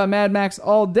could talk about Mad Max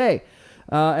all day.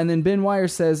 And then Ben Wire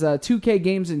says 2K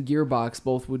Games and Gearbox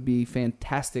both would be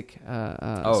fantastic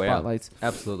spotlights. Yeah.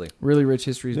 Absolutely. Really rich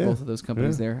histories, both of those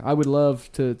companies there. I would love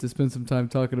to spend some time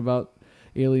talking about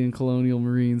alien colonial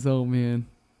marines. Oh, man.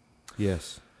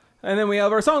 Yes. And then we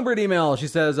have our Songbird email. She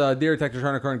says, Dear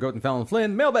Technotronicorn, Goat, and Fallon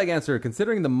Flynn, mailbag answer.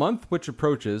 Considering the month which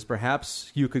approaches,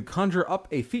 perhaps you could conjure up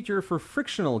a feature for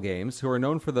Frictional Games, who are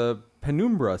known for the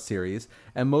Penumbra series,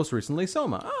 and most recently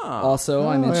Soma. Also,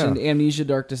 I mentioned Amnesia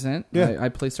Dark Descent. Yeah.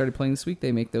 I started playing this week.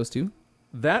 They make those too.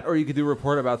 That, or you could do a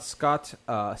report about Scott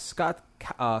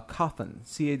Cawthon.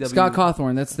 C-A-W... Scott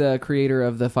Cawthorn. That's the creator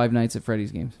of the Five Nights at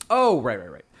Freddy's games. Oh, right.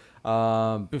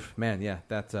 Man, yeah,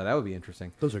 that would be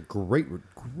interesting. Those are great.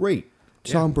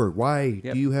 Songbird, why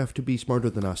do you have to be smarter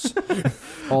than us?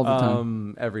 All the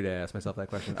time. Every day I ask myself that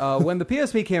question. When the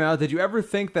PSP came out, did you ever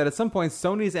think that at some point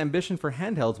Sony's ambition for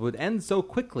handhelds would end so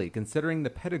quickly, considering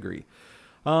the pedigree?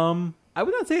 I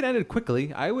would not say it ended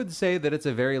quickly. I would say that it's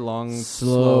a very long,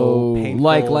 slow painful,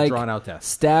 like drawn-out death.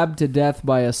 Stabbed to death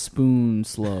by a spoon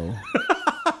slow.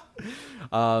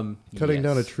 Cutting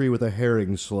down a tree with a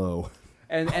herring slow.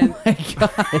 And oh my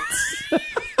God.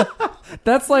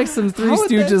 That's like some Three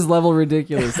Stooges level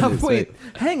ridiculousness. Wait,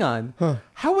 hang on. Huh.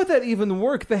 How would that even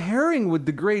work? The herring would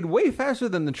degrade way faster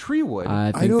than the tree would.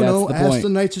 I don't know. Ask the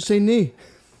Knights of St. Knee.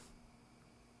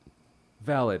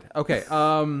 Valid. Okay.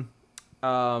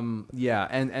 Yeah,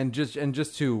 and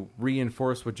just to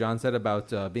reinforce what John said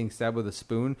about being stabbed with a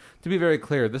spoon, to be very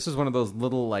clear, this is one of those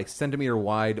little, like, centimeter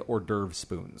wide hors d'oeuvre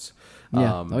spoons.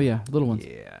 Yeah. Little ones.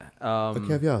 Yeah. A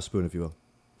caviar spoon, if you will.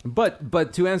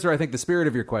 But to answer, I think, the spirit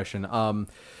of your question,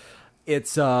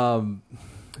 it's no.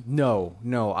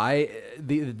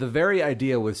 The very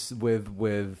idea was with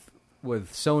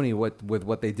Sony,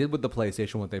 what they did with the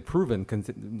PlayStation, what they've proven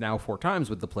now 4 times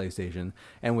with the PlayStation,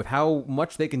 and with how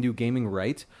much they can do gaming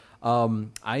right.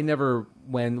 I never,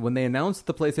 when they announced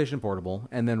the PlayStation Portable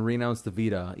and then re-announced the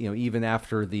Vita, even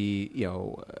after the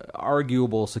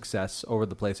arguable success over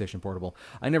the PlayStation Portable,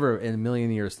 I never in a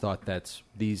million years thought that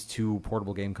these 2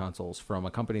 portable game consoles from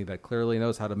a company that clearly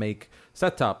knows how to make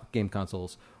set-top game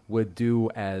consoles would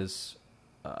do as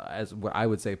what I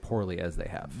would say poorly as they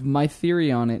have. My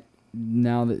theory on it,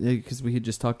 now that, because we had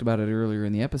just talked about it earlier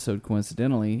in the episode,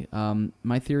 coincidentally,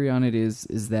 my theory on it is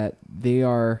that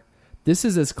this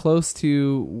is as close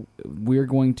to we're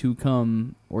going to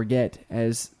come or get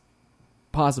as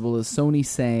possible as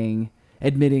Sony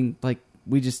admitting, like,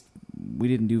 we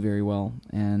didn't do very well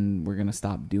and we're going to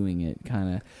stop doing it,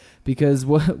 kind of. Because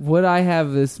what I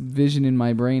have this vision in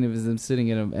my brain of is them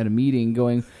sitting at a meeting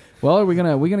going, well, are we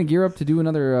gonna gear up to do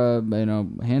another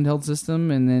handheld system,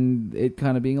 and then it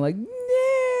kind of being like, nah,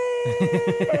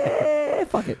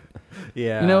 fuck it.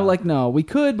 Yeah. No, we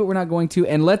could, but we're not going to,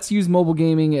 and let's use mobile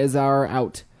gaming as our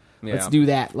out. Yeah. Let's do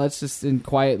that. Let's just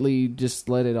quietly just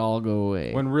let it all go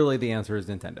away. When really the answer is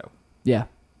Nintendo. Yeah.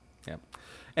 Yeah.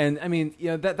 And I mean,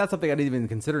 that's something I didn't even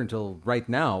consider until right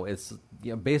now. It's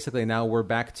basically now we're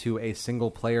back to a single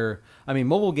player. I mean,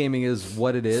 mobile gaming is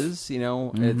what it is,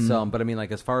 Mm-hmm. It's but I mean,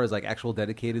 like, as far as like actual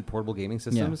dedicated portable gaming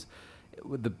systems,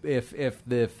 if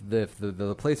the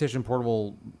PlayStation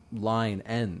Portable line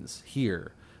ends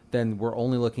here, then we're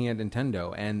only looking at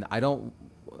Nintendo, and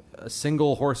a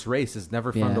single horse race is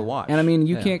never fun to watch. And I mean,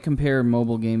 you can't compare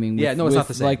mobile gaming with, it's not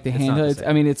the same. Like the handheld.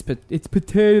 I mean, it's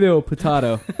potato.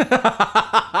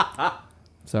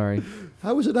 Sorry.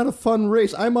 How is it not a fun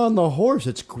race? I'm on the horse.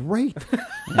 It's great.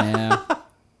 Yeah.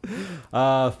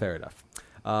 Fair enough.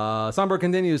 Somber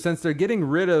continues, since they're getting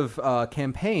rid of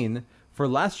campaign for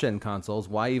last-gen consoles,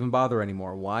 why even bother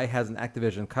anymore? Why hasn't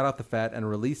Activision cut out the fat and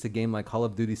released a game like Call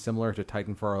of Duty similar to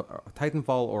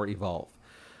Titanfall or Evolve?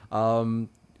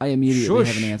 I immediately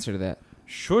have an answer to that.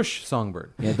 Shush,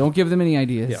 Songbird. Yeah, don't give them any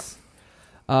ideas.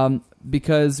 Yeah.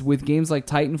 Because with games like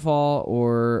Titanfall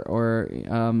or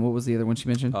what was the other one she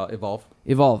mentioned? Evolve.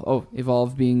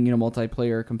 Evolve being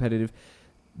multiplayer competitive.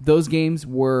 Those games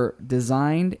were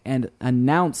designed and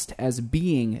announced as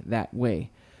being that way.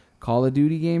 Call of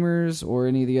Duty gamers or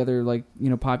any of the other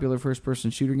popular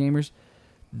first-person shooter gamers,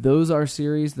 those are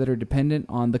series that are dependent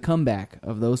on the comeback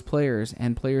of those players,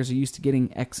 and players are used to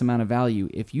getting X amount of value.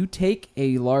 If you take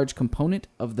a large component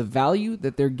of the value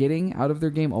that they're getting out of their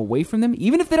game away from them,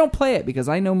 even if they don't play it, because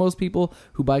I know most people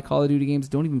who buy Call of Duty games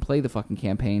don't even play the fucking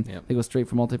campaign. Yep. They go straight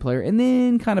for multiplayer and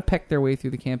then kind of peck their way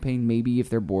through the campaign, maybe if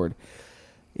they're bored.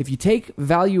 If you take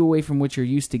value away from what you're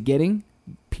used to getting,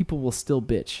 people will still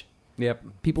bitch. Yep.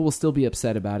 People will still be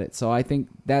upset about it. So I think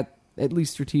that, at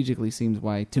least strategically, seems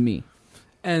why, to me.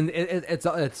 And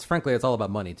it's frankly, it's all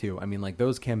about money too. I mean,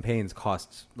 those campaigns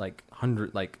cost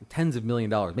tens of $1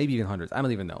 million, maybe even hundreds. I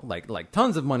don't even know, like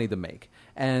tons of money to make.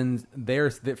 And they're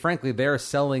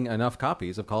selling enough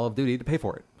copies of Call of Duty to pay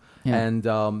for it. Yeah. And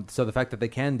so the fact that they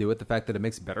can do it, the fact that it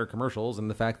makes better commercials, and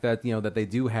the fact that that they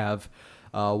do have,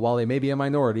 while they may be a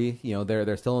minority,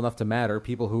 they're still enough to matter.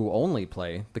 People who only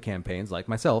play the campaigns, like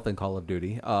myself in Call of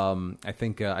Duty, I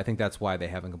think that's why they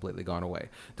haven't completely gone away.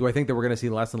 Do I think that we're going to see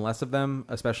less and less of them,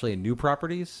 especially in new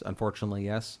properties? Unfortunately,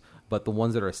 yes. But the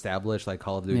ones that are established, like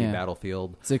Call of Duty,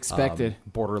 Battlefield, it's expected.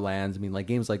 Borderlands. I mean,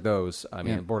 games like those. I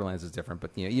mean, Borderlands is different,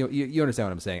 but you understand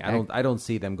what I'm saying. I don't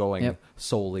see them going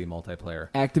solely multiplayer.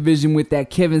 Activision with that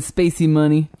Kevin Spacey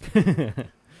money.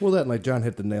 Well, that, like John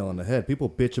hit the nail on the head. People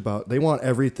bitch about, they want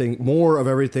more of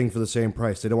everything for the same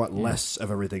price. They don't want less of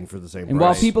everything for the same price. And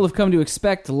while people have come to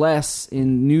expect less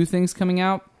in new things coming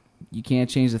out, you can't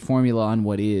change the formula on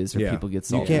what is, or people get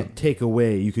salty. You can't take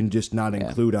away. You can just not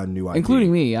include on new ideas.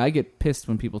 Including me. I get pissed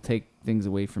when people take things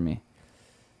away from me.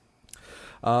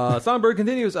 Songbird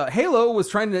continues, Halo was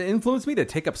trying to influence me to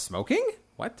take up smoking?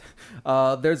 What?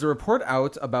 There's a report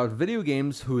out about video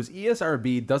games whose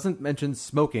ESRB doesn't mention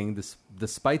smoking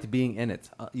despite being in it.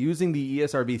 Using the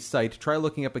ESRB site, try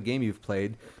looking up a game you've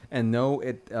played and know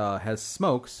it has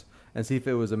smokes and see if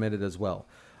it was omitted as well.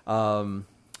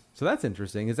 So that's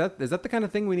interesting. Is that the kind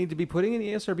of thing we need to be putting in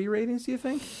ESRB ratings, do you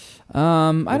think?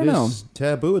 I don't know. It's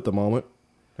taboo at the moment.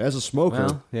 As a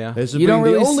smoker, you don't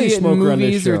really see it in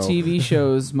movies or TV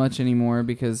shows much anymore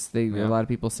because a lot of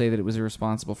people say that it was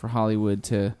irresponsible for Hollywood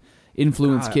to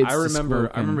influence kids. I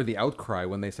remember the outcry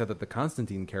when they said that the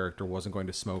Constantine character wasn't going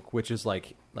to smoke, which is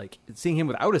like seeing him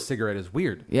without a cigarette is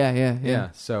weird.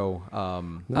 Yeah. So,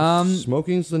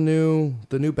 smoking's the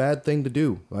new bad thing to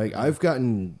do. Like, I've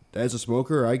gotten, as a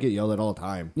smoker, I get yelled at all the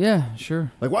time. Yeah,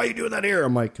 sure. Like, why are you doing that here?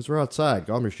 I'm like, because we're outside.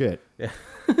 Calm your shit. Yeah.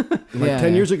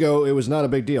 10 years ago, it was not a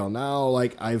big deal. Now,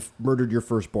 I've murdered your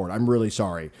firstborn. I'm really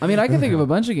sorry. I mean, I can think of a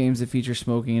bunch of games that feature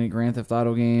smoking in it. Grand Theft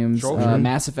Auto games. Sure.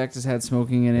 Mass Effect has had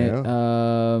smoking in it.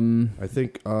 I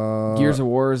think Gears of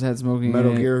War has had smoking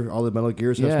Metal in it. Gear, all the Metal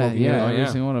Gears have smoking in it. Every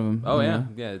single one of them. Oh, yeah.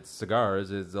 Yeah, it's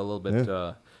cigars. It's a little bit...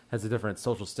 has a different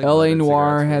social stigma. L.A.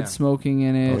 Noire had smoking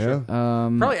in it. Oh,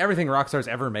 yeah. Probably everything Rockstar's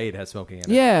ever made has smoking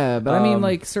in it. Yeah, but I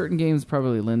mean, certain games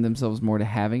probably lend themselves more to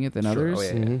having it than others. Oh,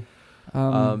 yeah.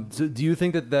 So do you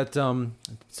think that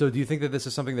do you think that this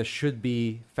is something that should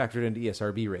be factored into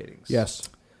ESRB ratings? Yes.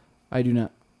 I do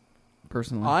not,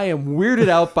 personally. I am weirded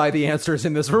out by the answers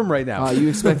in this room right now. You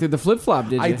expected the flip-flop,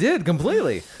 did you? I did,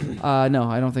 completely. No,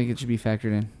 I don't think it should be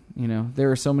factored in. There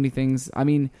are so many things. I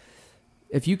mean,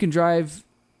 if you can drive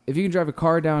a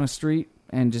car down a street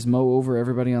and just mow over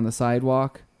everybody on the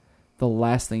sidewalk, the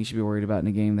last thing you should be worried about in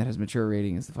a game that has mature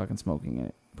rating is the fucking smoking in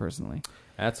it, personally.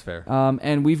 That's fair.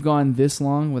 And we've gone this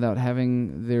long without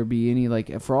having there be any,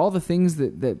 for all the things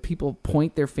that people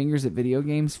point their fingers at video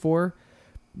games for,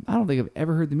 I don't think I've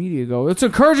ever heard the media go, it's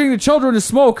encouraging the children to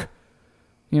smoke.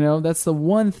 That's the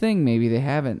one thing maybe they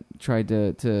haven't tried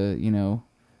to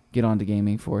get onto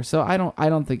gaming for. So I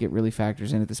don't think it really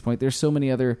factors in at this point. There's so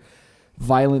many other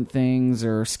violent things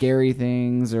or scary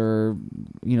things or,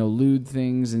 lewd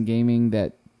things in gaming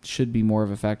that should be more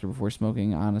of a factor before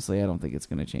smoking. Honestly, I don't think it's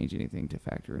going to change anything to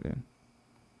factor it in.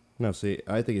 No, see,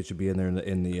 I think it should be in there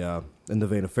in the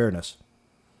vein of fairness,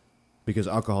 because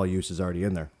alcohol use is already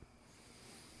in there.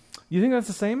 You think that's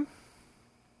the same?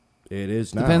 It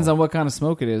is now. Depends on what kind of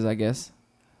smoke it is, I guess.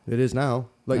 It is now.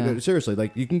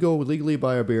 Seriously, you can go legally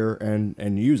buy a beer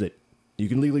and use it. You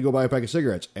can legally go buy a pack of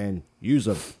cigarettes and use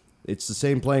them. It's the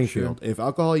same playing field. If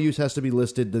alcohol use has to be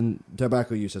listed, then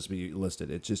tobacco use has to be listed.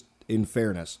 It's just in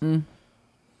fairness.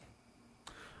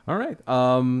 All right.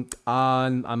 On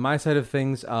my side of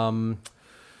things,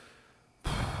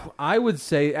 I would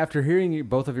say after hearing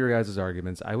both of your guys'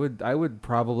 arguments, I would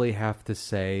probably have to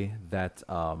say that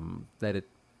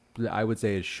I would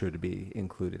say it should be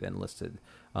included and listed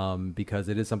because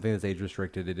it is something that's age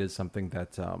restricted. It is something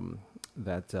that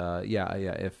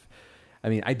if. I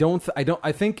mean, I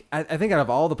think out of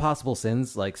all the possible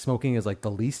sins, like smoking is like the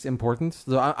least important.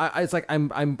 So it's like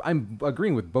I'm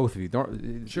agreeing with both of you.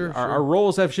 Sure. Our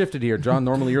roles have shifted here. John,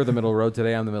 normally you're the middle road.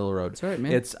 Today I'm the middle road. That's right,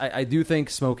 man. I do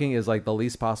think smoking is like the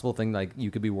least possible thing like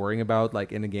you could be worrying about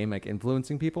like in a game like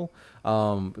influencing people.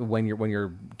 When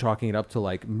you're talking it up to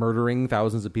like murdering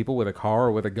thousands of people with a car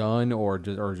or with a gun or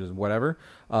just whatever.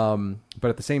 But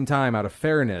at the same time, out of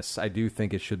fairness, I do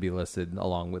think it should be listed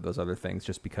along with those other things,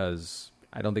 just because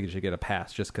I don't think it should get a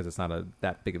pass just because it's not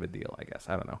that big of a deal, I guess.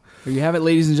 I don't know. There you have it,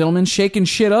 ladies and gentlemen. Shaking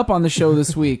shit up on the show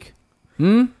this week.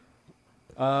 Freaky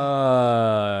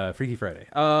Friday.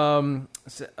 And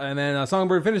then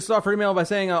Songbird finishes off her email by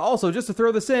saying, also, just to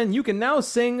throw this in, you can now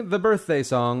sing the birthday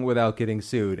song without getting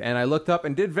sued. And I looked up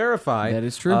and did verify. That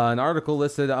is true. An article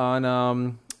listed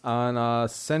on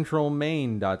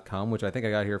centralmaine.com, which I think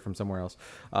I got here from somewhere else.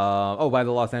 By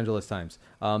the Los Angeles Times.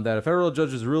 That a federal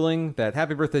judge's ruling that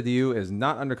 "Happy Birthday to You" is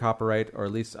not under copyright, or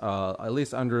at least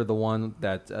under the one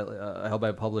that held by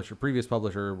a previous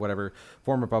publisher, whatever,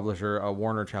 former publisher,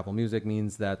 Warner Chappell Music,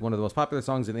 means that one of the most popular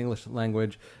songs in the English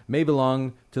language may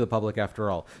belong to the public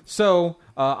after all. So,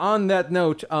 on that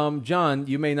note, John,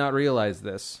 you may not realize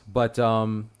this, but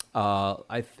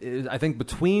I think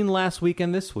between last week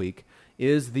and this week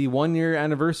is the 1-year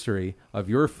anniversary of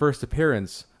your first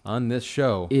appearance on this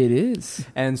show. It is.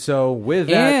 And so with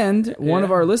that... And one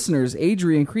of our listeners,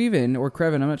 Adrian Creven, or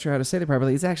Creven, I'm not sure how to say that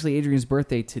properly, it's actually Adrian's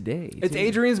birthday today. It's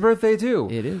Adrian's birthday, too.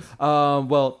 It is.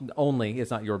 Well, only.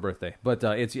 It's not your birthday. But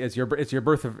it's your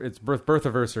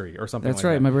birth-anniversary or something That's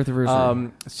like right, that. my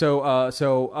birth-anniversary.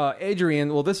 So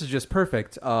Adrian, well, this is just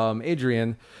perfect.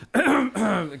 Adrian,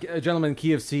 a gentleman,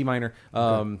 key of C minor,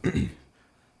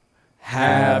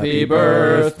 Happy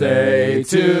birthday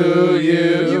to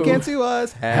you. You can't sue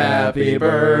us. Happy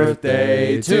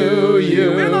birthday to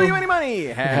you. We don't owe you any money.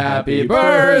 Happy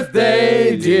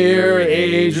birthday, dear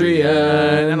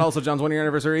Adrian. And also John's 1-year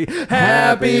anniversary.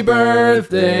 Happy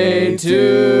birthday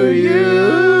to you.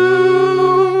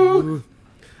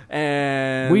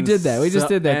 And we did that. We just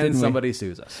did that, and didn't we? Somebody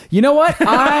sues us. You know what?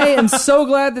 I am so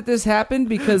glad that this happened,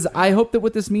 because I hope that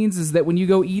what this means is that when you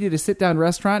go eat at a sit-down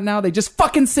restaurant now, they just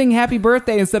fucking sing happy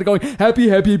birthday instead of going,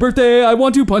 happy birthday, I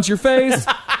want to punch your face.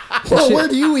 Well, where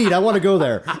do you eat? I want to go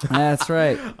there. That's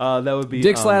right. That would be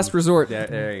Dick's Last Resort.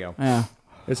 There you go. Yeah.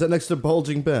 Is that next to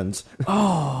Bulging Ben's?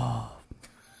 Oh.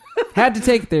 Had to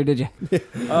take it there, did you?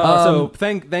 So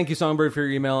thank you, Songbird, for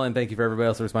your email, and thank you for everybody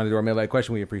else who responded to our mailbag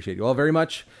question. We appreciate you all very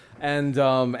much. And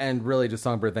really, just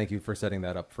Songbird, thank you for setting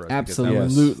that up for us.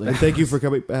 Absolutely. And thank you for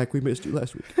coming back. We missed you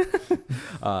last week.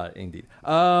 Indeed.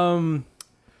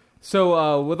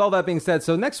 So with all that being said,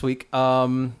 so next week, we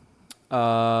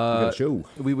got a show.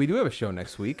 We do have a show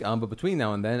next week. But between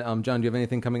now and then, John, do you have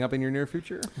anything coming up in your near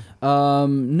future?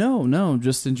 No.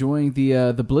 Just enjoying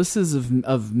the blisses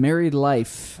of married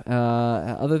life.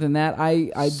 Other than that,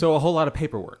 so a whole lot of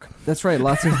paperwork. That's right.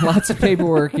 Lots of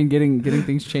paperwork and getting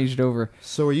things changed over.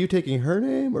 So are you taking her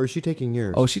name or is she taking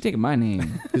yours? Oh, she's taking my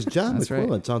name. Because John That's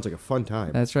McClellan right. sounds like a fun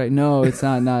time. That's right. No, it's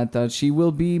not. She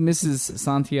will be Mrs.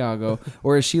 Santiago,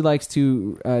 or as she likes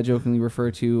to jokingly refer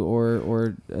to,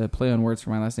 or play on words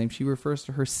for my last name. She refers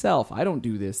to herself. I don't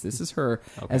do this. This is her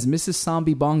as Mrs.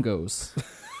 Sambi Bongos.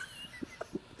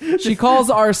 She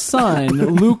calls our son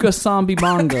Luca Sambi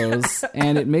Bongos,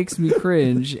 and it makes me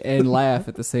cringe and laugh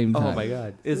at the same time. Oh my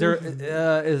god! Is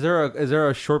there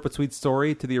a short but sweet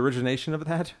story to the origination of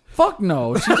that? Fuck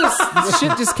no! Shit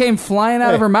just came flying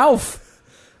out of her mouth.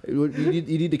 You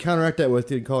need to counteract that with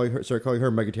start calling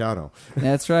her Megatiano.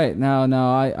 That's right. No.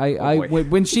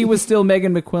 When she was still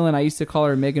Megan McQuillan, I used to call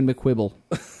her Megan McQuibble.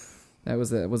 That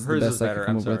was the best I could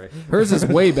come up with. Hers is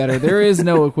way better. There is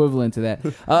no equivalent to that.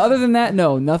 Other than that,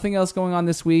 no, nothing else going on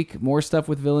this week. More stuff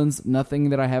with villains.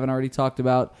 Nothing that I haven't already talked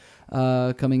about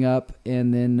coming up.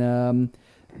 And then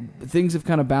things have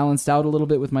kind of balanced out a little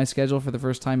bit with my schedule for the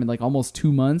first time in like almost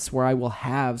 2 months, where I will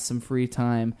have some free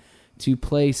time to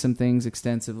play some things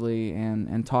extensively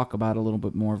and talk about a little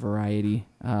bit more variety.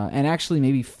 And actually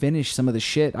maybe finish some of the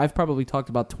shit. I've probably talked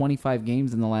about 25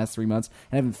 games in the last 3 months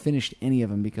and haven't finished any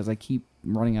of them because I keep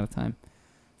running out of time.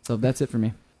 So that's it for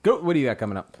me. Go. What do you got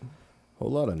coming up? Whole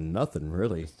lot of nothing,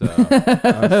 really.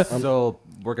 I'm still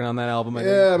working on that album. I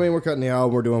think. Yeah, I mean, we're cutting the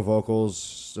album. We're doing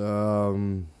vocals. I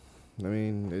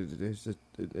mean,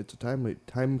 it's a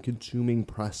time-consuming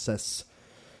process.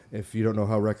 If you don't know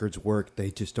how records work, they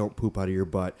just don't poop out of your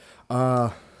butt.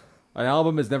 An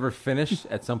album is never finished.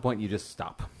 At some point, you just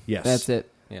stop. Yes. That's it.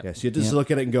 Yeah. Yes, you just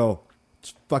look at it and go,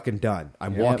 it's fucking done.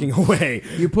 I'm walking away.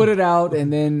 You put it out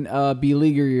and then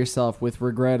beleaguer yourself with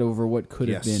regret over what could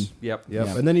have been. Yep.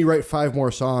 And then you write 5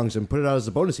 more songs and put it out as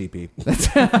a bonus EP.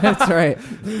 That's right.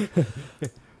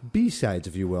 B-sides,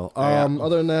 if you will.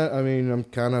 Other than that, I mean, I'm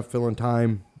kind of filling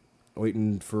time,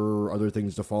 waiting for other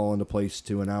things to fall into place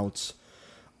to announce.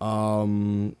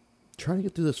 Trying to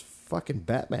get through this fucking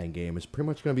Batman game is pretty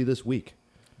much going to be this week.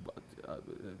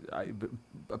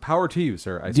 Power to you,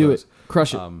 sir. I Do suppose. it.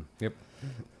 Crush it. Yep.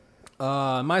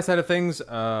 My side of things,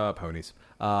 ponies.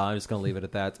 I'm just gonna leave it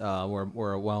at that.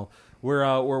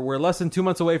 We're less than 2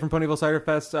 months away from Ponyville Cider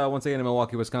Fest once again in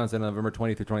Milwaukee, Wisconsin, November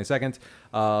 20th through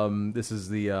 22nd. This is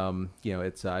the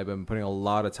it's I've been putting a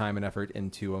lot of time and effort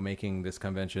into making this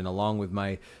convention along with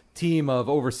my team of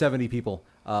over 70 people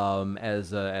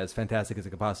as fantastic as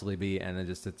it could possibly be, and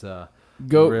it's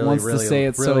Goat really, wants really, to say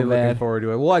it's really so looking bad. forward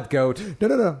to it. What, Goat?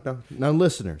 No. Now,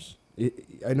 listeners,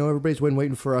 I know everybody's been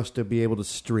waiting for us to be able to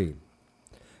stream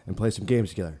and play some games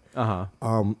together.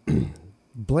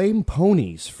 Blame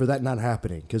ponies for that not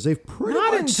happening, because they've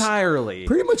Not entirely.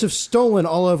 pretty much have stolen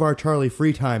all of our Charlie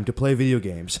free time to play video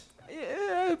games.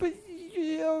 Yeah, but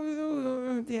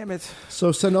damn it.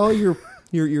 So send all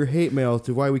your hate mail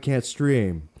to why we can't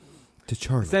stream to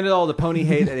Charlie. Send it all to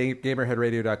ponyhate at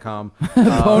gamerheadradio.com.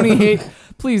 Pony hate.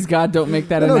 Please, God, don't make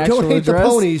that an actual don't hate address. the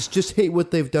ponies. Just hate what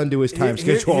they've done to his time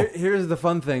schedule. Here's the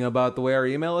fun thing about the way our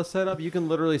email is set up. You can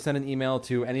literally send an email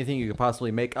to anything you could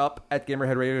possibly make up at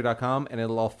gamerheadradio.com, and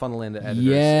it'll all funnel into editors.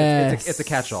 Yes. It's a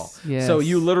catch-all. Yes. So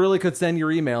you literally could send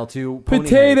your email to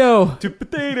Potato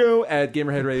at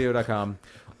gamerheadradio.com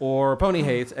or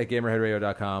ponyhate at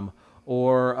gamerheadradio.com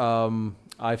or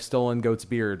I've stolen Goat's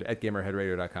beard at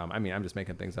gamerheadradio.com. I mean, I'm just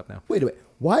making things up now. Wait a minute.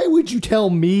 Why would you tell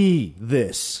me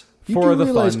this? You For do the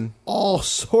realize fun. all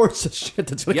sorts of shit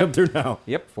that's going to come through now.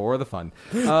 Yep, for the fun.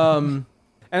 And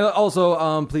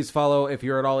also, please follow, if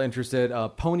you're at all interested,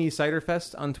 Pony Cider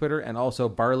Fest on Twitter, and also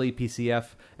Barley PCF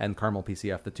and Caramel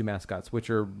PCF, the 2 mascots,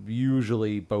 which are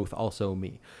usually both also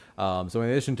me. So in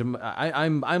addition to,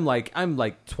 I'm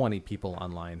like 20 people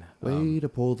online. Way to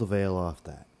pull the veil off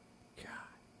that.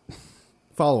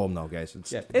 Follow them, though, guys.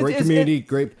 It's Yeah. great community,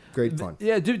 great fun.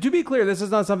 Yeah, to be clear, this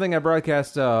is not something I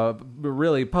broadcast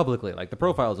really publicly. Like, the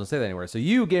profiles don't say that anywhere. So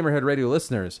you, Gamerhead Radio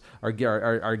listeners, are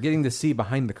getting to see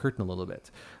behind the curtain a little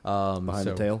bit. Behind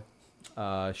the tail?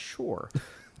 Sure.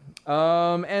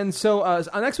 And so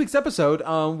on next week's episode,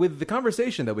 with the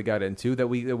conversation that we got into, that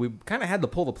we kind of had to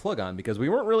pull the plug on because we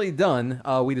weren't really done,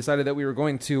 we decided that we were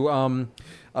going to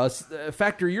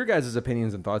factor your guys'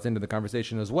 opinions and thoughts into the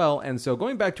conversation as well. And so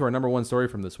going back to our number one story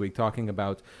from this week, talking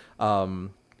about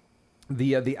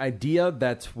the idea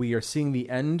that we are seeing the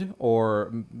end,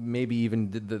 or maybe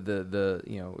even the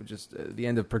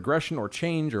end of progression or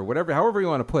change, or whatever, however you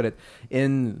want to put it,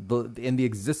 in the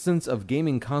existence of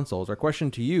gaming consoles. Our question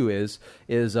to you is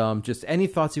just any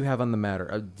thoughts you have on the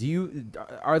matter.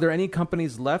 Are there any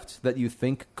companies left that you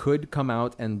think could come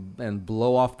out and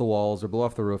blow off the walls or blow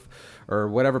off the roof or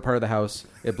whatever part of the house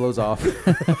it blows off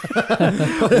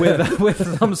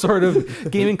with some sort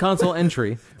of gaming console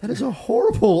entry? That is a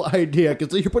horrible idea,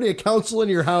 because you're putting a console in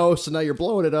your house and now you're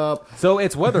blowing it up. So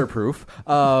it's weatherproof.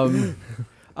 Do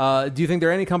you think there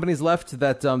are any companies left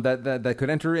that could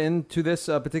enter into this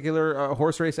particular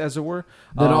horse race, as it were,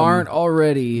 that aren't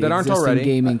already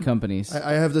gaming companies?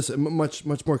 I have this much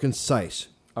more concise.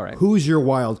 All right, who's your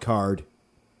wild card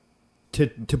to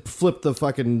flip the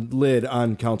fucking lid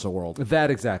on Console World?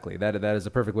 That exactly. That is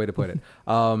a perfect way to put it.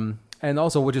 And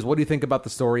also, what do you think about the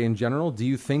story in general? Do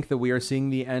you think that we are seeing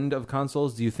the end of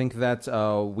consoles? Do you think that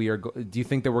Do you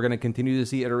think that we're going to continue to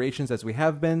see iterations as we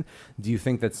have been? Do you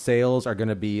think that sales are going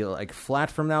to be like flat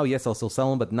from now? Yes, I'll still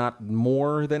sell them, but not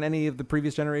more than any of the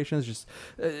previous generations. Just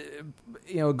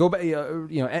go back.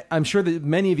 I'm sure that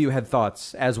many of you had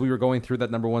thoughts as we were going through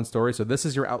that number one story. So this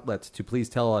is your outlet to please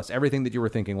tell us everything that you were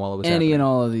thinking while it was happening. Any and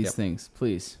all of these things,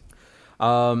 please.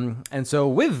 And so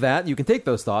with that, you can take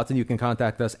those thoughts and you can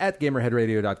contact us at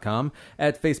gamerheadradio.com,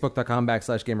 at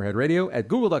facebook.com/gamerheadradio, at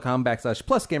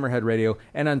google.com/+gamerheadradio,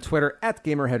 and on Twitter at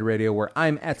gamerheadradio, where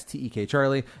I'm at TEK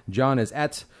Charlie, John is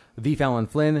at the Fallon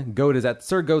Flynn, Goat is at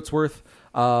Sir Goatsworth.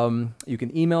 You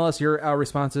can email us your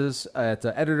responses at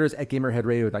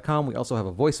editors@gamerheadradio.com. We also have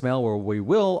a voicemail where we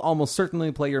will almost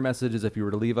certainly play your messages if you were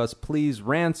to leave us. Please,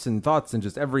 rants and thoughts and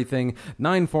just everything.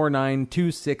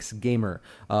 94926gamer.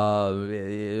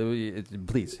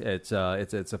 Please, it's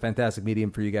a fantastic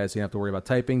medium for you guys, so you don't have to worry about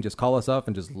typing. Just call us up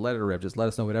and just let it rip. Just let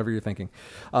us know whatever you're thinking.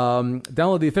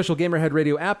 Download the official Gamerhead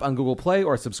Radio app on Google Play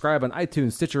or subscribe on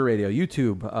iTunes, Stitcher Radio,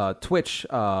 YouTube, Twitch,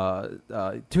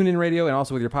 TuneIn Radio, and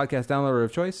also with your podcast downloader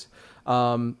of choice.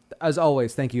 As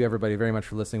always, thank you everybody very much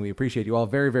for listening. We appreciate you all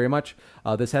very, very much.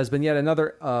 This has been yet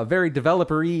another very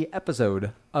developer-y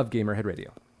episode of Gamerhead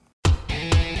Radio.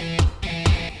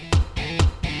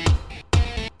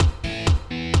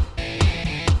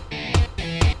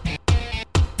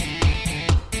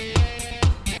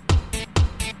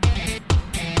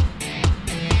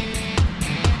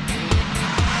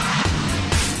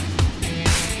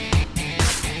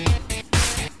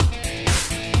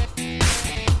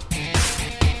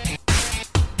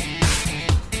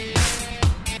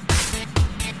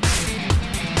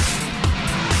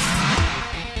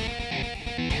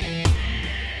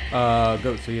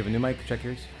 Go. So you have a new mic? Check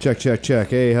yours. Check.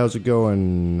 Hey, how's it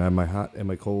going? Am I hot? Am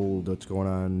I cold? What's going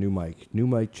on? New mic.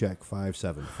 Check.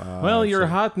 575. Well, you're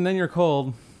hot and then you're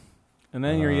cold, and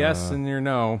then you're yes and you're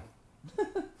no,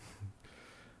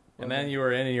 and then you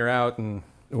are in and you're out and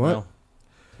what?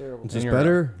 Terrible. Is this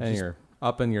better? And you're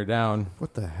up and you're down.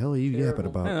 What the hell are you yapping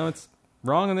about? I know it's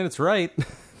wrong and then it's right.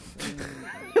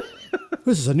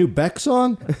 This is a new Beck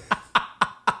song.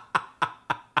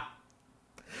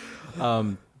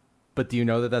 But do you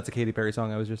know that that's a Katy Perry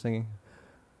song I was just singing?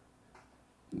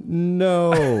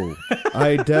 No,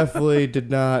 I definitely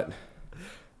did not.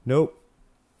 Nope.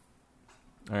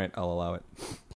 All right, I'll allow it.